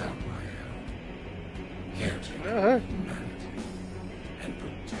am Samael, caretaker of humanity and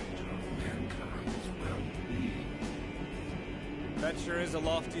protector of mankind's well-being. That sure is a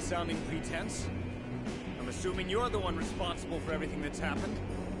lofty-sounding pretense. I'm assuming you're the one responsible for everything that's happened.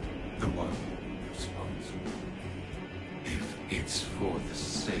 The one responsible. If it's for the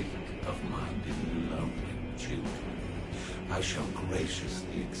sake of my beloved children, I shall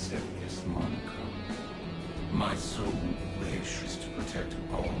graciously accept this moniker. My sole wish is to protect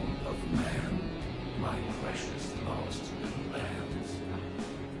all of man, my precious lost lambs.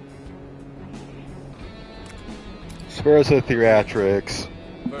 Spare us the theatrics.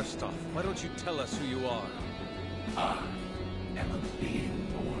 First off, why don't you tell us who you are? I am a being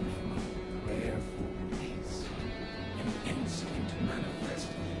born from a prayer for peace, an instinct to manifest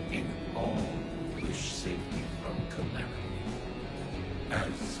in all who wish safety from calamity.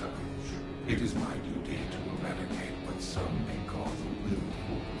 As such, it is my duty to eradicate what some may call the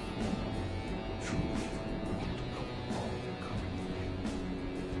willful reform, truly the root of all conflict.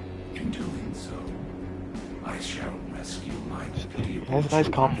 In doing so, I shall rescue my pitiable Has a nice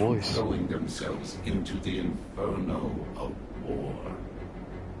calm children voice. from throwing themselves into the inferno of war.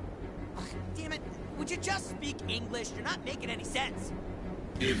 Damn it! Would you just speak English? You're not making any sense.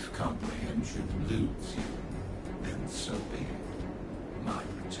 If comprehension eludes you, then so be it. My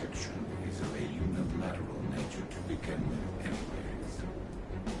protection is of a unilateral nature to begin with anyways.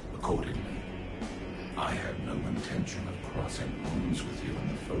 Accordingly, I had no intention of crossing homes with you in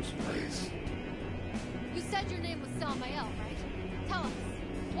the first place. You said your name was Samael, right? Tell us,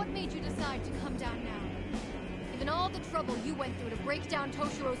 what made you decide to come down now? Given all the trouble you went through to break down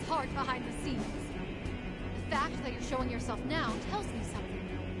Toshiro's heart behind the scenes. The fact that you're showing yourself now tells me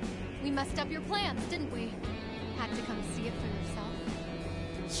something. We messed up your plans, didn't we? Had to come see it for yourself.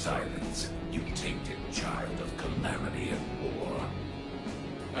 Silence, you tainted child of calamity and war.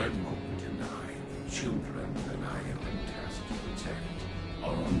 I won't deny children that I have been tasked to protect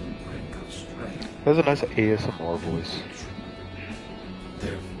are on the brink of straying. Has a nice ASMR voice.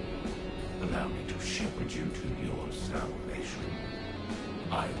 Therefore, allow me to shepherd you to your salvation.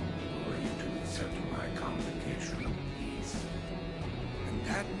 I implore you to accept my convocation of peace. And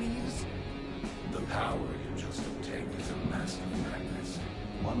that means? The power you just obtained is a massive madness,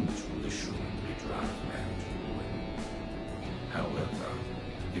 one which will assuredly drive man to ruin. However,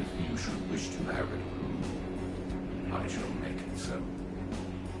 if you should wish to have it removed, I shall make it so.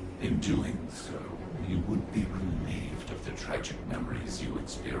 In doing so, you would be relieved of the tragic memories you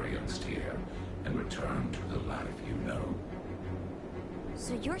experienced here and return to the life you know.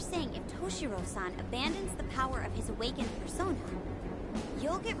 So you're saying if Toshiro-san abandons the power of his awakened persona,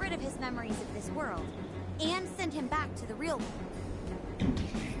 you'll get rid of his memories of this world and send him back to the real world?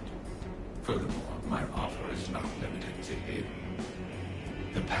 Indeed. Furthermore, my offer is not limited to him.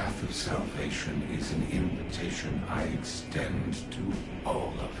 The path of salvation is an invitation I extend to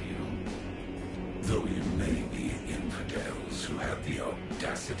all of you. Though you may be infidels who have the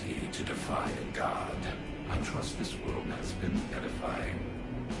audacity to defy a god, I trust this world has been edifying.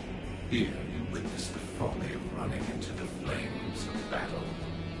 Here you witness the folly of running into the flames of battle,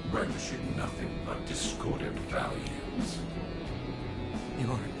 brandishing nothing but discordant values.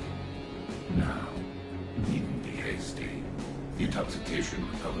 Now, you needn't be hasty. The intoxication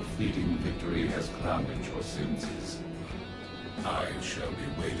of a fleeting victory has clouded your senses. I shall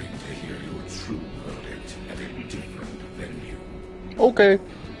be waiting to hear your true verdict at a different venue. Okay.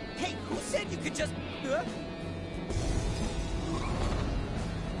 Hey, who said you could just...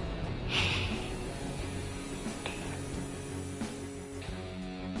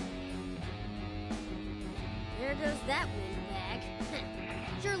 There goes that windbag.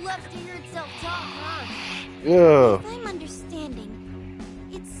 Sure loves to hear itself talk, huh? Yeah. If I'm understanding,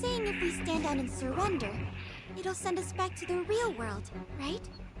 it's saying if we stand down and surrender, it'll send us back to the real world, right?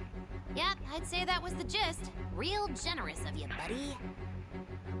 Yep, I'd say that was the gist. Real generous of you, buddy.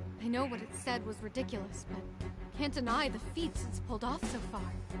 I know what it said was ridiculous, but can't deny the feats it's pulled off so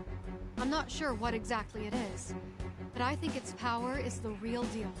far. I'm not sure what exactly it is, but I think its power is the real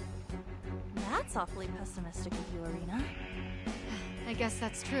deal. That's awfully pessimistic of you, Irina. I guess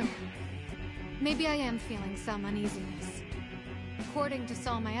that's true. Maybe I am feeling some uneasiness. According to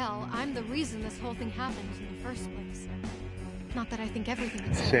Samael, I'm the reason this whole thing happened in the first place. Not that I think everything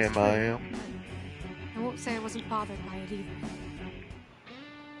it said is true, I am. but I won't say I wasn't bothered by it either.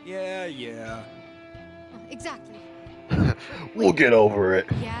 Yeah. Exactly. We'll get over it.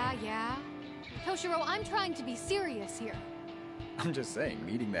 Yeah. Toshiro, I'm trying to be serious here. I'm just saying,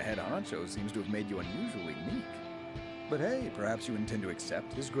 meeting the head honcho seems to have made you unusually meek. But hey, perhaps you intend to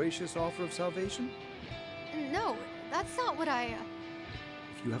accept his gracious offer of salvation? No, that's not what I...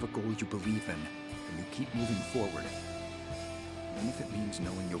 If you have a goal you believe in, then you keep moving forward. Even if it means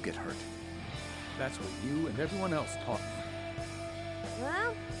knowing you'll get hurt. That's what you and everyone else taught me.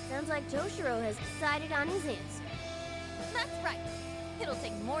 Well, sounds like Toshiro has decided on his answer. That's right. It'll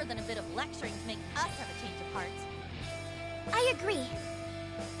take more than a bit of lecturing to make us have a change of heart. I agree.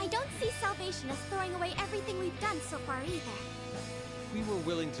 I don't see salvation as throwing away everything we've done so far either. If we were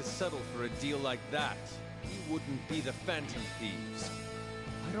willing to settle for a deal like that, we wouldn't be the Phantom Thieves.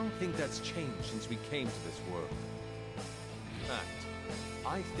 I don't think that's changed since we came to this world. In fact,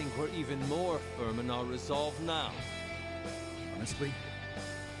 I think we're even more firm in our resolve now. Honestly,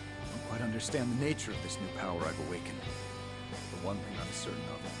 I don't quite understand the nature of this new power I've awakened. The one thing I'm certain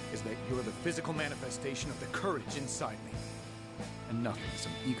of is that you're the physical manifestation of the courage inside me. And nothing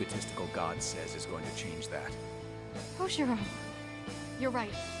some egotistical god says is going to change that. Toshiro, you're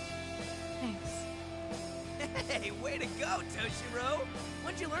right. Thanks. Hey, way to go, Toshiro!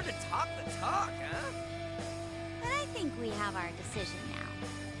 When'd you learn to talk the talk, huh? But I think we have our decision now,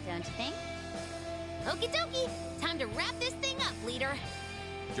 don't you think? Okie dokie. Time to wrap this thing up, leader.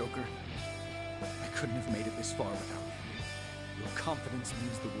 Joker, I couldn't have made it this far without you. Your confidence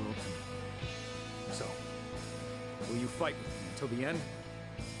means the world to me. So, will you fight with me until the end?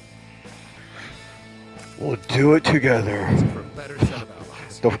 We'll do it together. For a better set of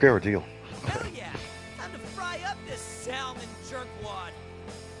allies. Don't forget our deal. Hell yeah! Time to fry up this salmon jerkwad.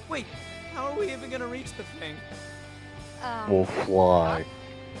 Wait, how are we even gonna reach the thing? We'll fly.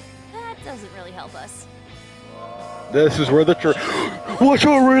 That doesn't really help us. This is where the train. Watch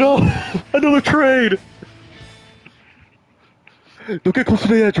out, Rita! Another train! Don't get close to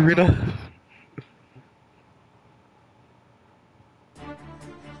the edge, Rita.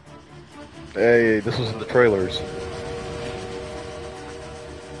 Hey, this was in the trailers.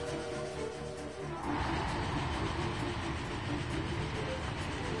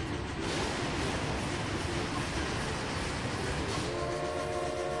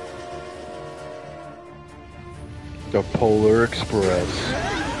 The Polar Express.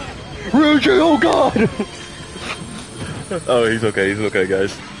 Ryuji, oh god! Oh, he's okay,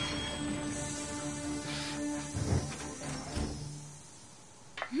 guys.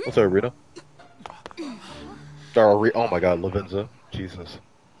 What's up, Rita? Oh my god, Lavenza. Jesus.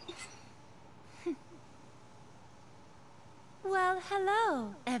 Well,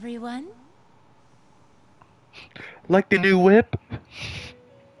 hello, everyone. Like the new whip?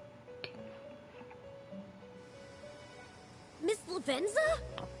 Miss Lavenza?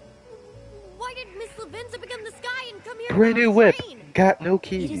 Why did Miss Lavenza become the sky and come here? Brand new whip. Got no It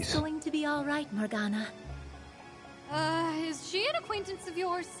keys. is going to be all right, Morgana. Is she an acquaintance of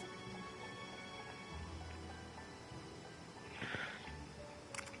yours?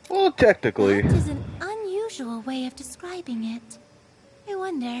 Well, technically. That is an unusual way of describing it. I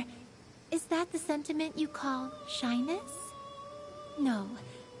wonder, is that the sentiment you call shyness? No.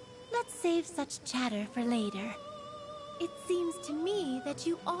 Let's save such chatter for later. It seems to me that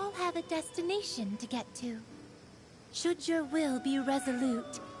you all have a destination to get to. Should your will be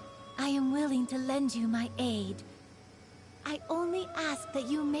resolute, I am willing to lend you my aid. I only ask that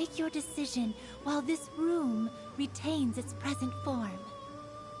you make your decision while this room retains its present form.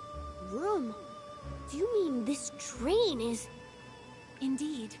 Room? Do you mean this train is...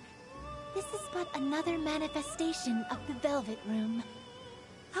 Indeed. This is but another manifestation of the Velvet Room.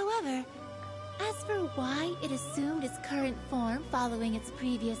 However, as for why it assumed its current form following its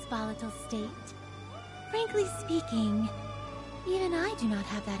previous volatile state, frankly speaking, even I do not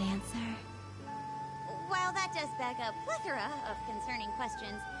have that answer. While that does beg a plethora of concerning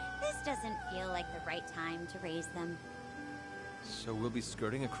questions, this doesn't feel like the right time to raise them. So we'll be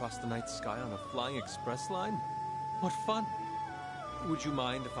skirting across the night sky on a flying express line? What fun! Would you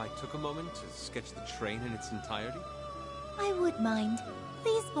mind if I took a moment to sketch the train in its entirety? I would mind.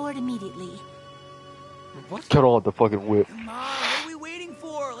 Please board immediately. What? Cut on the fucking whip. Come on, what are we waiting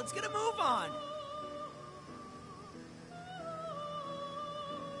for? Let's get a move on.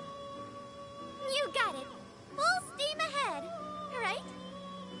 You got it. Full steam ahead. Alright?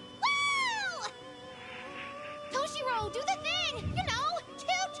 Woo! Toshiro, do the thing! You know,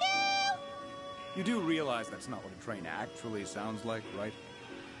 choo-choo! You do realize that's not what a train actually sounds like, right?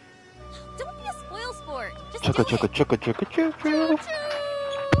 Don't be a spoil sport. Just Chugga do chugga it. chugga chugga choo choo.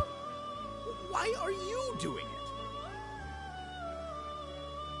 Why are you doing it?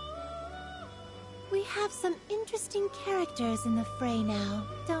 We have some interesting characters in the fray now,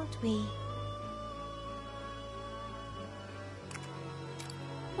 don't we?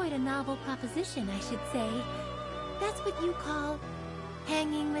 Quite a novel proposition, I should say. That's what you call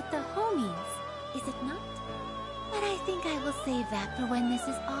hanging with the homies, is it not? But I think I will save that for when this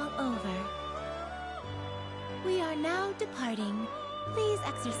is all over. We are now departing. Please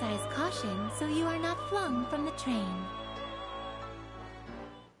exercise caution so you are not flung from the train.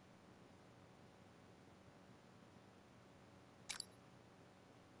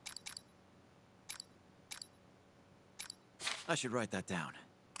 I should write that down.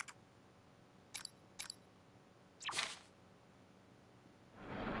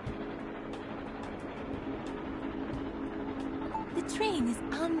 The train is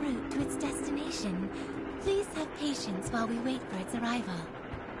en route to its destination. Please have patience while we wait for its arrival.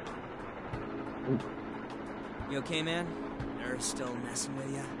 You okay, man? Nerves still messing with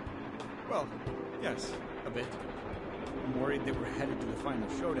you? Well, yes, a bit. I'm worried that we're headed to the final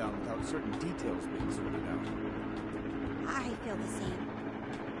showdown without certain details being sorted out. I feel the same.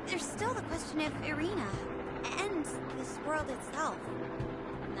 There's still the question of Irina, and this world itself.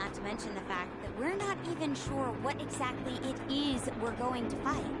 Not to mention the fact that we're not even sure what exactly it is we're going to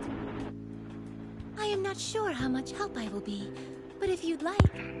fight. I am not sure how much help I will be, But if you'd like,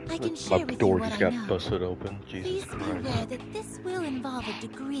 I can share My with you door what just I got know. busted open. Please Jesus be Christ. aware that this will involve a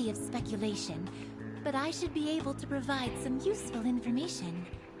degree of speculation, but I should be able to provide some useful information.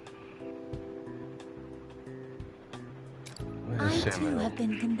 I too have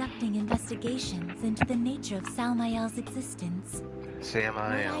been conducting investigations into the nature of Salmael's existence. What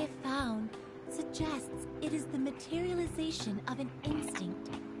I have found suggests it is the materialization of an instinct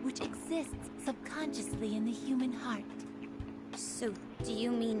which exists subconsciously in the human heart. So, do you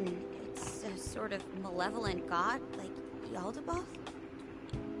mean it's a sort of malevolent god, like Yaldabaoth?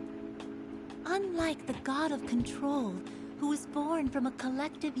 Unlike the god of control, who was born from a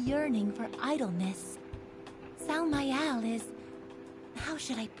collective yearning for idleness, Salmael is, how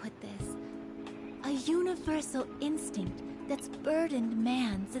should I put this? A universal instinct that's burdened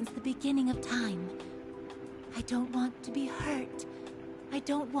man since the beginning of time. I don't want to be hurt. I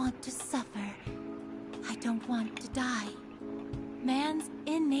don't want to suffer. I don't want to die. Man's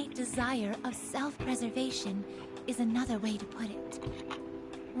innate desire of self-preservation is another way to put it.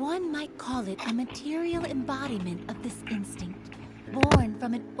 One might call it a material embodiment of this instinct, born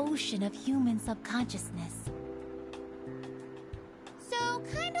from an ocean of human subconsciousness. So,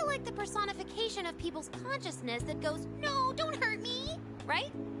 kinda like the personification of people's consciousness that goes, "No, don't hurt me,"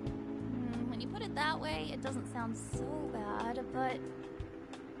 right? When you put it that way, it doesn't sound so bad, but...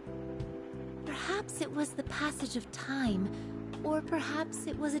 Perhaps it was the passage of time, or perhaps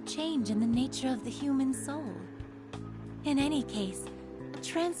it was a change in the nature of the human soul. In any case, a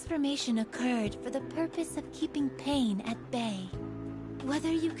transformation occurred for the purpose of keeping pain at bay.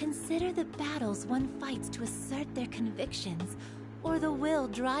 Whether you consider the battles one fights to assert their convictions, or the will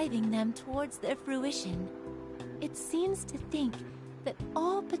driving them towards their fruition, it seems to think that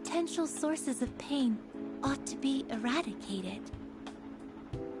all potential sources of pain ought to be eradicated.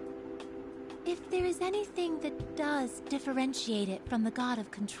 If there is anything that does differentiate it from the god of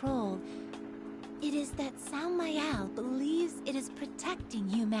control, it is that Salmael believes it is protecting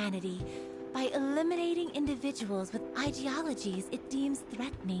humanity by eliminating individuals with ideologies it deems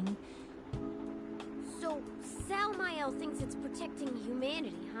threatening. So, Salmael thinks it's protecting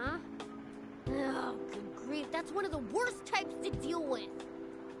humanity, huh? Oh, good grief, that's one of the worst types to deal with.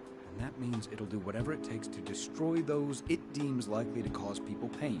 And that means it'll do whatever it takes to destroy those it deems likely to cause people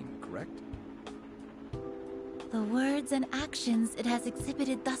pain, correct? The words and actions it has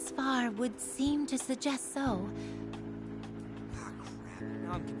exhibited thus far would seem to suggest so. Ah, crap.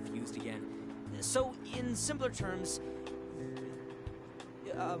 Now I'm confused again. So, in simpler terms...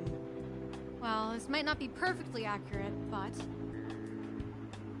 Well, this might not be perfectly accurate, but...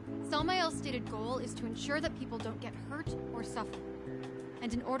 Salmael's stated goal is to ensure that people don't get hurt or suffer.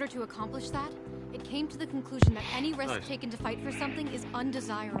 And in order to accomplish that, it came to the conclusion that any risk taken to fight for something is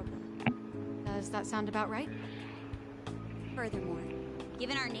undesirable. Does that sound about right? Furthermore,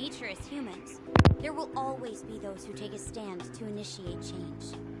 given our nature as humans, there will always be those who take a stand to initiate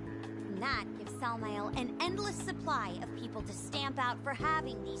change. And that gives Salmael an endless supply of people to stamp out for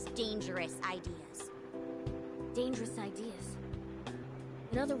having these dangerous ideas. Dangerous ideas.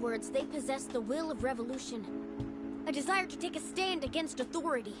 In other words, they possess the will of revolution. A desire to take a stand against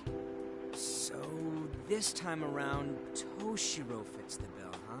authority. So, this time around, Toshiro fits the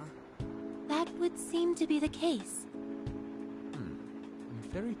bill, huh? That would seem to be the case. I'm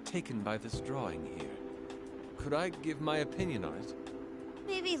very taken by this drawing here. Could I give my opinion on it?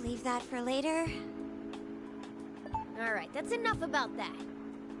 Maybe leave that for later. Alright, that's enough about that.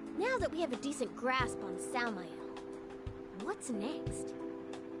 Now that we have a decent grasp on Salmael, what's next?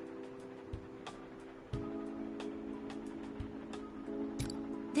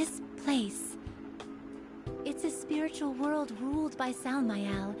 This place. It's a spiritual world ruled by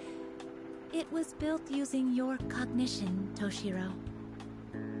Salmael. It was built using your cognition, Toshiro.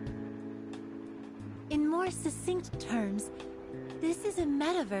 In more succinct terms, this is a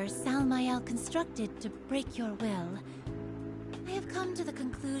metaverse Salmael constructed to break your will. I have come to the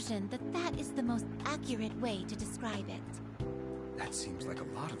conclusion that that is the most accurate way to describe it. That seems like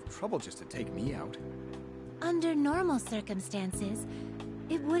a lot of trouble just to take me out. Under normal circumstances,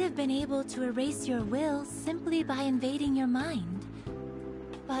 it would have been able to erase your will simply by invading your mind.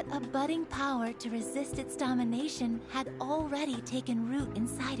 But a budding power to resist its domination had already taken root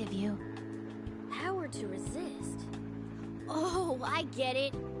inside of you. Power to resist? Oh, I get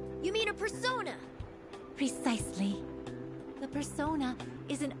it. You mean a persona? Precisely. The persona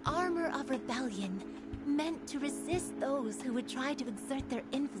is an armor of rebellion, meant to resist those who would try to exert their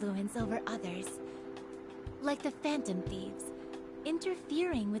influence over others. Like the Phantom Thieves,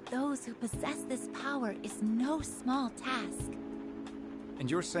 interfering with those who possess this power is no small task. And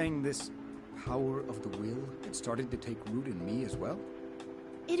you're saying this power of the will had started to take root in me as well?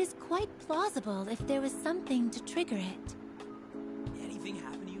 It is quite plausible if there was something to trigger it. Anything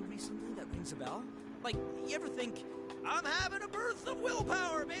happened to you recently that rings a bell? Like, you ever think, I'm having a burst of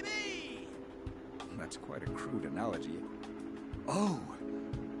willpower, baby? That's quite a crude analogy. Oh!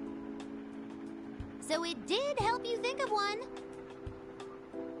 So it did help you think of one.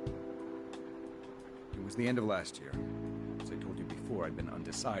 It was the end of last year. As I told you before, I'd been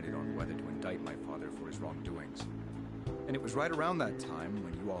undecided on whether to indict my father for his wrongdoings. And it was right around that time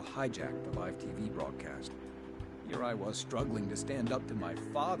when you all hijacked the live TV broadcast. Here I was struggling to stand up to my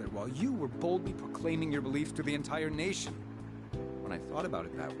father while you were boldly proclaiming your beliefs to the entire nation. When I thought about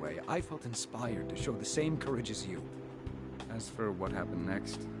it that way, I felt inspired to show the same courage as you. As for what happened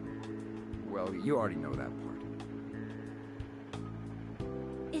next, well, you already know that part.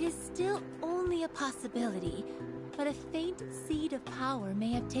 It is still only a possibility, but a faint seed of power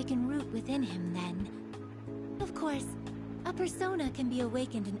may have taken root within him then. Of course, a persona can be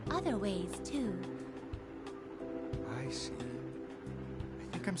awakened in other ways, too. I see.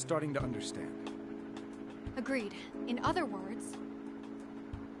 I think I'm starting to understand. Agreed. In other words,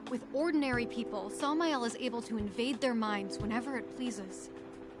 with ordinary people, Salmael is able to invade their minds whenever it pleases.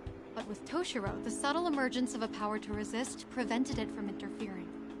 But with Toshiro, the subtle emergence of a power to resist prevented it from interfering.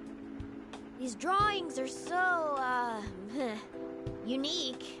 These drawings are so,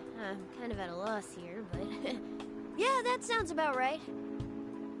 unique. I'm kind of at a loss here, but... yeah, that sounds about right.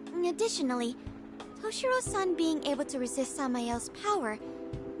 Additionally, Toshiro-san being able to resist Samael's power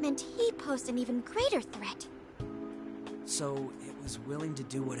meant he posed an even greater threat. So it was willing to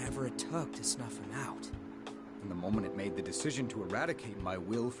do whatever it took to snuff him out. And the moment it made the decision to eradicate my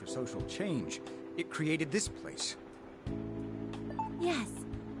will for social change, it created this place. Yes.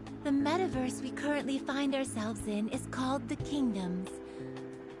 The metaverse we currently find ourselves in is called the Kingdoms.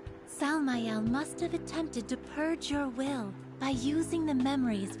 Salmael must have attempted to purge your will by using the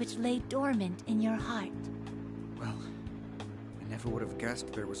memories which lay dormant in your heart. Well, I never would have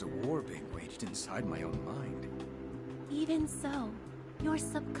guessed there was a war being waged inside my own mind. Even so, your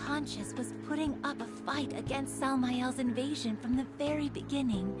subconscious was putting up a fight against Salmael's invasion from the very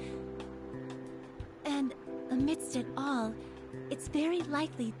beginning. And amidst it all, it's very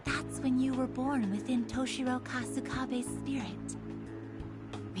likely that's when you were born within Toshiro Kasukabe's spirit.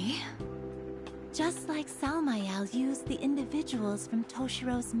 Me? Just like Salmael used the individuals from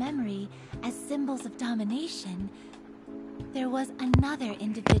Toshiro's memory as symbols of domination, there was another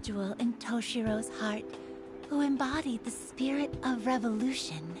individual in Toshiro's heart who embodied the spirit of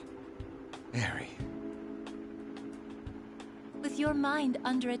revolution. Eri. With your mind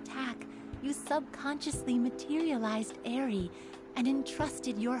under attack, you subconsciously materialized Eri and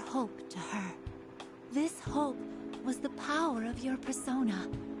entrusted your hope to her. This hope was the power of your persona,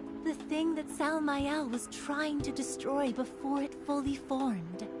 the thing that Salmael was trying to destroy before it fully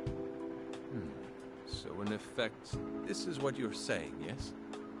formed. So in effect, this is what you're saying, yes?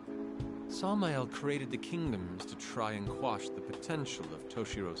 Salmael created the kingdoms to try and quash the potential of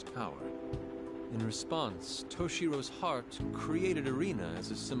Toshiro's power. In response, Toshiro's heart created Arena as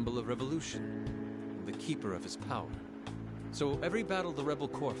a symbol of revolution, the keeper of his power. So every battle the Rebel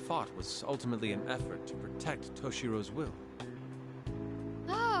Corps fought was ultimately an effort to protect Toshiro's will.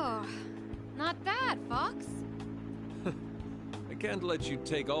 Oh, not bad, Fox. I can't let you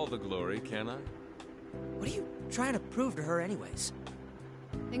take all the glory, can I? What are you trying to prove to her anyways?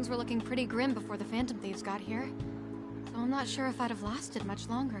 Things were looking pretty grim before the Phantom Thieves got here, so I'm not sure if I'd have lasted much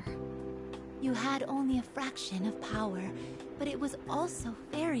longer. You had only a fraction of power, but it was also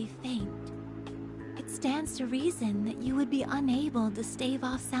very faint. It stands to reason that you would be unable to stave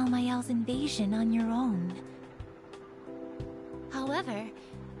off Salmael's invasion on your own. However,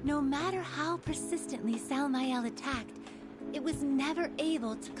 no matter how persistently Salmael attacked, it was never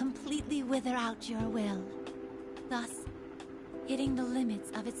able to completely wither out your will. Thus, hitting the limits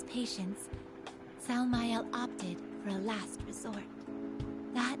of its patience, Salmael opted for a last resort.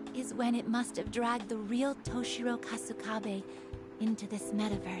 That is when it must have dragged the real Toshiro Kasukabe into this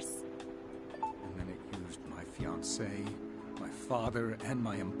metaverse. And then it used my fiancé, my father, and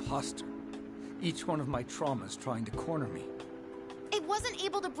my imposter. Each one of my traumas trying to corner me. It wasn't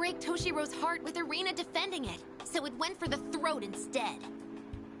able to break Toshiro's heart with Arena defending it, so it went for the throat instead.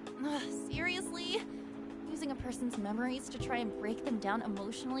 Ugh, seriously? Using a person's memories to try and break them down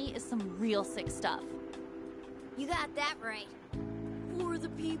emotionally is some real sick stuff. You got that right. For the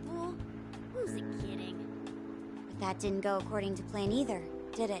people? Who's it kidding? But that didn't go according to plan either,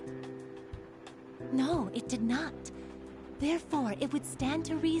 did it? No, it did not. Therefore, it would stand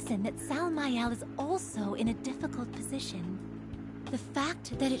to reason that Salmael is also in a difficult position. The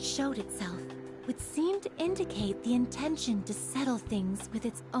fact that it showed itself would seem to indicate the intention to settle things with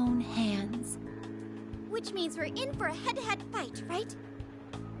its own hands. Which means we're in for a head-to-head fight, right?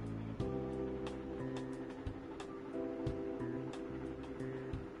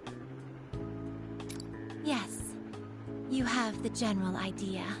 Yes, you have the general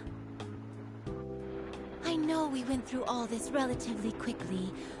idea. I know we went through all this relatively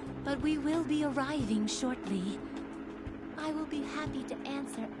quickly, but we will be arriving shortly. I will be happy to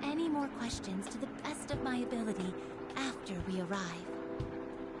answer any more questions to the best of my ability after we arrive.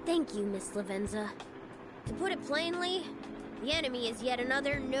 Thank you, Miss Lavenza. To put it plainly, the enemy is yet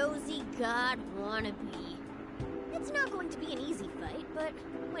another nosy god wannabe. It's not going to be an easy fight, but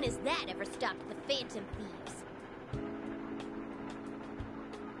when has that ever stopped the Phantom Thieves?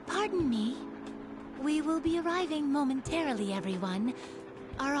 Pardon me. We will be arriving momentarily, everyone.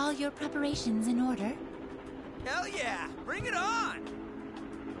 Are all your preparations in order? Hell yeah! Bring it on!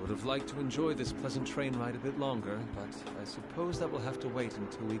 I would have liked to enjoy this pleasant train ride a bit longer, but I suppose that will have to wait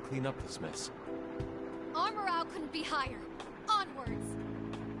until we clean up this mess. Our morale couldn't be higher. Onwards!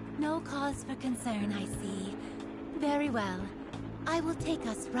 No cause for concern, I see. Very well. I will take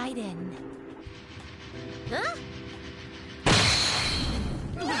us right in. Huh?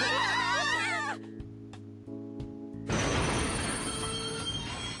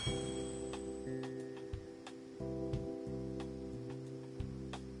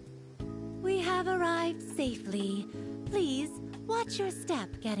 We have arrived safely. Please, watch your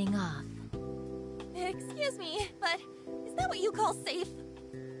step getting off. Excuse me, but is that what you call safe?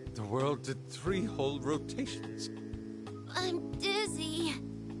 The world did 3 whole rotations. I'm dizzy.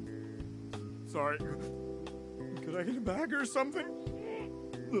 Sorry. Could I get a bag or something?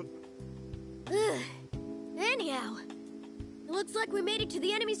 Anyhow, it looks like we made it to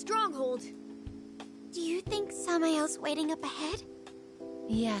the enemy stronghold. Do you think Samael's waiting up ahead?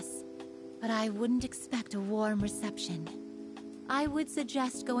 Yes, but I wouldn't expect a warm reception. I would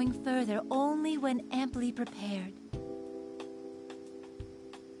suggest going further only when amply prepared.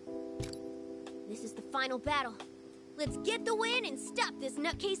 This is the final battle. Let's get the win and stop this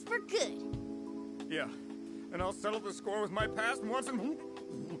nutcase for good. Yeah, and I'll settle the score with my past once and...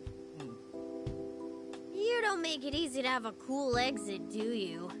 You don't make it easy to have a cool exit, do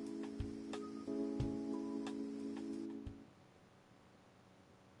you?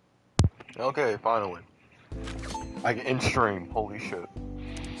 Okay, finally. I can in-stream. Holy shit.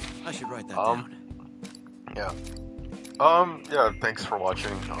 I should write that down. Yeah. Yeah, thanks for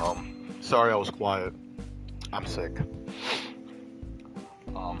watching. Sorry I was quiet. I'm sick.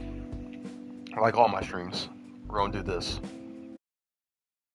 Like all my streams, we're gonna do this.